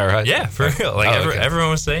 Is that right? Yeah, for real. Like everyone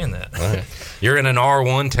was saying that. Right. You're in an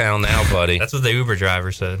R1 town now, buddy. That's what the Uber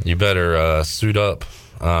driver said. You better suit up.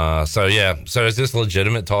 So is this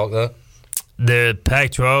legitimate talk though? The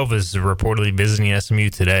Pac-12 is reportedly visiting SMU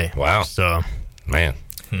today. Wow. So, man,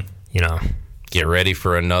 get ready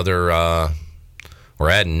for another. We're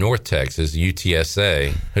adding North Texas,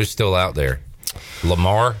 UTSA. Who's still out there?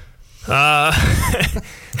 Lamar.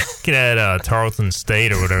 Can add Tarleton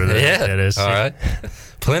State or whatever that is. All right.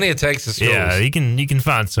 Plenty of Texas schools. Yeah, you can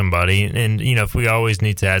find somebody, and if we always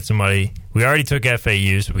need to add somebody, we already took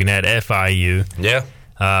FAU, so we can add FIU. Yeah.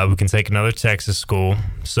 We can take another Texas school.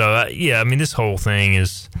 So this whole thing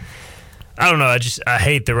is, I don't know. I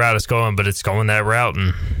hate the route it's going, but it's going that route,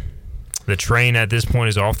 and the train at this point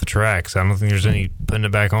is off the tracks. I don't think there's any putting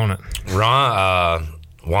it back on it.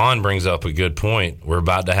 Juan brings up a good point. We're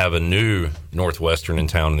about to have a new Northwestern in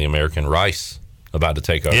town in the American. Rice about to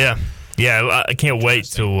take over. Yeah, I can't wait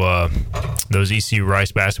till those ECU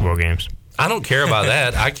Rice basketball games. I don't care about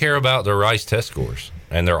that. I care about the Rice test scores,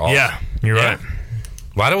 and they're awesome. Yeah, you're right.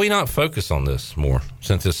 Why do we not focus on this more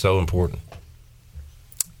since it's so important?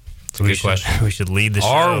 It's a good question. We should lead the show.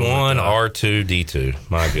 R1, R2,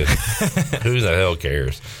 D2. My goodness. Who the hell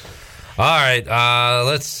cares? All right,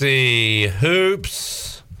 let's see.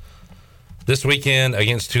 Hoops this weekend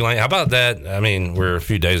against Tulane. How about that? I mean, we're a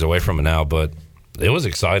few days away from it now, but it was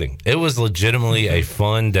exciting. It was legitimately a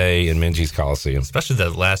fun day in Minges Coliseum. Especially the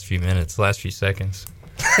last few minutes, last few seconds.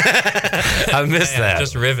 I missed that.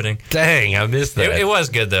 Just riveting. Dang, I missed that. It was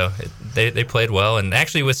good, though. They played well and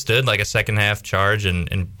actually withstood like a second-half charge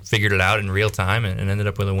and figured it out in real time and ended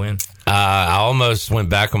up with a win. I almost went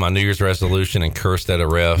back on my New Year's resolution and cursed at a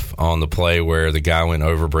ref on the play where the guy went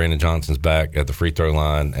over Brandon Johnson's back at the free throw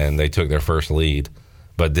line and they took their first lead.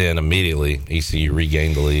 But then immediately ECU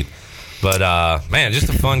regained the lead. But, man, just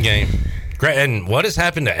a fun game. Great. And what has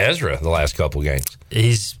happened to Ezra the last couple games?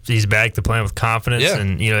 He's back to playing with confidence,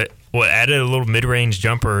 and added a little mid-range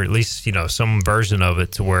jumper, at least some version of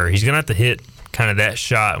it, to where he's going to have to hit kind of that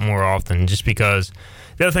shot more often. Just because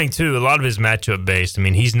the other thing too, a lot of his matchup based. I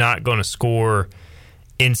mean, he's not going to score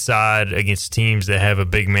inside against teams that have a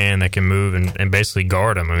big man that can move and basically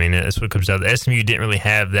guard him. I mean, that's what it comes down to. SMU didn't really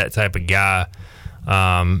have that type of guy.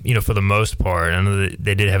 For the most part. I know that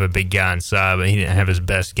they did have a big guy inside, but he didn't have his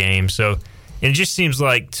best game. So, and it just seems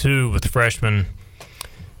like, too, with the freshmen,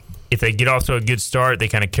 if they get off to a good start, they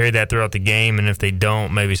kind of carry that throughout the game. And if they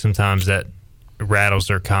don't, maybe sometimes that rattles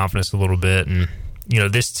their confidence a little bit. And,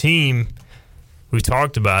 this team, we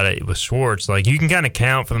talked about it with Schwartz. Like, you can kind of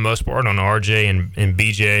count, for the most part, on RJ and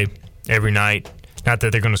BJ every night. Not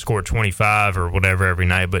that they're going to score 25 or whatever every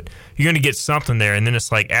night, but you're going to get something there. And then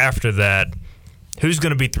it's like after that, who's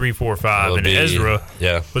going to be 3, 4, 5? And Ezra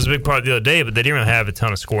was a big part of the other day, but they didn't really have a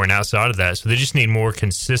ton of scoring outside of that. So they just need more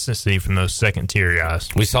consistency from those second-tier guys.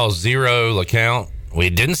 We saw zero LeCount.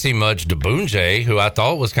 We didn't see much Debunje, who I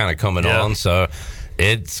thought was kind of coming on. So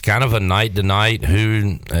it's kind of a night-to-night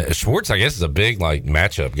who Schwartz, I guess, is a big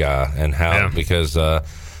matchup guy. And because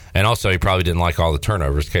and also he probably didn't like all the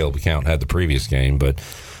turnovers Caleb LeCount had the previous game. But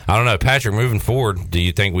I don't know. Patrick, moving forward, do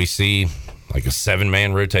you think we see like a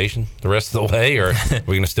 7-man rotation the rest of the way, or we're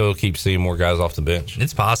going to still keep seeing more guys off the bench?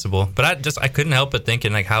 It's possible, but I couldn't help but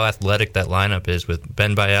thinking how athletic that lineup is with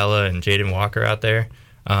Ben Biella and Jaden Walker out there,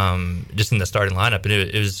 just in the starting lineup. And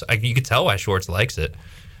it was you could tell why Schwartz likes it.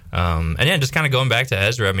 And yeah, just kind of going back to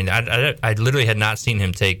Ezra, I mean, I literally had not seen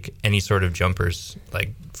him take any sort of jumpers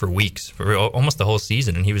like for weeks, for almost the whole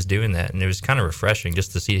season, and he was doing that, and it was kind of refreshing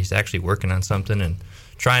just to see he's actually working on something and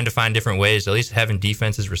trying to find different ways, at least having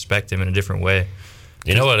defenses respect him in a different way.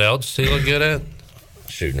 You know what else he looked good at?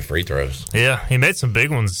 Shooting free throws. Yeah, he made some big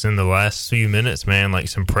ones in the last few minutes, man, like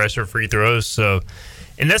some pressure free throws. So,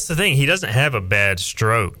 and that's the thing, he doesn't have a bad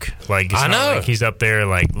stroke. Like, it's not like he's up there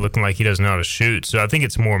like looking like he doesn't know how to shoot. So I think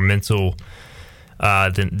it's more mental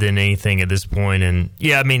than anything at this point. And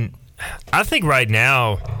yeah, I mean, I think right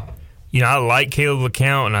now, you know, I like Caleb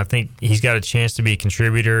LeCount, and I think he's got a chance to be a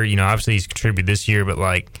contributor. You know, obviously he's contributed this year, but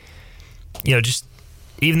like, you know, just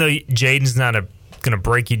even though Jaden's not going to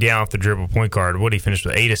break you down off the dribble point guard, what he finished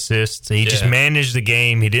with 8 assists. He just managed the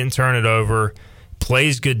game. He didn't turn it over.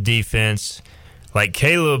 Plays good defense. Like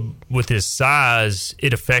Caleb, with his size,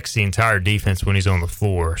 it affects the entire defense when he's on the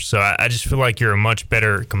floor. So I just feel like you're a much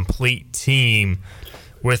better complete team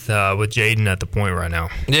with Jaden at the point right now.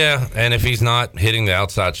 Yeah, and if he's not hitting the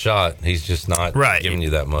outside shot, he's just not giving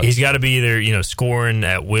you that much. He's got to be either, you know, scoring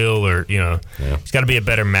at will or, you know, he's got to be a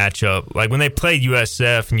better matchup. Like when they played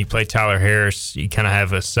USF and you play Tyler Harris, you kind of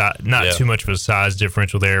have a too much of a size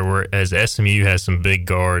differential there, whereas SMU has some big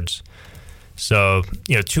guards. So,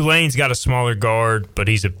 you know, Tulane's got a smaller guard, but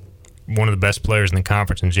he's one of the best players in the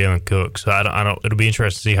conference in Jalen Cook. So I don't. It'll be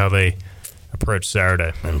interesting to see how they approach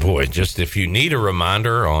Saturday. And boy, just if you need a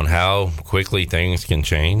reminder on how quickly things can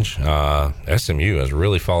change, SMU has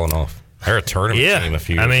really fallen off. They're a tournament team a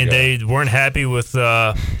few years ago. They weren't happy with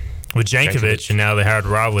Jankovic, and now they hired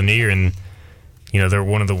Rob Lanier, and you know they're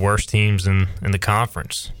one of the worst teams in the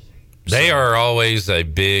conference. They are always a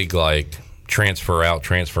big like transfer out,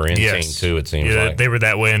 transfer in team too. It seems like they were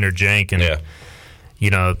that way under Jank, and you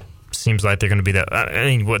know. Seems like they're going to be that. I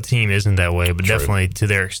mean, what team isn't that way? But definitely to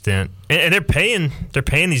their extent, and they're paying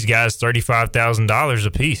these guys $35,000 a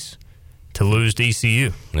piece to lose to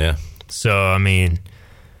ECU. Yeah. So I mean,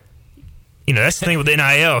 you know, that's the thing with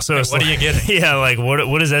NIL. So it's what are you getting? Yeah, like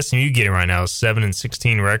what is SMU getting right now?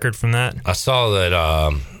 7-16 record from that. I saw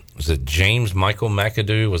that. Was it James Michael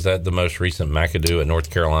McAdoo? Was that the most recent McAdoo at North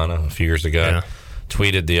Carolina a few years ago? Yeah.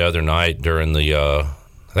 Tweeted the other night during the.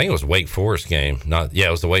 I think it was Wake Forest game. It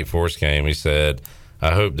was the Wake Forest game. He said,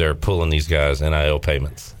 I hope they're pulling these guys NIL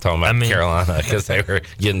payments. Talking about Carolina because they were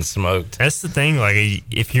getting smoked. That's the thing. Like,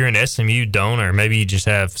 if you're an SMU donor, maybe you just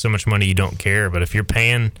have so much money you don't care. But if you're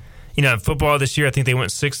paying, you know, in football this year, I think they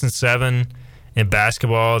went 6-7. In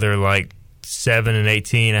basketball, they're like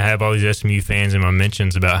 7-18. I have all these SMU fans in my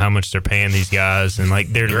mentions about how much they're paying these guys, and like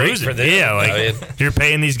they're losing. For them. Yeah, like you're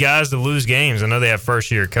paying these guys to lose games. I know they have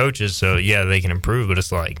first year coaches, so yeah, they can improve. But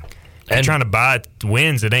it's like they're trying to buy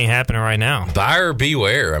wins that ain't happening right now. Buyer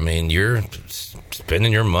beware. I mean, you're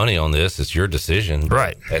spending your money on this. It's your decision.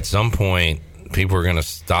 Right. At some point, people are going to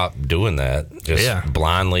stop doing that. Just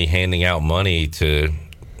blindly handing out money to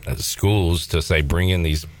schools to say bring in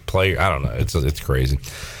these players. I don't know. It's crazy.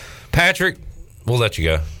 Patrick, we'll let you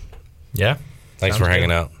go. Yeah. Thanks for hanging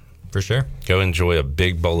out. For sure. Go enjoy a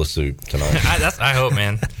big bowl of soup tonight. I hope,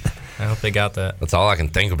 man. I hope they got that. That's all I can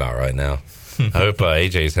think about right now. I hope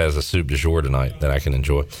AJ's has a soup du jour tonight that I can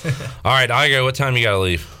enjoy. All right, Igo, what time you got to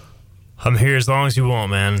leave? I'm here as long as you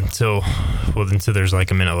want, man, until there's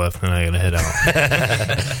like a minute left, then I got to head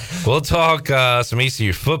out. We'll talk some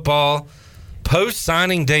ECU football,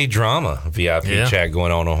 post-signing day drama, VIP chat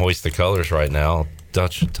going on Hoist the Colors right now.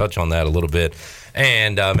 Touch on that a little bit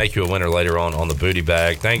and make you a winner later on the booty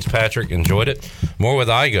bag. Thanks, Patrick. Enjoyed it. More with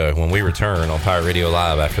Igo when we return on Pirate Radio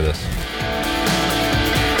Live after this.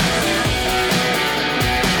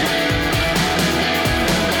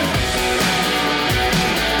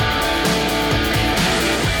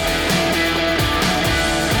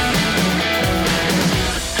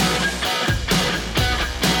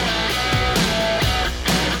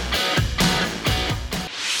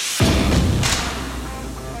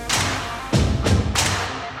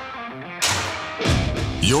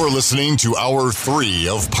 You're listening to Hour 3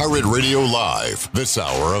 of Pirate Radio Live. This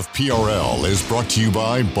hour of PRL is brought to you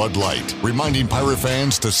by Bud Light, reminding Pirate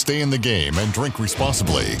fans to stay in the game and drink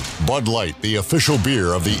responsibly. Bud Light, the official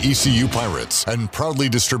beer of the ECU Pirates, and proudly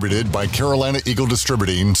distributed by Carolina Eagle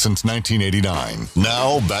Distributing since 1989.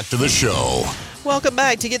 Now, back to the show. Welcome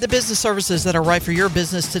back. To get the business services that are right for your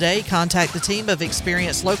business today, contact the team of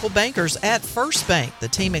experienced local bankers at First Bank. The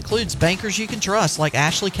team includes bankers you can trust like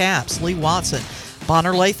Ashley Capps, Lee Watson,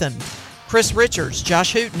 Bonner Latham, Chris Richards,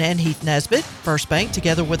 Josh Hooten, and Heath Nesbitt. First Bank,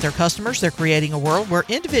 together with their customers, they're creating a world where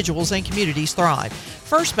individuals and communities thrive.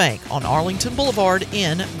 First Bank on Arlington Boulevard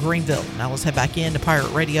in Greenville. Now let's head back into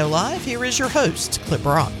Pirate Radio Live. Here is your host, Clip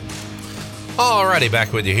Brock. Alrighty,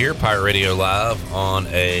 back with you here, Pirate Radio Live on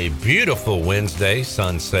a beautiful Wednesday,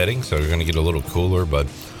 sun setting, so we're going to get a little cooler, but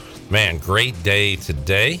man, great day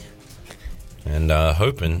today, and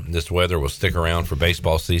hoping this weather will stick around for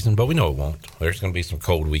baseball season, but we know it won't. There's going to be some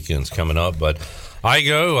cold weekends coming up, but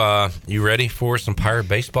Igo, you ready for some Pirate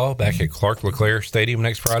baseball back at Clark LeClaire Stadium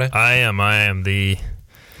next Friday? I am.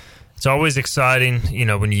 It's always exciting,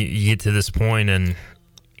 when you get to this point, and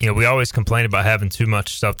we always complain about having too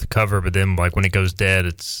much stuff to cover, but then like when it goes dead,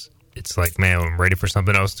 it's like, man, I'm ready for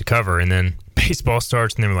something else to cover. And then baseball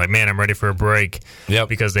starts, and then we're like, man, I'm ready for a break. Yep.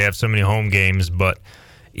 Because they have so many home games. But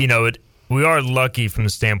we are lucky from the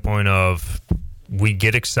standpoint of we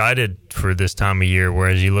get excited for this time of year.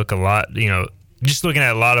 Whereas you look a lot, just looking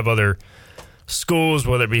at a lot of other schools,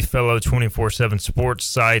 whether it be fellow 24/7 sports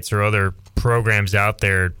sites or other programs out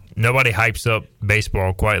there. Nobody hypes up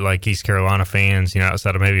baseball quite like East Carolina fans,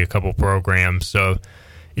 outside of maybe a couple programs. So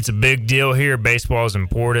it's a big deal here. Baseball is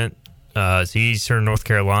important to Eastern North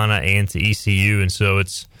Carolina and to ECU, and so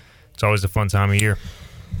it's always a fun time of year.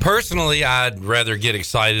 Personally, I'd rather get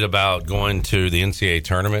excited about going to the NCAA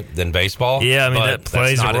tournament than baseball. Yeah, but that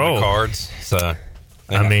plays that's not a role. In the cards. So,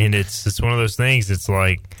 it's one of those things. It's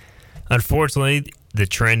like, unfortunately, the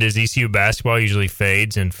trend is ECU basketball usually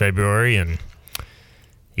fades in February, and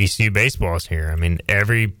ECU baseball is here.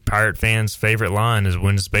 Every Pirate fan's favorite line is,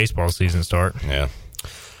 when does baseball season start? Yeah.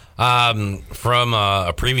 From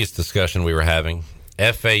a previous discussion we were having,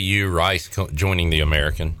 FAU Rice joining the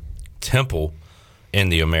American, Temple in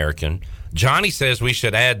the American. Johnny says we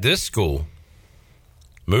should add this school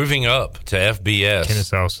moving up to FBS,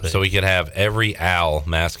 Kennesaw State, so we could have every owl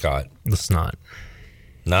mascot. Let's not.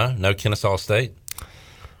 No Kennesaw State.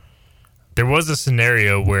 There was a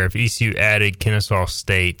scenario where if ECU added Kennesaw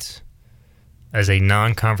State as a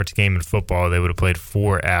non-conference game in football, they would have played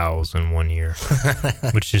 4 Owls in 1 year,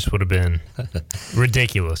 which just would have been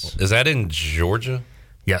ridiculous. Is that in Georgia?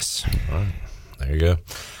 Yes. All right. There you go.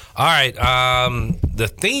 All right. The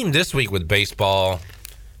theme this week with baseball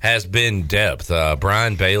has been depth.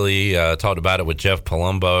 Brian Bailey talked about it with Jeff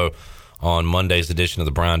Palumbo on Monday's edition of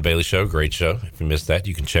the Brian Bailey Show. Great show. If you missed that,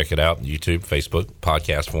 you can check it out on YouTube, Facebook,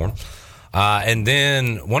 podcast form. And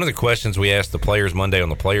then one of the questions we asked the players Monday on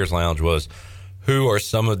the Players Lounge was, who are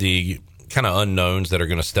some of the kind of unknowns that are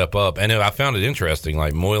going to step up? And I found it interesting,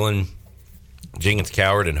 like Moylan, Jenkins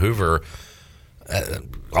Coward, and Hoover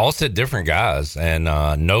all said different guys. And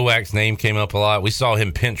Nowak's name came up a lot. We saw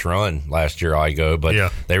him pinch run last year,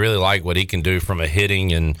 but they really like what he can do from a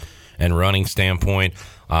hitting and running standpoint.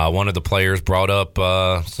 One of the players brought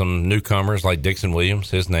up some newcomers like Dixon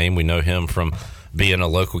Williams, his name. We know him from being a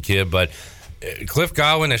local kid, but Cliff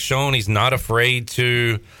Godwin has shown he's not afraid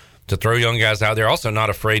to throw young guys out there. Also not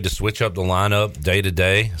afraid to switch up the lineup day to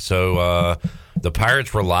day. So the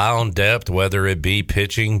Pirates rely on depth, whether it be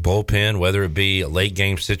pitching, bullpen, whether it be late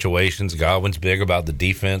game situations. Godwin's big about the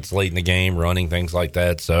defense late in the game, running, things like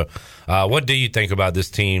that. So what do you think about this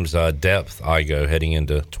team's depth, Igo, heading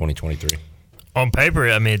into 2023? On paper,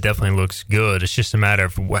 it definitely looks good. It's just a matter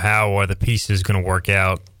of how are the pieces going to work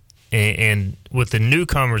out. And with the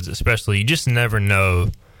newcomers especially, you just never know.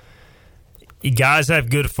 Guys have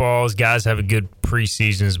good falls, guys have good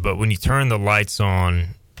preseasons, but when you turn the lights on,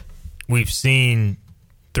 we've seen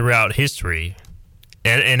throughout history,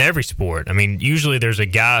 in every sport, usually there's a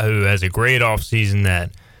guy who has a great offseason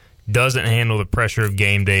that doesn't handle the pressure of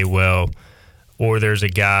game day well, or there's a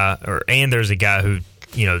guy who,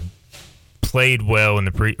 played well in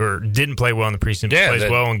the or didn't play well in the preseason, plays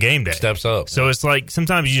well on game day. Steps up. So it's like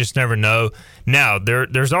sometimes you just never know. Now,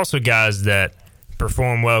 there's also guys that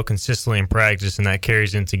perform well consistently in practice, and that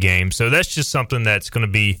carries into games. So that's just something that's going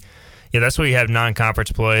to be, that's why you have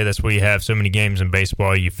non-conference play. That's why you have so many games in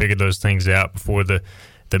baseball. You figure those things out before the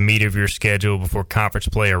meat of your schedule, before conference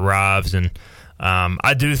play arrives. And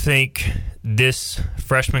I do think this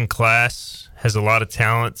freshman class has a lot of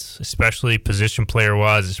talents, especially position player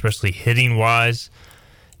wise, especially hitting wise.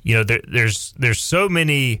 There's so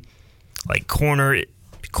many like corner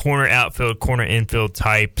outfield, corner infield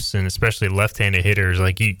types, and especially left-handed hitters.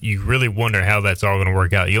 Like you really wonder how that's all going to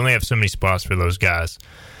work out. You only have so many spots for those guys.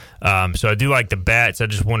 So I do like the bats. I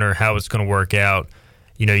just wonder how it's going to work out.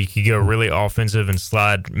 You could go really offensive and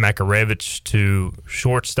slide Makarevich to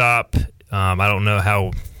shortstop. I don't know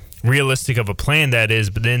how realistic of a plan that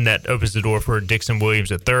is, but then that opens the door for Dixon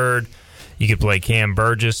Williams at third. You could play Cam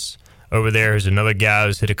Burgess over there, who's another guy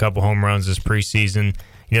who's hit a couple home runs this preseason.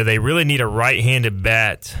 They really need a right-handed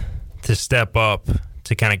bat to step up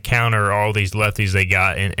to kind of counter all these lefties they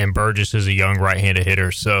got, and Burgess is a young right-handed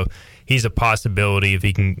hitter, so he's a possibility if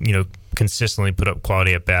he can, consistently put up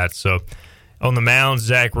quality at bats. So On the mound,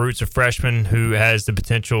 Zach Root's a freshman who has the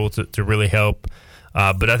potential to really help.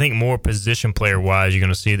 But I think more position player-wise, you're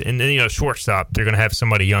going to see, and shortstop, they're going to have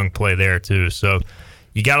somebody young play there too. So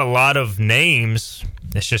you got a lot of names.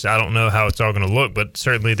 It's just I don't know how it's all going to look, but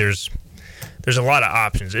certainly there's a lot of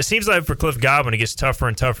options. It seems like for Cliff Godwin, it gets tougher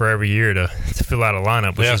and tougher every year to fill out a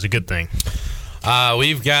lineup, which is a good thing.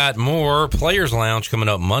 We've got more Players Lounge coming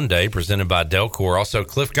up Monday, presented by Delcor. Also,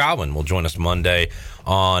 Cliff Godwin will join us Monday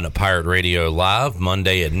on Pirate Radio Live.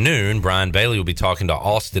 Monday at noon, Brian Bailey will be talking to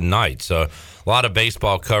Austin Knight. So a lot of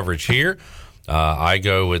baseball coverage here. I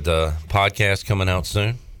go with the podcast coming out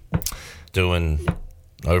soon, doing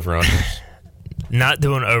over-unders. Not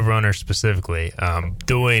doing over-unders specifically.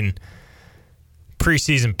 Doing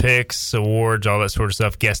preseason picks, awards, all that sort of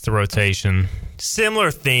stuff, guess the rotation.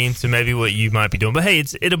 Similar theme to maybe what you might be doing. But, hey,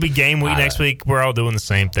 it'll be game week next week. We're all doing the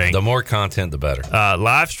same thing. The more content, the better.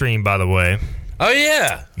 Live stream, by the way. Oh,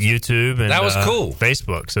 yeah. YouTube and that was cool.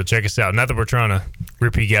 Facebook. So check us out. Not that we're trying to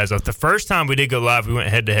rip you guys off. The first time we did go live, we went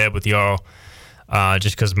head-to-head with y'all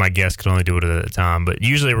just because my guest could only do it at a time. But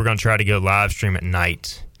usually we're going to try to go live stream at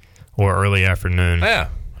night or early afternoon. Yeah.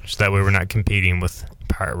 So that way we're not competing with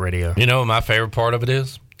Pirate Radio. You know what my favorite part of it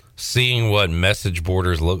is? Seeing what message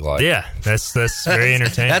borders look like. Yeah, that's very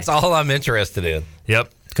entertaining. That's all I'm interested in.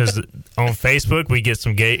 Yep, because on Facebook we get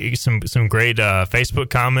some great Facebook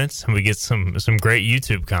comments, and we get some great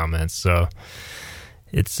YouTube comments. So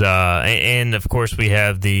it's and of course we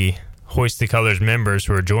have the Hoist the Colors members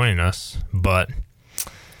who are joining us, but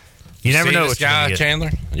you never know what you're going to get.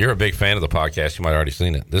 Chandler, you're a big fan of the podcast. You might have already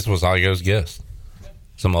seen it. This was Igo's guest.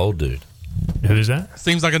 Some old dude. Who's that?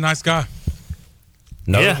 Seems like a nice guy.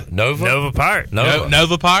 Nova Pirate.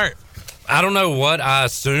 Nova Pirate. I don't know what I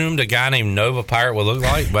assumed a guy named Nova Pirate would look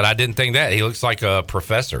like, but I didn't think that. He looks like a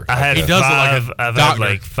professor. I've had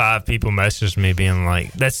like 5 people message me being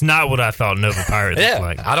like, that's not what I thought Nova Pirate looked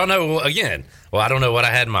like. I don't know. Again, I don't know what I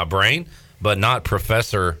had in my brain, but not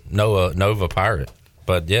Professor Nova Pirate.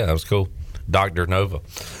 But yeah, that was cool. Dr. Nova.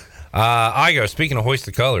 Igo, speaking of Hoist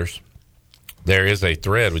the Colors, there is a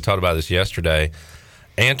thread. We talked about this yesterday.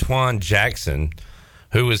 Antoine Jackson,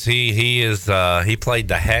 who is he? He played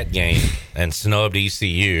the hat game and snubbed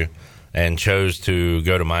ECU and chose to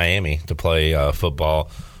go to Miami to play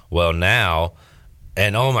football. Well, now,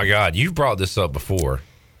 and oh my God, you've brought this up before.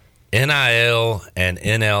 NIL and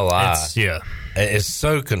NLI. It's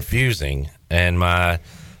so confusing, and my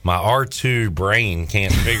R2 brain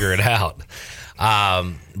can't figure it out.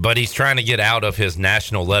 But he's trying to get out of his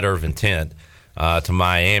national letter of intent to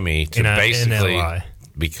Miami to basically NLI.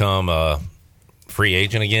 Become a free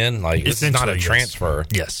agent again. Like, it's not a transfer.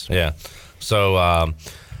 Yes. Yeah. So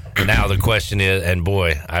now the question is, and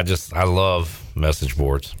boy, I love message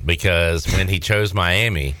boards, because when he chose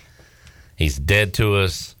Miami, he's dead to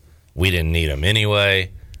us. We didn't need him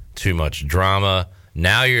anyway. Too much drama.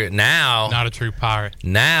 Now not a true Pirate.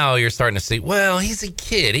 Now you're starting to see, well, he's a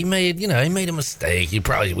kid. He made a mistake.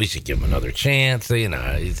 We should give him another chance.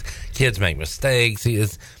 Kids make mistakes. He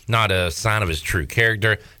is not a sign of his true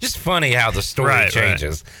character. Just funny how the story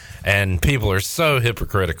changes, and people are so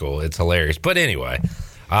hypocritical. It's hilarious. But anyway,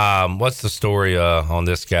 what's the story on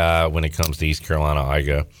this guy when it comes to East Carolina,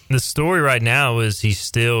 Igo? The story right now is he's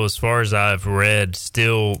still, as far as I've read,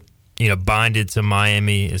 binded to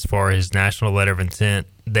Miami as far as his national letter of intent.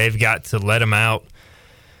 They've got to let him out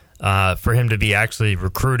for him to be actually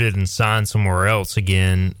recruited and signed somewhere else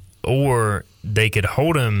again, or they could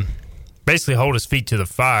hold his feet to the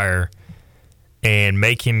fire and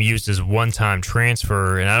make him use his one-time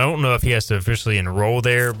transfer. And I don't know if he has to officially enroll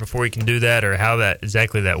there before he can do that, or how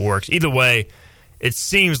that works. Either way, it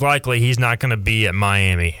seems likely he's not going to be at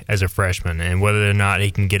Miami as a freshman, and whether or not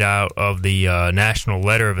he can get out of the national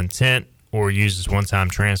letter of intent or use his one-time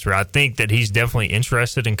transfer. I think that he's definitely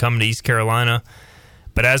interested in coming to East Carolina.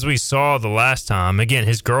 But as we saw the last time, again,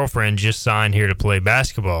 his girlfriend just signed here to play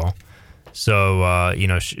basketball. So,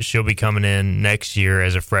 she'll be coming in next year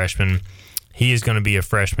as a freshman. He is going to be a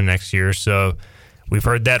freshman next year. So we've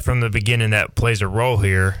heard that from the beginning. That plays a role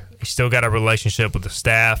here. He's still got a relationship with the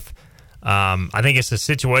staff. I think it's a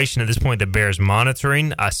situation at this point that bears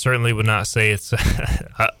monitoring. I certainly would not say it's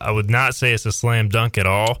a slam dunk at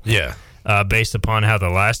all. Yeah. Based upon how the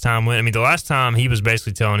last time went. I mean, the last time he was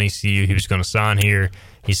basically telling ECU he was going to sign here.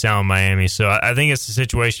 He signed Miami. So I think it's a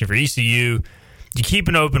situation for ECU. You keep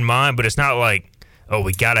an open mind, but it's not like, oh,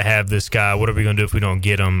 we got to have this guy. What are we going to do if we don't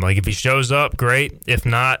get him? Like, if he shows up, great. If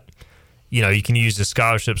not, you can use the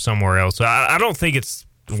scholarship somewhere else. So I don't think it's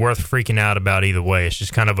worth freaking out about either way. It's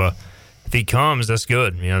just kind of if he comes, that's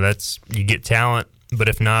good. You get talent But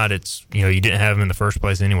if not, it's you didn't have him in the first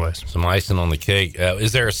place anyways. Some icing on the cake.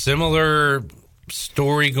 Is there a similar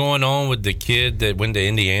story going on with the kid that went to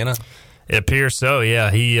Indiana? It appears so. Yeah,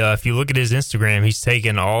 he. If you look at his Instagram, he's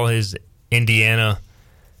taken all his Indiana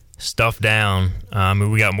stuff down.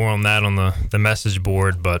 We got more on that on the message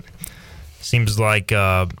board, but seems like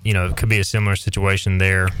it could be a similar situation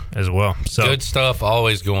there as well. So good stuff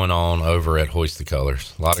always going on over at Hoist the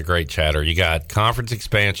Colors. A lot of great chatter. You got conference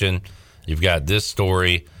expansion. You've got this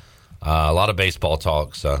story. A lot of baseball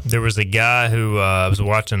talk. So there was a guy who was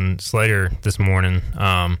watching Slater this morning.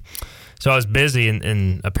 So I was busy,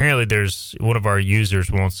 and apparently there's one of our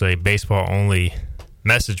users won't say baseball only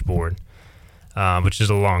message board. Which is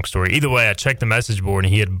a long story. Either way, I checked the message board,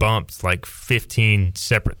 and he had bumped like 15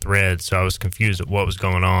 separate threads, so I was confused at what was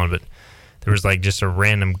going on. But there was like just a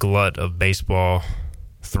random glut of baseball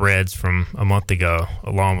threads from a month ago,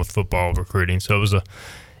 along with football recruiting. So it was a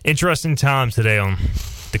interesting time today on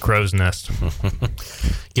the Crow's Nest.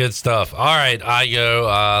 Good stuff. All right,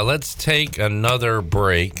 Igo, let's take another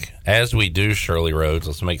break. As we do, Shirley Rhodes,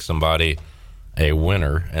 let's make somebody a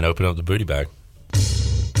winner and open up the booty bag.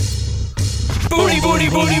 Booty, booty,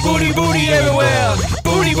 booty, booty, booty everywhere.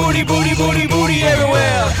 Booty, booty, booty, booty, booty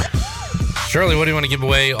everywhere. Shirley, what do you want to give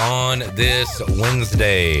away on this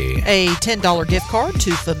Wednesday? A $10 gift card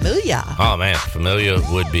to Familia. Oh, man, Familia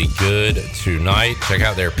would be good tonight. Check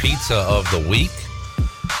out their pizza of the week.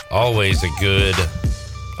 Always a good,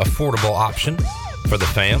 affordable option for the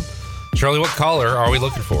fam. Shirley, what caller are we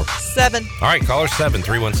looking for? 7. All right, caller 7,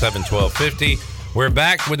 317-1250. We're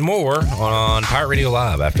back with more on Pirate Radio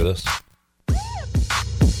Live after this.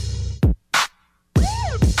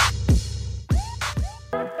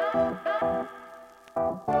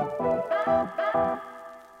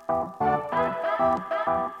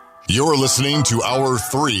 You're listening to Hour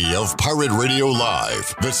 3 of Pirate Radio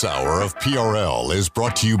Live. This hour of PRL is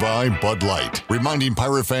brought to you by Bud Light, reminding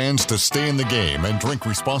Pirate fans to stay in the game and drink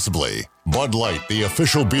responsibly. Bud Light, the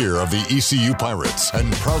official beer of the ECU Pirates,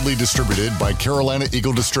 and proudly distributed by Carolina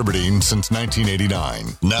Eagle Distributing since 1989.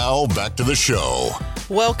 Now, back to the show.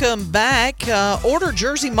 Welcome back. Order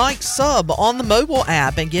Jersey Mike's sub on the mobile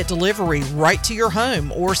app and get delivery right to your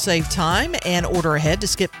home, or save time and order ahead to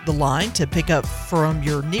skip the line to pick up from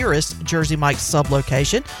your nearest Jersey Mike's sub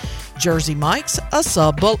location. Jersey Mike's, a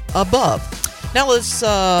sub above. Now let's,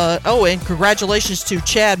 and congratulations to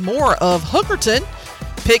Chad Moore of Hookerton.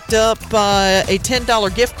 Picked up a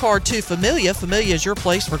 $10 gift card to Familia. Familia is your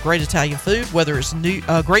place for great Italian food, whether it's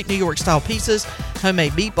great New York-style pizzas,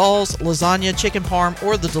 homemade meatballs, lasagna, chicken parm,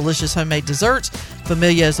 or the delicious homemade desserts.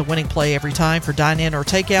 Familia is a winning play every time for dine-in or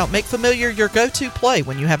takeout. Make Familia your go-to play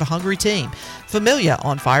when you have a hungry team. Familia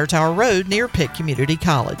on Fire Tower Road near Pitt Community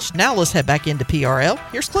College. Now let's head back into PRL.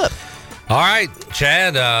 Here's Clip. All right,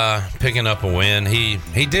 Chad picking up a win.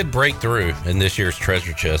 He did break through in this year's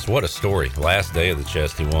Treasure Chest. What a story. Last day of the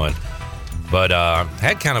chest he won. But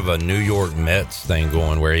had kind of a New York Mets thing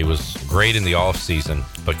going where he was great in the offseason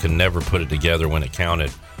but could never put it together when it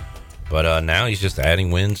counted. But now he's just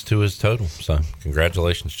adding wins to his total. So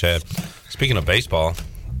congratulations, Chad. Speaking of baseball,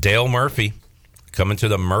 Dale Murphy coming to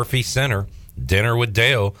the Murphy Center. Dinner with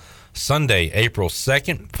Dale, Sunday, April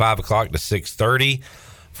 2nd, 5 o'clock to 6:30.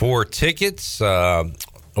 For tickets or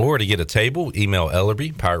to get a table, email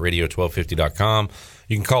Ellerby, pirateradio1250.com.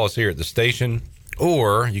 You can call us here at the station,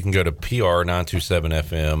 or you can go to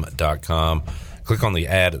pr927fm.com. Click on the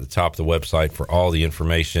ad at the top of the website for all the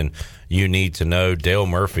information you need to know. Dale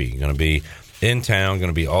Murphy going to be in town, going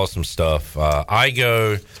to be awesome stuff. So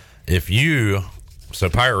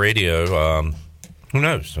Pirate Radio, who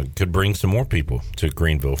knows, could bring some more people to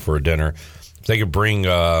Greenville for a dinner. If they could bring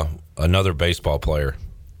another baseball player,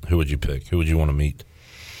 who would you pick? Who would you want to meet?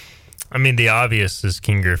 I mean, the obvious is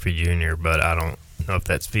King Griffey Jr., but I don't know if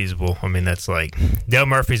that's feasible. I mean, that's like Dale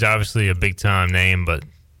Murphy's obviously a big-time name, but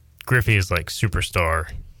Griffey is like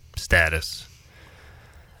superstar status.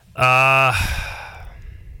 I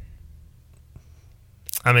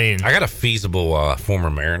mean, I got a feasible former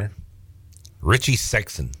Mariner, Richie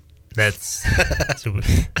Sexson. That's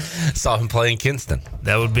saw him play in Kinston.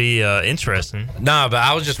 That would be interesting. No, but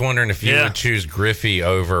I was just wondering if you would choose Griffey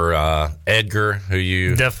over Edgar, who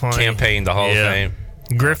you definitely campaigned the Hall of Fame.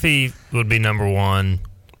 Griffey would be number one,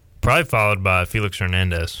 probably followed by Felix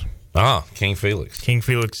Hernandez. Oh, King Felix. King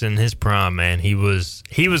Felix in his prime, man. He was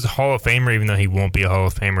a Hall of Famer, even though he won't be a Hall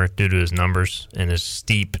of Famer due to his numbers and his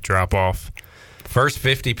steep drop off. First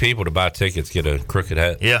 50 people to buy tickets get a crooked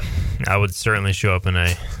hat. Yeah, I would certainly show up in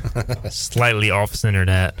a slightly off-centered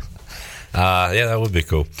hat. Yeah, that would be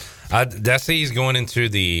cool. Did I see he's going into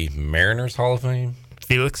the Mariners Hall of Fame?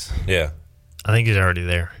 Felix? Yeah. I think he's already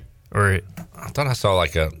there. Or I thought I saw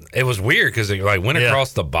it was weird because it went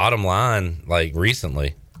across the bottom line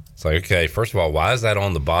recently. It's like, okay, first of all, why is that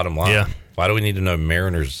on the bottom line? Yeah. Why do we need to know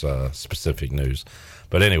Mariners specific news?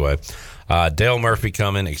 But anyway, Dale Murphy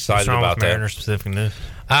coming, excited about that. Mariners specific news?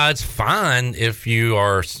 It's fine if you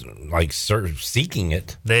are seeking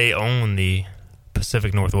it. They own the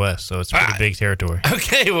Pacific Northwest, so it's a pretty big territory.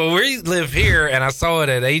 Okay, well, we live here, and I saw it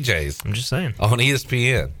at AJ's. I'm just saying. On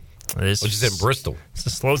ESPN, which is in Bristol. It's a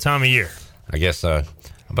slow time of year. I guess I'm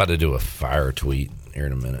about to do a fire tweet here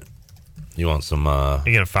in a minute. You want some...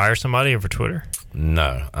 you going to fire somebody over Twitter?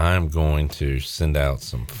 No, I'm going to send out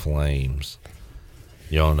some flames.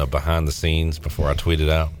 You want to know behind the scenes before I tweet it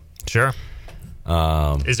out? Sure.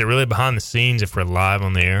 Is it really behind the scenes if we're live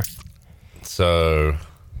on the air? So,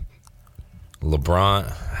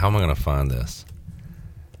 LeBron, how am I going to find this?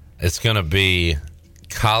 It's going to be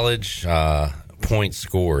college points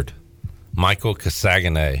scored. Michael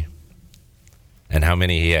Casagane. And how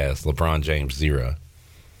many he has? LeBron James, 0.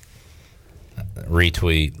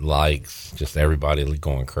 Retweet, likes, just everybody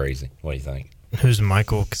going crazy. What do you think? Who's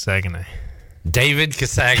Michael Casagane? David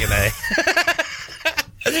Casagane.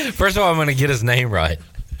 First of all, I'm going to get his name right.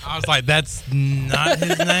 I was like, that's not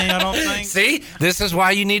his name, I don't think. See? This is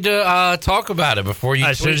why you need to talk about it before you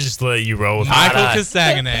I should have just let you roll with Michael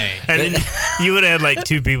Casagane. And then you would have had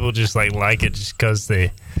 2 people just like it just because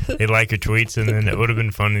they like your tweets, and then it would have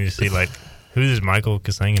been funny to see who is Michael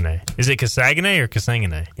Casagane? Is it Casagane or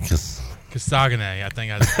Casagane? Casagane, I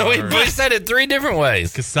think we said it 3 different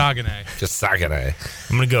ways. Casagane. Casagane.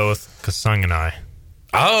 I'm going to go with Casagane.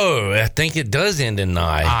 Oh, I think it does end in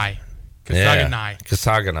I. Casagane. Yeah.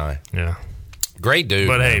 Casagane. Yeah. Great dude.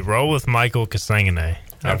 But hey, roll with Michael Casagane.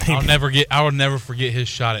 I will never forget his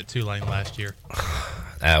shot at Tulane last year.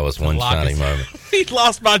 That was one shining moment. He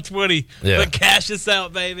lost by 20. Yeah. But cash us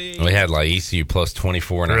out, baby. We had ECU plus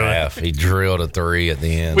 24.5. He drilled a 3 at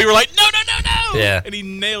the end. We were like, no. Yeah. And he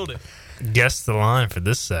nailed it. Guess the line for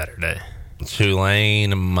this Saturday.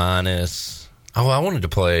 Tulane minus... Oh, I wanted to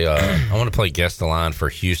play. I want to play guess the line for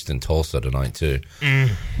Houston Tulsa tonight too.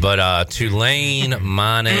 But Tulane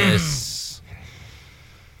minus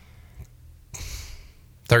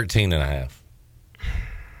 13.5.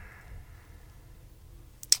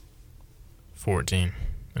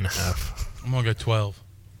 14.5. I'm gonna go 12.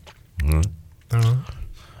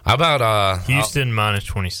 How about Houston minus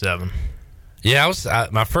 27? Yeah,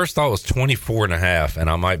 my first thought was 24.5, and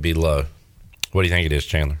I might be low. What do you think it is,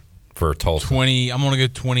 Chandler? For Tulsa, 20. I'm gonna go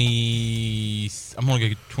 20. I'm gonna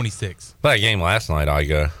go 26. That game last night, I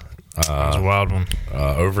go. It was a wild one.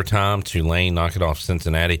 Overtime, Tulane knock it off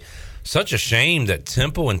Cincinnati. Such a shame that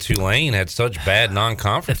Temple and Tulane had such bad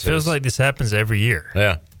non-conferences. It feels like this happens every year.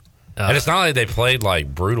 Yeah, and it's not like they played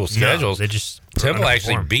brutal schedules. No, they just Temple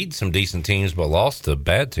actually beat some decent teams, but lost to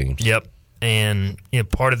bad teams. Yep, and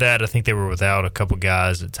part of that, I think they were without a couple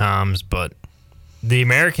guys at times, but the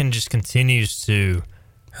American just continues to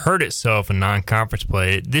hurt itself in non-conference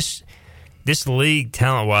play. This league,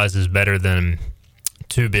 talent-wise, is better than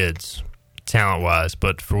 2 bids, talent-wise.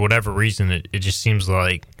 But for whatever reason, it just seems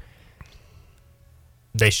like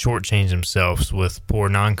they shortchange themselves with poor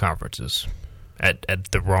non-conferences at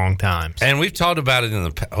the wrong times. And we've talked about it in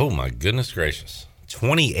the past. Oh, my goodness gracious.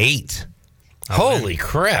 28. Holy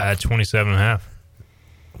crap. 27.5.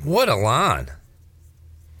 What a line. Are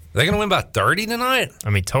they going to win by 30 tonight?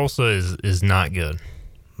 I mean, Tulsa is not good.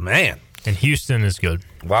 Man. And Houston is good.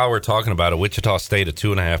 While we're talking about it, Wichita State a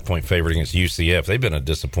 2.5-point favorite against UCF. They've been a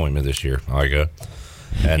disappointment this year. I go.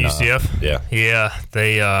 And UCF? Yeah.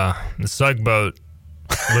 They the Sugboat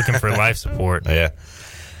looking for life support. Yeah.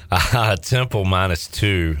 Temple minus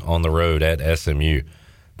 2 on the road at SMU.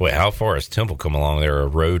 Boy, how far has Temple come along? They're a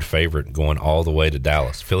road favorite going all the way to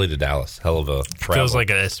Dallas. Philly to Dallas. Hell of a travel. Feels like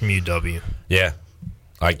a SMU W. Yeah.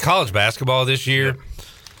 Like college basketball this year.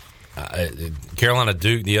 Carolina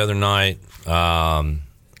Duke the other night.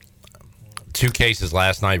 2 cases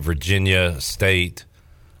last night. Virginia State.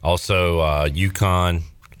 Also UConn.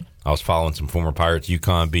 I was following some former Pirates.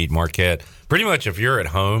 UConn beat Marquette. Pretty much if you're at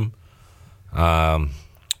home,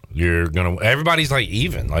 you're going to... Everybody's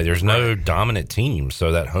even. There's no dominant team.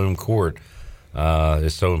 So that home court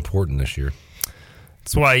is so important this year.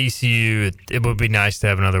 That's why ECU, it would be nice to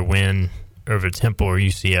have another win over Temple or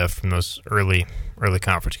UCF from those early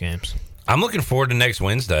conference games. I'm looking forward to next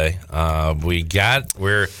Wednesday. We've got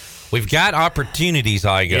opportunities,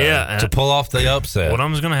 to pull off the upset. What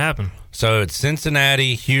is going to happen? So it's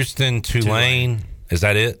Cincinnati, Houston, Tulane. Is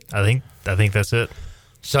that it? I think that's it.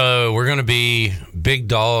 So we're going to be big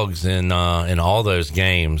dogs in all those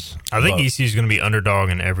games. I think ECU is going to be underdog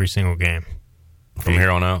in every single game from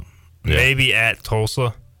here on out. Yeah. Maybe at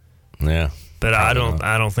Tulsa, Yeah, but I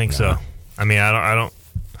don't think so. I mean, I don't.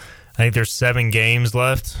 I think there's 7 games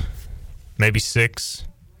left, maybe 6.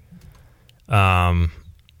 And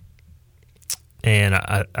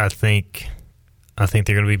I think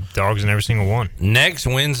they're going to be dogs in every single one. Next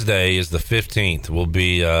Wednesday is the 15th. We'll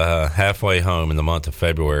be halfway home in the month of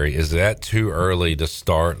February. Is that too early to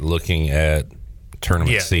start looking at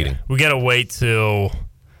tournament seeding? Yeah. We got to wait till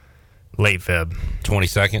late Feb.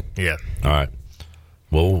 22nd? Yeah. All right.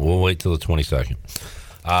 We'll wait till the 22nd.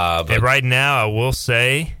 But right now, I will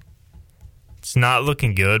say it's not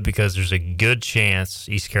looking good because there's a good chance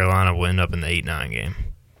East Carolina will end up in the 8-9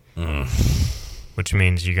 game. Which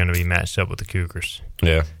means you're going to be matched up with the Cougars.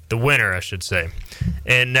 Yeah. The winner, I should say.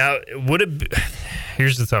 And now,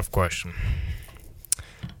 here's the tough question.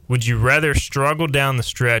 Would you rather struggle down the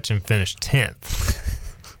stretch and finish 10th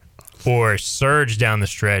or surge down the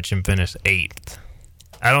stretch and finish 8th?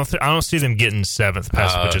 I don't see them getting 7th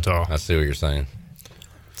past Wichita. I see what you're saying.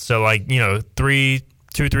 So,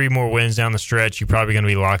 2-3 more wins down the stretch, you're probably going to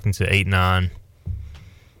be locked into 8-9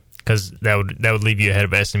 because that would leave you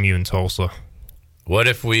ahead of SMU and Tulsa. What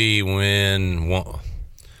if we win one?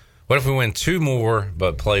 What if we win 2 more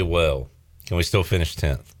but play well? Can we still finish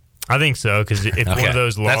 10th? I think so, because if one of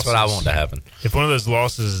those losses... That's what I want to happen. If one of those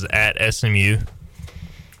losses is at SMU...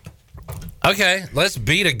 Okay, let's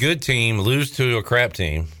beat a good team, lose to a crap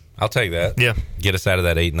team. I'll take that. Yeah. Get us out of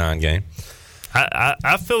that 8-9 game.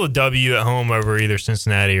 I feel a W at home over either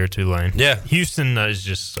Cincinnati or Tulane. Yeah. Houston is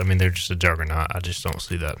just... I mean, they're just a juggernaut. I just don't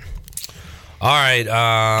see that. All right,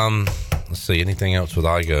 let's see. Anything else with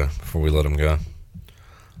Igo before we let him go?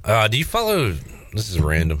 Do you follow... This is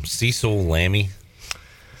random. Cecil Lammey?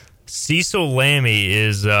 Cecil Lammey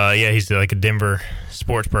is, he's like a Denver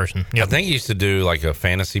sports person. Yep. I think he used to do like a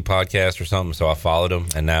fantasy podcast or something, so I followed him,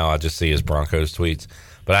 and now I just see his Broncos tweets.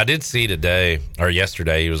 But I did see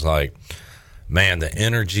yesterday, he was like, man, the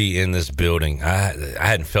energy in this building, I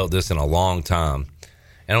hadn't felt this in a long time.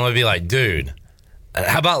 And I'm going to be like, dude,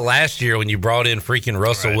 how about last year when you brought in freaking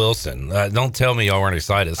Russell Wilson? Don't tell me y'all weren't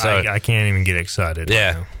excited. So I can't even get excited. Yeah.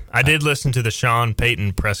 Right now. I did listen to the Sean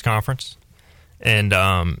Payton press conference, and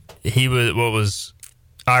what was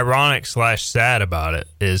ironic / sad about it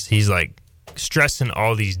is he's like stressing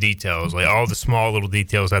all these details, like all the small little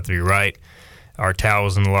details have to be right. Our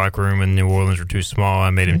towels in the locker room in New Orleans were too small. I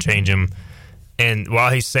made him change them. And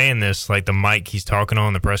while he's saying this, like the mic he's talking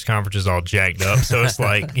on the press conference is all jacked up. So it's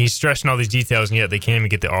like he's stressing all these details, and yet they can't even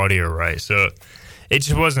get the audio right. So it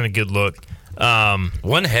just wasn't a good look.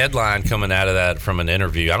 One headline coming out of that from an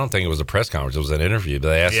interview, I don't think it was a press conference, it was an interview, but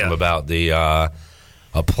they asked him about the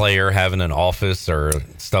a player having an office or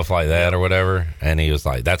stuff like that or whatever, and he was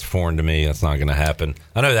like, that's foreign to me, that's not going to happen.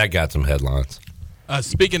 I know that got some headlines.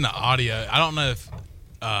 Speaking of audio, I don't know if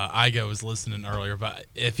Igo was listening earlier, but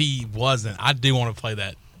if he wasn't, I do want to play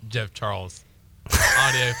that Jeff Charles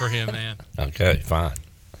audio for him, man. Okay, fine.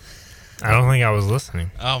 I don't think I was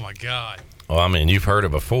listening. Oh, my God. Well, I mean, you've heard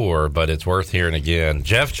it before, but it's worth hearing again.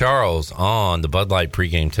 Jeff Charles on the Bud Light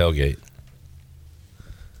pregame tailgate.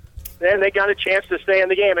 And they got a chance to stay in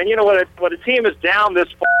the game. And you know what? When a team is down this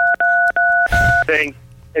thing,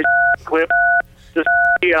 is clip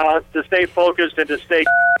to stay focused and to stay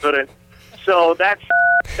confident. So that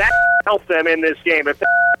helped them in this game. If they're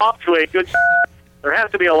off to a good, there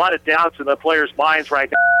has to be a lot of doubts in the players' minds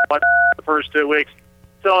right now. The first 2 weeks.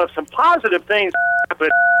 So if some positive things happen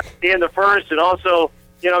in the first and also,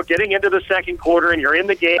 getting into the second quarter and you're in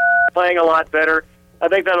the game, playing a lot better, I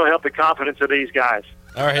think that'll help the confidence of these guys.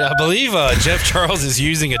 All right, I believe Jeff Charles is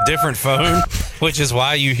using a different phone, which is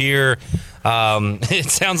why you hear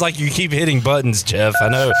it sounds like you keep hitting buttons, Jeff. I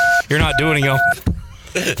know you're not doing it on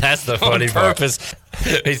that's the funny purpose.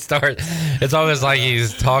 It's almost like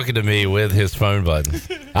he's talking to me with his phone button.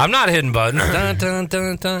 I'm not hitting buttons. Dun, dun,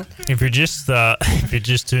 dun, dun. If you're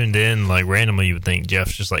just tuned in, like randomly, you would think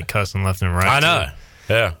Jeff's just like cussing left and right. I know.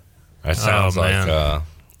 Too. Yeah, that sounds like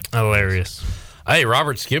hilarious. Hey,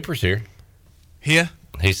 Robert Skipper's here. Here?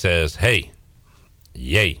 He says, "Hey,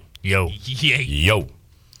 yay, yo, yay, yo,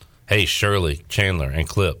 hey, Shirley, Chandler, and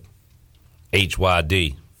Clip,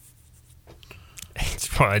 HYD."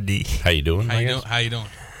 HYD. How you doing? How you doing?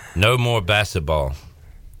 No more basketball.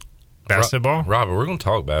 Basketball? Robert, we're going to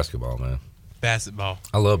talk basketball, man. Basketball.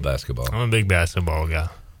 I love basketball. I'm a big basketball guy.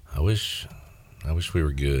 I wish we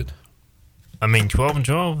were good. I mean,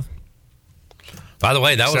 12-12. By the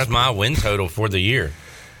way, that was my win total for the year.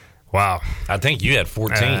 Wow. I think you had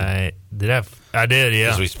 14. I did, yeah.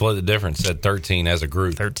 Because we split the difference, said 13 as a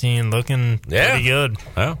group. 13 looking pretty good.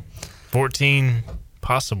 Yeah. 14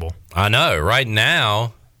 possible. I know. Right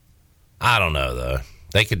now, I don't know, though.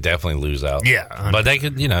 They could definitely lose out. Yeah. But they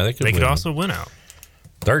could, they could also win out.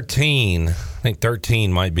 13. I think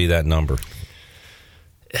 13 might be that number.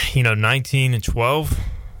 19 and 12. You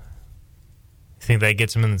think that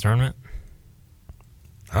gets them in the tournament?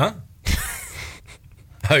 Huh?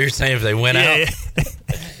 Oh, you're saying if they win out? Yeah.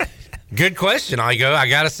 Good question, Igo. I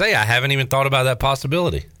got to say, I haven't even thought about that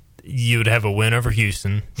possibility. You'd have a win over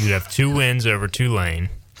Houston. You'd have 2 wins over Tulane.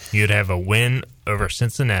 You'd have a win over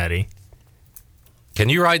Cincinnati. Can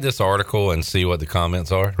you write this article and see what the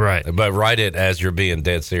comments are? Right. But write it as you're being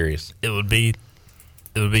dead serious. It would be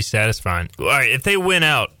satisfying. All right, if they win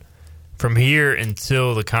out from here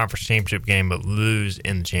until the conference championship game but lose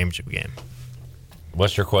in the championship game.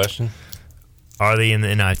 What's your question? Are they in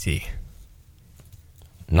the NIT?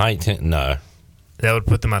 19? No. That would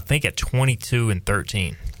put them, I think, at 22 and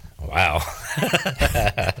 13. Wow.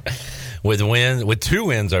 With 2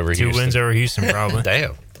 wins over Houston. 2 wins over Houston, probably.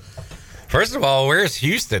 Damn. First of all, where's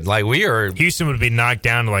Houston? Houston would be knocked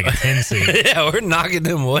down to like a 10 seed. Yeah, we're knocking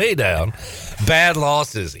them way down. Bad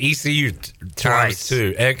losses. ECU times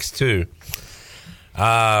 2, X2.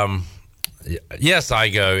 Yes, I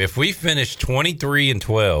go. If we finish 23 and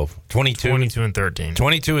 12, 22 and 13.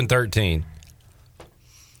 22 and 13,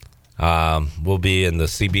 we'll be in the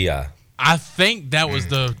CBI. I think that was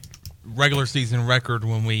the regular season record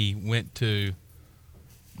when we went to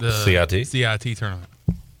the CIT tournament.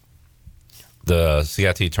 The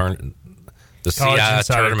CIT tournament. The CI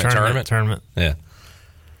tournament. Yeah.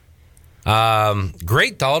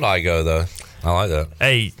 Great thought, Igo, though. I like that.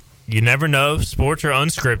 Hey, you never know. Sports are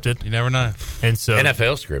unscripted. You never know. And so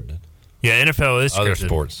NFL scripted. Yeah, NFL is scripted. Other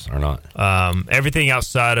sports are not. Everything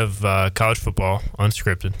outside of college football,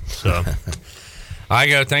 unscripted. So,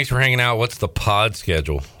 Igo, thanks for hanging out. What's the pod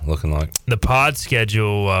schedule looking like? The pod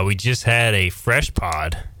schedule, we just had a fresh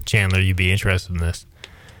pod. Chandler, you'd be interested in this.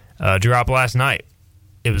 Drop last night.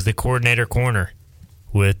 It was the Coordinator Corner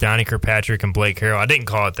with Donnie Kirkpatrick and Blake Harrell. I didn't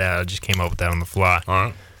call it that. I just came up with that on the fly.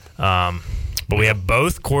 All right. But we have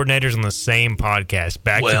both coordinators on the same podcast,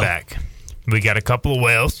 back to back. We got a couple of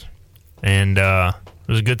whales, and it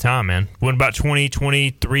was a good time, man. Went about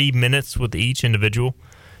 23 minutes with each individual.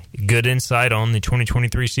 Good insight on the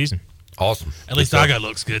 2023 season. Awesome. At least Igo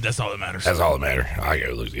looks good. That's all that matters. That's all that matters.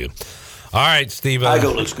 Igo looks good. All right, Steve.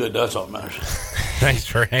 Igo looks good. That's all that matters. Thanks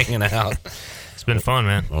for hanging out. It's been fun,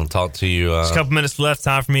 man. I'll talk to you. Just a couple minutes left.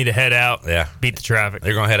 Time for me to head out. Yeah. Beat the traffic.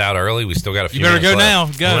 They're going to head out early. We still got a few minutes left. You better go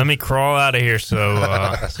left. now. Go. Well, let me crawl out of here so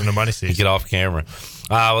nobody sees. You get off camera.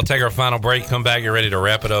 We'll take our final break. Come back. Get ready to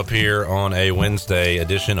wrap it up here on a Wednesday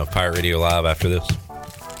edition of Pirate Radio Live after this.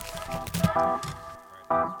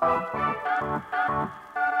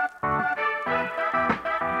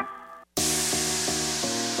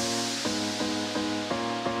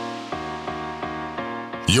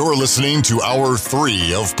 You're listening to Hour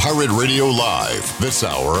 3 of Pirate Radio Live. This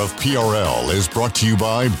hour of PRL is brought to you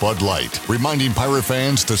by Bud Light, reminding Pirate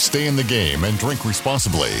fans to stay in the game and drink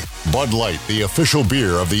responsibly. Bud Light, the official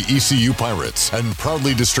beer of the ECU Pirates, and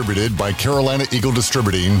proudly distributed by Carolina Eagle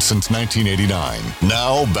Distributing since 1989.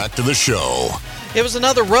 Now, back to the show. It was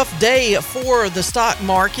another rough day for the stock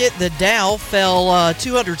market. The Dow fell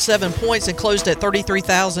 207 points and closed at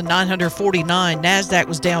 33,949. NASDAQ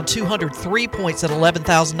was down 203 points at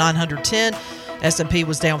 11,910. S&P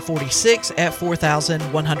was down 46 at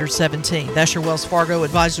 4,117. That's your Wells Fargo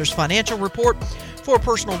Advisors financial report. For a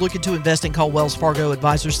personal look into investing, call Wells Fargo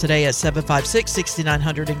Advisors today at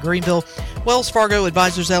 756-6900 in Greenville. Wells Fargo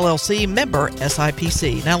Advisors, LLC, member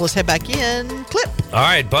SIPC. Now let's head back in. Clip. All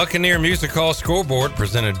right, Buccaneer Music Hall scoreboard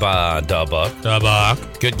presented by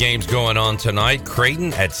Dubuck. Good games going on tonight.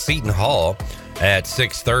 Creighton at Seton Hall at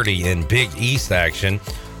 6:30 in Big East action.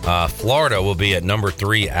 Florida will be at number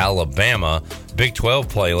 3, Alabama. Big 12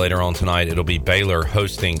 play later on tonight. It'll be Baylor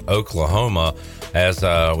hosting Oklahoma. As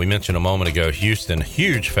we mentioned a moment ago, Houston,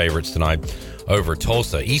 huge favorites tonight over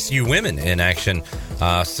Tulsa. ECU women in action,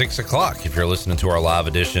 6 o'clock if you're listening to our live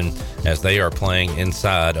edition, as they are playing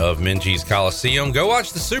inside of Minges Coliseum. Go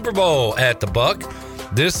watch the Super Bowl at the Buck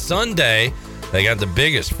this Sunday. They got the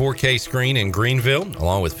biggest 4K screen in Greenville,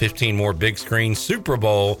 along with 15 more big screen Super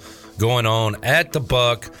Bowl going on at the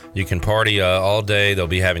Buck. You can party all day. They'll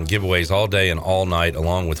be having giveaways all day and all night,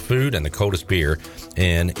 along with food and the coldest beer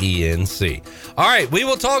in ENC. All right, we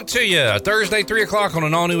will talk to you Thursday, 3 o'clock on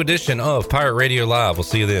an all-new edition of Pirate Radio Live. We'll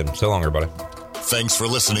see you then. So long, everybody. Thanks for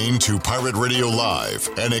listening to Pirate Radio Live,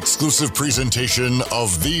 an exclusive presentation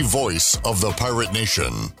of the voice of the Pirate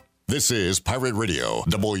Nation. This is Pirate Radio,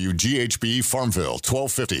 WGHB Farmville,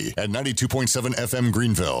 1250 and 92.7 FM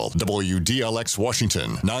Greenville, WDLX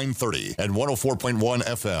Washington, 930 and 104.1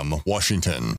 FM Washington.